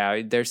remastered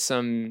out. There's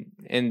some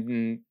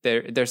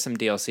there's some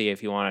DLC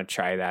if you want to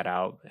try that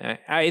out.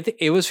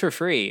 It was for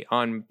free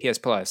on PS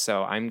Plus,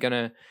 so I'm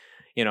gonna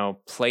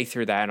play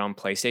through that on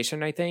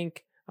PlayStation. I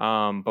think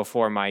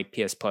before my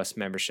PS Plus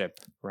membership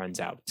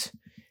runs out.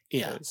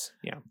 Yeah.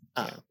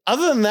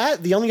 Other than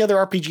that, the only other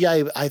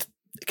RPG I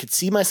could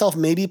see myself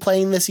maybe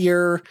playing this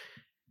year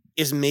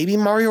is maybe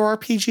Mario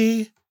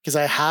RPG, because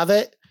I have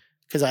it.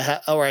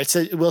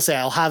 Because we'll say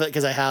I'll have it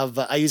because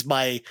I use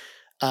my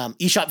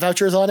eShop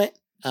vouchers on it.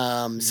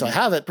 So I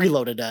have it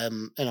preloaded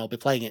and I'll be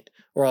playing it.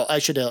 Or I'll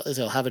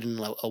have it in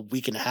a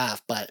week and a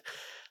half. But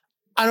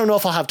I don't know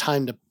if I'll have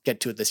time to get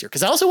to it this year.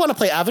 Because I also want to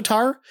play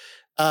Avatar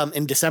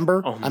in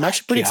December. I'm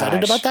actually pretty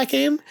excited about that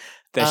game.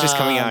 That's just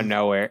coming out of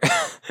nowhere.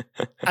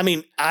 I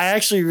mean, I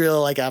actually really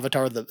like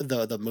Avatar,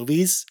 the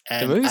movies.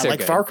 And the movies I like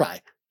good. Far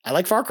Cry. I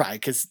like Far Cry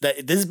because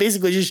this is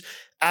basically just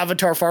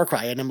Avatar Far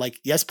Cry. And I'm like,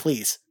 yes,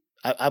 please.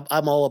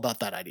 I'm all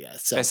about that idea.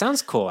 So that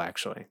sounds cool,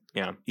 actually.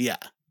 Yeah. Yeah.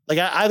 Like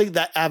I think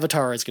that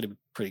Avatar is going to be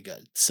pretty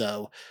good.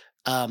 So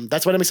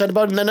that's what I'm excited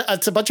about. And then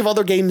it's a bunch of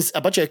other games,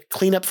 a bunch of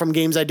cleanup from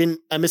games I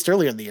missed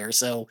earlier in the year.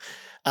 So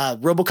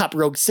RoboCop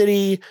Rogue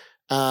City,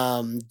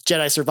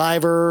 Jedi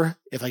Survivor,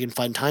 if I can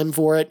find time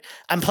for it.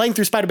 I'm playing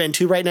through Spider-Man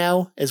 2 right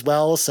now as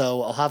well.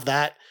 So I'll have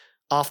that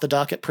off the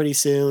docket pretty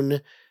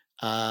soon.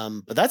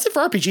 But that's it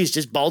for RPGs,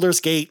 just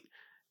Baldur's Gate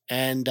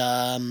and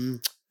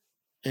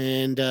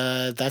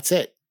that's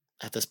it.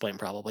 At this point,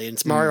 probably. And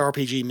it's Mario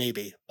RPG,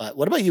 maybe. But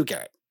what about you,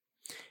 Garrett?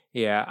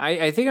 Yeah,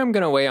 I think I'm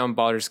going to wait on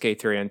Baldur's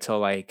Gate 3 until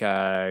like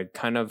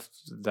kind of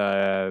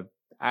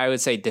I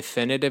would say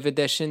definitive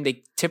edition.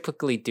 They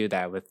typically do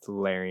that with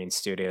Larian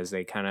Studios.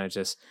 They kind of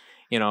just,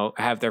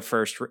 have their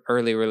first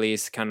early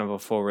release, kind of a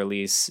full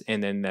release,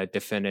 and then the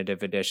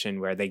definitive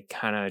edition where they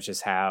kind of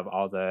just have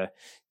all the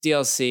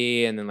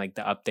DLC and then like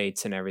the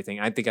updates and everything.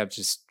 I think I'll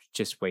just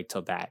wait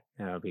till that.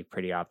 It'll be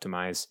pretty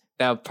optimized.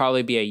 That'll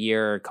probably be a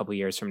year or a couple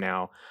years from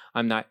now.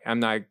 I don't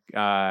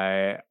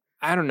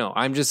know.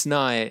 I'm just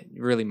not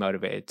really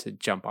motivated to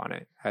jump on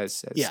it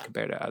as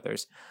compared to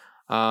others.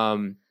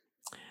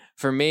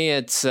 For me,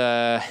 it's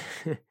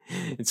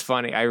it's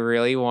funny. I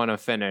really want to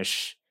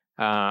finish,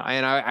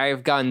 and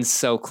I've gotten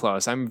so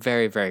close. I'm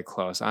very, very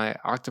close.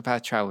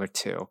 Octopath Traveler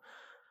 2.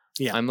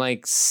 Yeah, I'm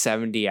like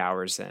 70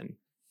 hours in.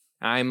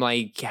 I'm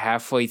like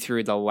halfway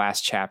through the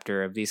last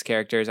chapter of these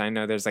characters. I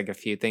know there's like a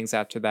few things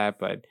after that,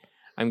 but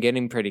I'm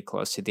getting pretty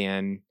close to the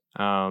end.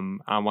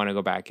 I want to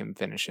go back and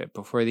finish it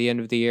before the end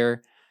of the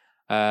year.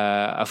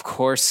 Of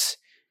course,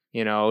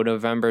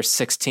 November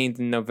 16th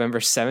and November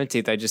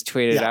 17th, I just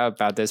tweeted out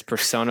about this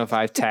Persona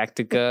 5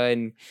 Tactica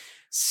and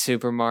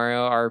Super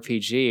Mario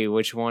RPG.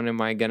 Which one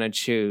am I going to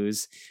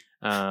choose?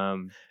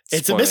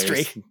 It's a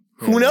mystery.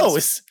 Who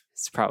knows?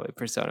 It's probably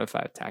Persona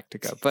 5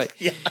 Tactica, but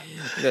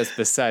that's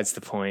besides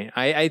the point.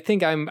 I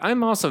think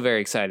I'm also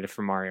very excited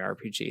for Mario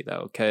RPG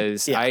though,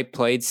 because I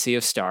played Sea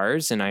of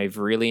Stars and I've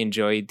really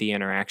enjoyed the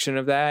interaction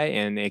of that,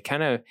 and it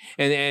kind of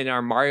and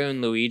our Mario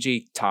and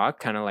Luigi talk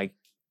kind of like,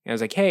 I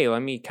was like, hey,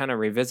 let me kind of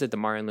revisit the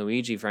Mario and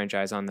Luigi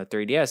franchise on the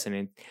 3DS,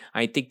 and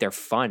I think they're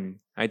fun.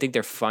 I think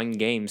they're fun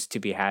games to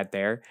be had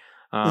there.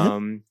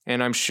 And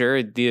I'm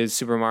sure the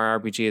Super Mario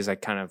RPG is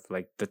like kind of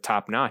like the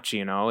top notch,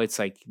 it's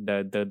like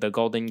the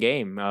golden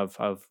game of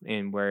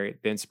and where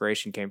the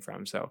inspiration came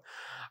from. So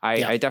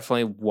I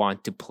definitely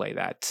want to play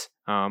that.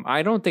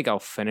 I don't think I'll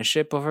finish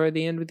it before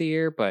the end of the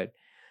year, but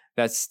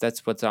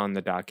that's what's on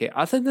the docket.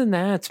 Other than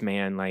that,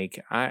 man,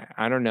 like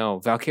I don't know.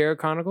 Valkyria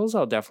Chronicles,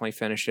 I'll definitely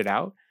finish it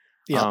out.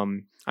 Yeah.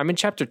 I'm in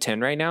chapter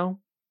 10 right now,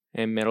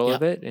 in middle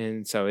of it,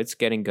 and so it's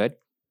getting good.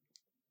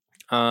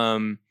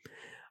 I'm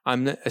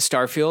a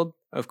Starfield.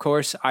 Of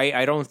course,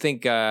 I don't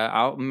think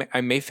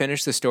I may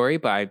finish the story,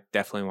 but I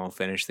definitely won't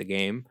finish the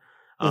game.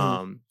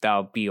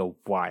 That'll be a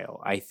while.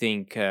 I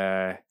think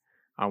I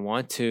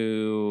want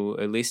to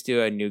at least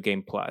do a New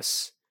Game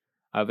Plus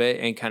of it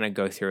and kind of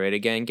go through it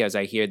again, because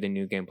I hear the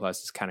New Game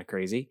Plus is kind of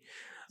crazy.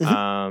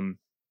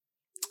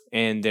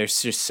 And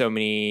there's just so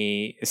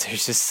many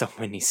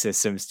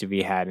systems to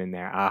be had in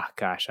there. Ah,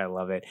 gosh, I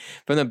love it.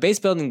 From the base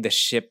building, the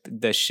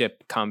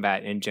ship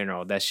combat in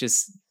general, that's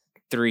just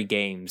 3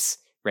 games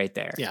right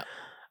there. Yeah.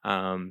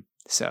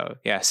 So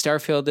yeah,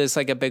 Starfield is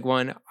like a big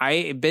one.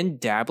 I've been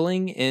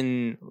dabbling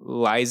in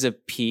Liza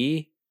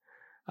P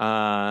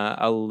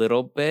a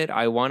little bit.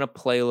 I want to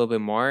play a little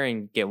bit more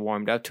and get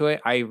warmed up to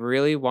it. I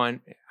really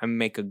want to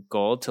make a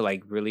goal to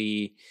like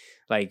really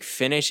like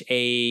finish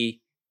a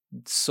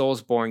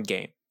Soulsborne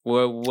game,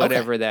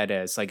 whatever that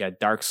is, like a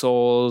Dark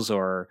Souls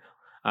or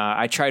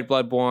I tried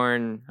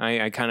Bloodborne.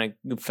 I kind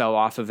of fell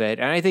off of it,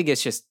 and I think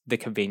it's just the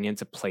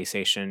convenience of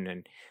PlayStation,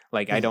 and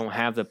like I don't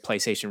have the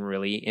PlayStation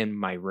really in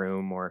my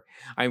room, or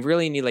I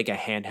really need like a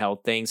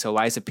handheld thing. So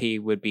Liza P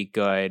would be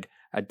good.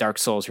 A Dark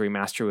Souls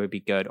remaster would be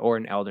good, or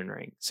an Elden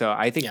Ring. So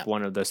I think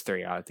one of those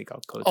 3, I think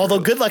I'll go through. Although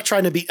good luck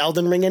trying to beat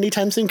Elden Ring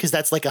anytime soon, because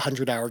that's like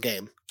 100-hour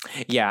game.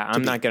 Yeah,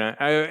 I'm not gonna.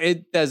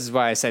 That's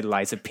why I said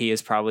Liza P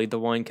is probably the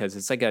one, because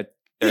it's like a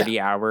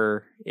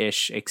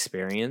 30-hour-ish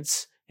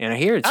experience, and I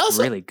hear it's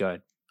really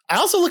good. I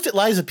also looked at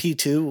Liza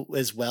P2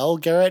 as well,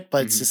 Garrett,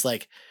 but it's just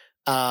like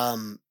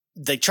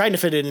they trying to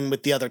fit it in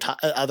with the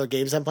other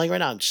games I'm playing right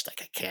now. I'm just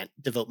like, I can't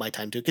devote my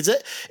time to it, because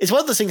it's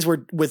one of those things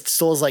where with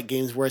Souls-like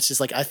games where it's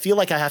just like I feel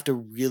like I have to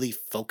really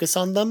focus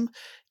on them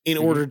in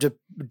order to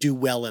do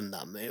well in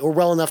them, or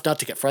well enough not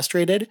to get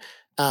frustrated.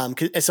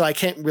 So I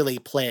can't really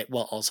play it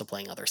while also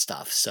playing other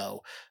stuff.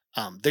 So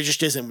there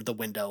just isn't the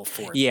window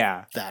for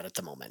that at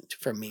the moment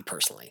for me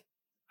personally.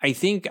 I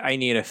think I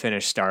need to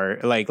finish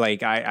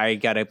I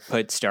gotta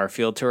put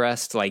Starfield to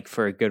rest like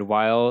for a good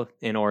while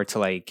in order to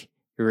like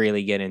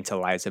really get into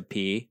Liza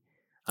P.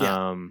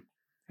 But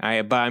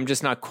I'm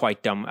just not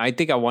quite done. I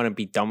think I want to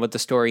be done with the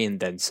story and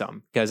then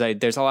some, because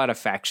there's a lot of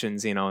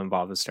factions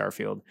involved with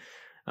Starfield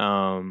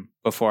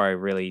before I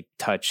really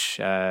touch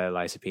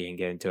Liza P and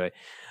get into it.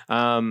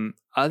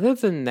 Other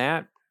than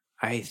that,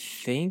 I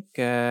think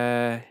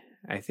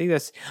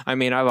that's. I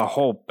mean, I have a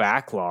whole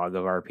backlog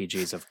of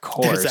RPGs, of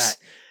course.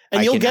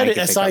 And you'll get it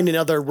assigned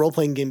another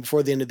role-playing game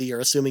before the end of the year,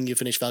 assuming you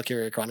finish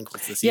Valkyria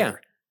Chronicles this year.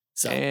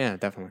 So yeah,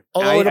 definitely.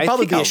 Although it'll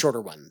probably be a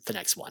shorter one, the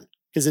next one,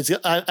 because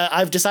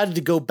I've decided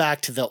to go back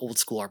to the old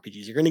school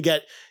RPGs. You're going to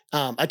get.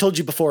 I told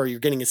you before,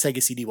 you're getting a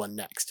Sega CD one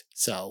next.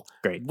 So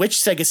great. Which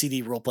Sega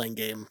CD role-playing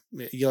game?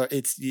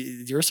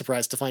 You're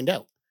surprised to find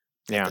out.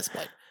 Yeah. At this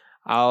point.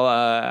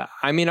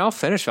 I'll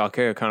finish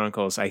Valkyria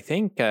Chronicles. I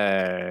think.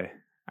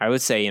 I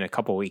would say in a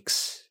couple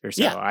weeks or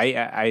so. Yeah.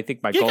 I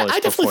think my goal is. I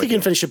definitely think you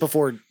can finish it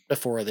before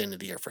the end of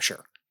the year for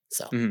sure.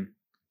 So,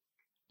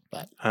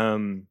 but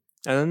other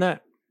than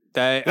that,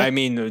 I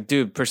mean,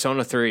 dude,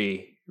 Persona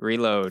 3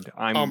 Reload.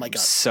 I'm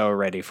so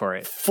ready for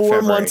it.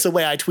 4 months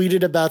away. I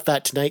tweeted about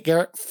that tonight,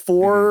 Garrett.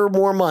 4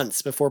 more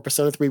months before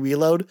Persona 3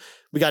 Reload.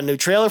 We got a new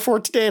trailer for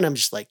it today, and I'm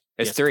just like,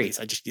 it's 3. Please,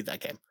 I just need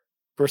that game.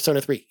 Persona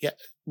 3. Yeah.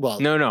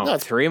 Well, no,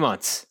 3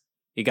 months.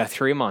 You got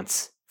 3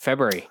 months.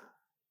 February.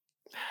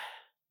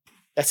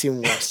 That's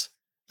even worse.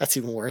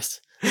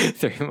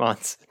 3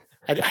 months.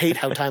 I hate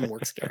how time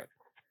works, Garrett.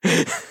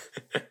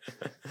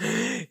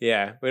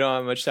 Yeah, we don't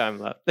have much time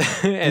left.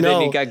 And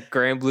then you got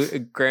Grand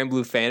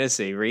Blue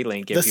Fantasy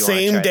Relink. If the you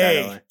same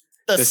day.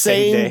 the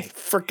same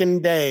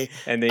freaking day.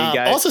 And then you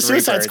got also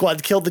Suicide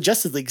Squad killed the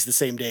Justice Leagues the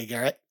same day,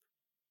 Garrett.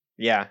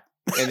 Yeah.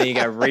 And then you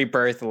got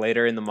Rebirth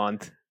later in the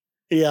month.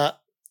 Yeah.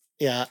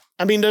 Yeah.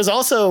 I mean, there's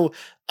also,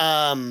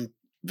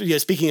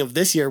 speaking of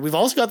this year, we've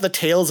also got the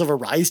Tales of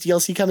Arise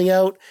DLC coming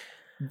out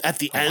at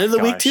the end of the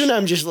week too. And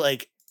I'm just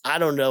like, I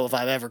don't know if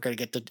I'm ever going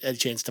to get a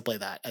chance to play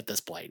that at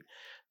this point.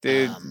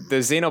 Dude, the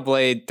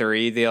Xenoblade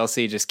 3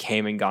 DLC just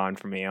came and gone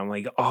for me. I'm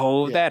like,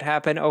 that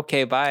happened.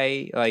 Okay,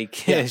 bye.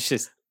 Like, it's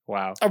just,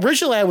 wow.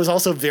 Originally, I was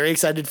also very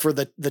excited for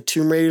the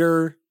Tomb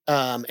Raider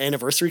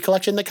anniversary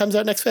collection that comes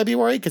out next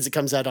February, because it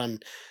comes out on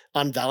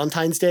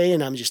Valentine's Day.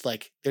 And I'm just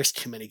like, there's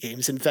too many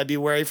games in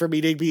February for me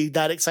to be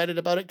that excited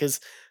about it, because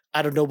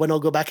I don't know when I'll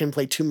go back and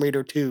play Tomb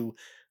Raider 2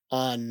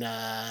 on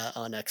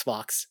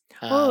Xbox.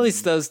 Well, at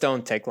least those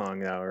don't take long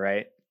though,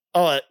 right?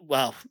 Oh,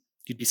 well,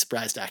 you'd be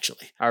surprised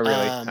actually. Oh,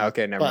 really?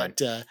 Okay, never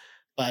mind.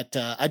 But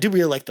I do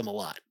really like them a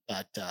lot.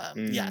 But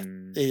yeah,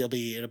 it'll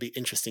be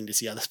interesting to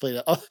see how this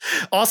plays out.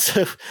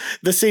 Also,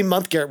 the same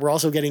month, Garrett, we're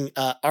also getting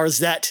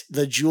Arzette,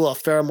 the Jewel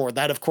of Faramore.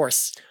 That, of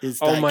course, is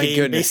that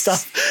game based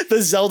off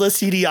the Zelda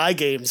CDI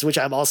games, which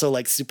I'm also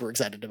like super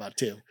excited about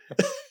too.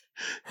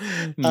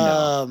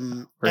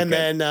 Final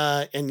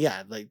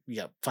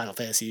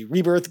Fantasy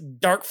Rebirth,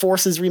 Dark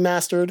Forces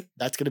Remastered.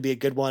 That's going to be a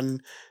good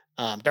one.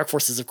 Dark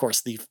Forces, of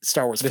course, the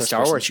Star Wars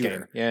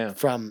shooter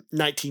from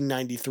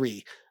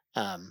 1993.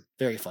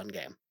 Very fun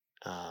game.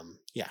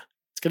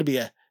 It's gonna be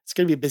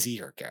a busy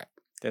year, Garrett.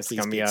 This is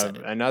gonna be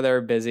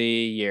another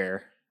busy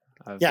year.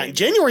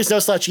 January's no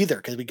slouch either,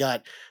 because we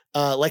got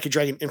Like a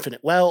Dragon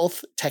Infinite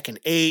Wealth, Tekken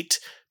 8,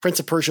 Prince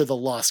of Persia: The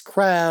Lost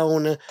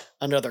Crown,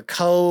 Another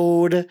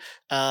Code,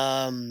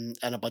 and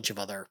a bunch of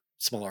other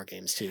smaller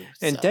games too.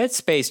 And Dead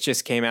Space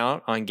just came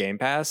out on Game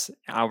Pass.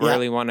 I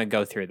really want to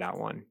go through that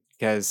one,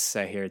 because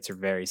I hear it's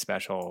very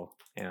special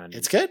and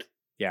it's good.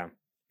 Yeah.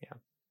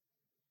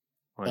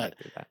 I want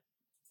to do that.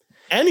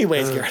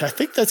 Anyways, Garrett, I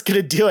think that's going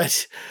to do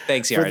it.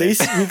 Thanks, for this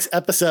week's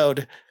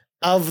episode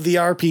of the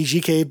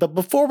RPG Cave. But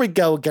before we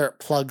go, Garrett,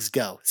 plugs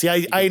go. See,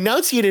 I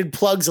enunciated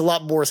plugs a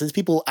lot more since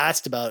people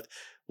asked about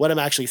what I'm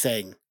actually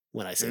saying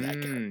when I say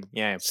that, Garrett.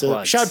 Yeah, so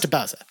plugs. Shout out to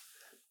Bowser.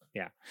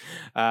 Yeah.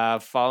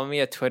 Follow me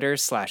at Twitter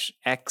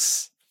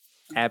 /X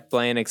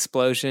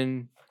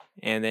 @BlandExplosion.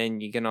 And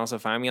then you can also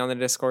find me on the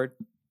Discord,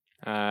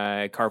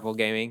 Carpool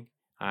Gaming.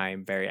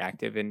 I'm very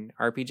active in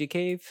RPG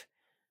Cave.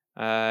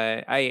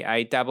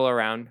 I dabble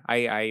around.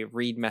 I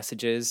read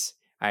messages.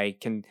 I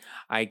can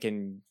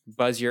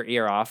buzz your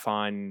ear off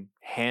on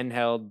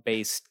handheld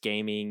based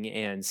gaming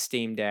and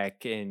Steam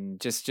Deck, and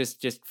just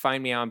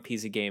find me on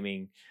PC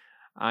Gaming.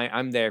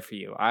 I'm there for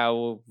you.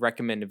 I'll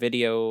recommend a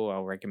video.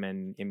 I'll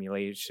recommend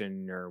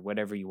emulation or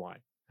whatever you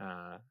want.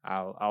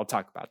 I'll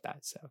talk about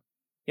that. So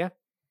yeah,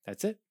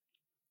 that's it.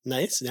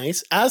 Nice.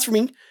 As for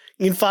me,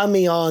 you can find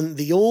me on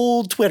the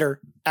old Twitter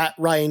at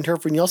Ryan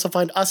Turfer, and you also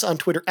find us on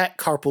Twitter at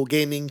Carpool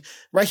Gaming,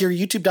 right here,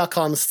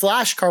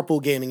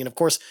 youtube.com/Carpool Gaming, and of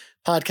course,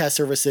 podcast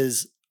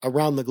services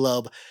around the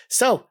globe.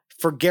 So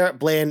for Garrett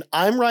Bland,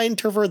 I'm Ryan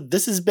Turfer.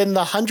 This has been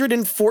the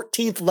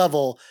 114th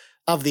level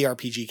of the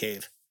RPG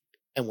Cave,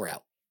 and we're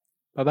out.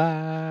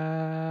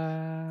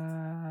 Bye-bye.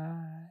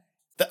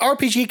 The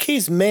RPG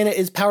Cave's mana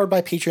is powered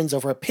by patrons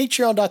over at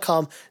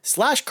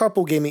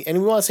patreon.com/Carpool Gaming. And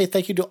we want to say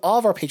thank you to all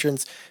of our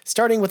patrons,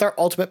 starting with our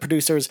ultimate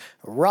producers,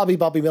 Robbie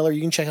Bobby Miller. You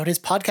can check out his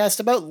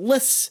podcast about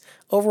lists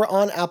over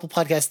on Apple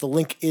Podcasts. The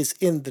link is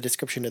in the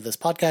description of this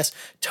podcast.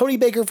 Tony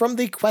Baker from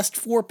the Quest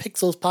for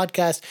Pixels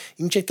podcast.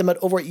 You can check them out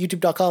over at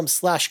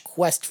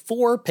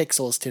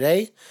youtube.com/Quest4Pixels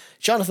today.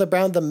 Jonathan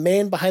Brown, the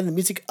man behind the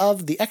music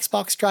of the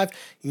Xbox Drive.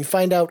 You can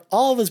find out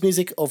all of his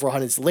music over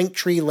on his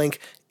Linktree link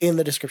in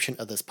the description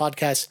of this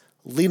podcast.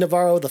 Lee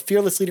Navarro, the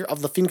fearless leader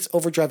of the Phoenix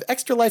Overdrive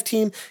Extra Life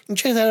team. You can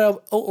check that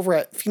out over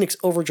at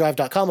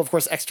phoenixoverdrive.com. Of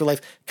course, Extra Life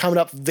coming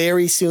up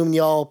very soon,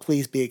 y'all.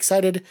 Please be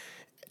excited.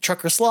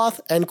 Trucker Sloth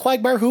and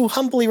Quagmire, who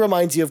humbly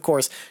reminds you, of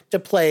course, to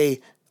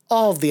play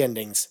all of the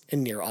endings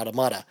in Nier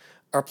Automata.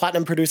 Our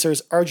platinum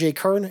producers, RJ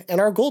Kern,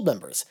 and our gold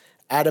members,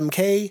 Adam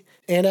K,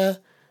 Anna,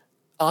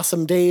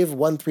 Awesome Dave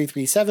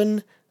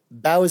 1337,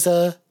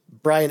 Bowza,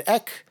 Brian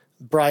Eck,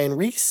 Brian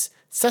Reese,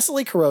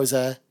 Cecily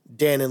Carosa,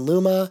 Dan and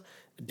Luma,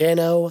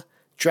 Dano,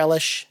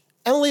 Drellish,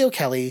 Emily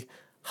O'Kelly,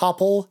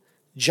 Hopple,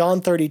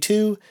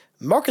 John32,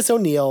 Marcus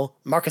O'Neill,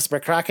 Marcus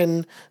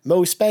McCracken,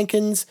 Mo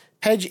Spankins,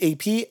 Pedge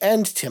AP,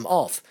 and Tim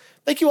Alf.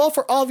 Thank you all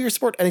for all of your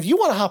support, and if you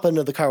want to hop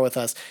into the car with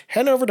us,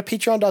 head over to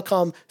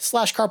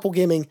patreon.com/Carpool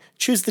Gaming,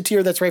 choose the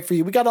tier that's right for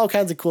you. We got all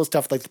kinds of cool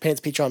stuff like the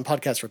Pants Patreon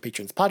Podcast for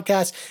Patrons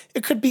podcast.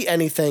 It could be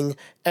anything,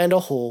 and a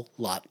whole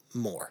lot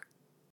more.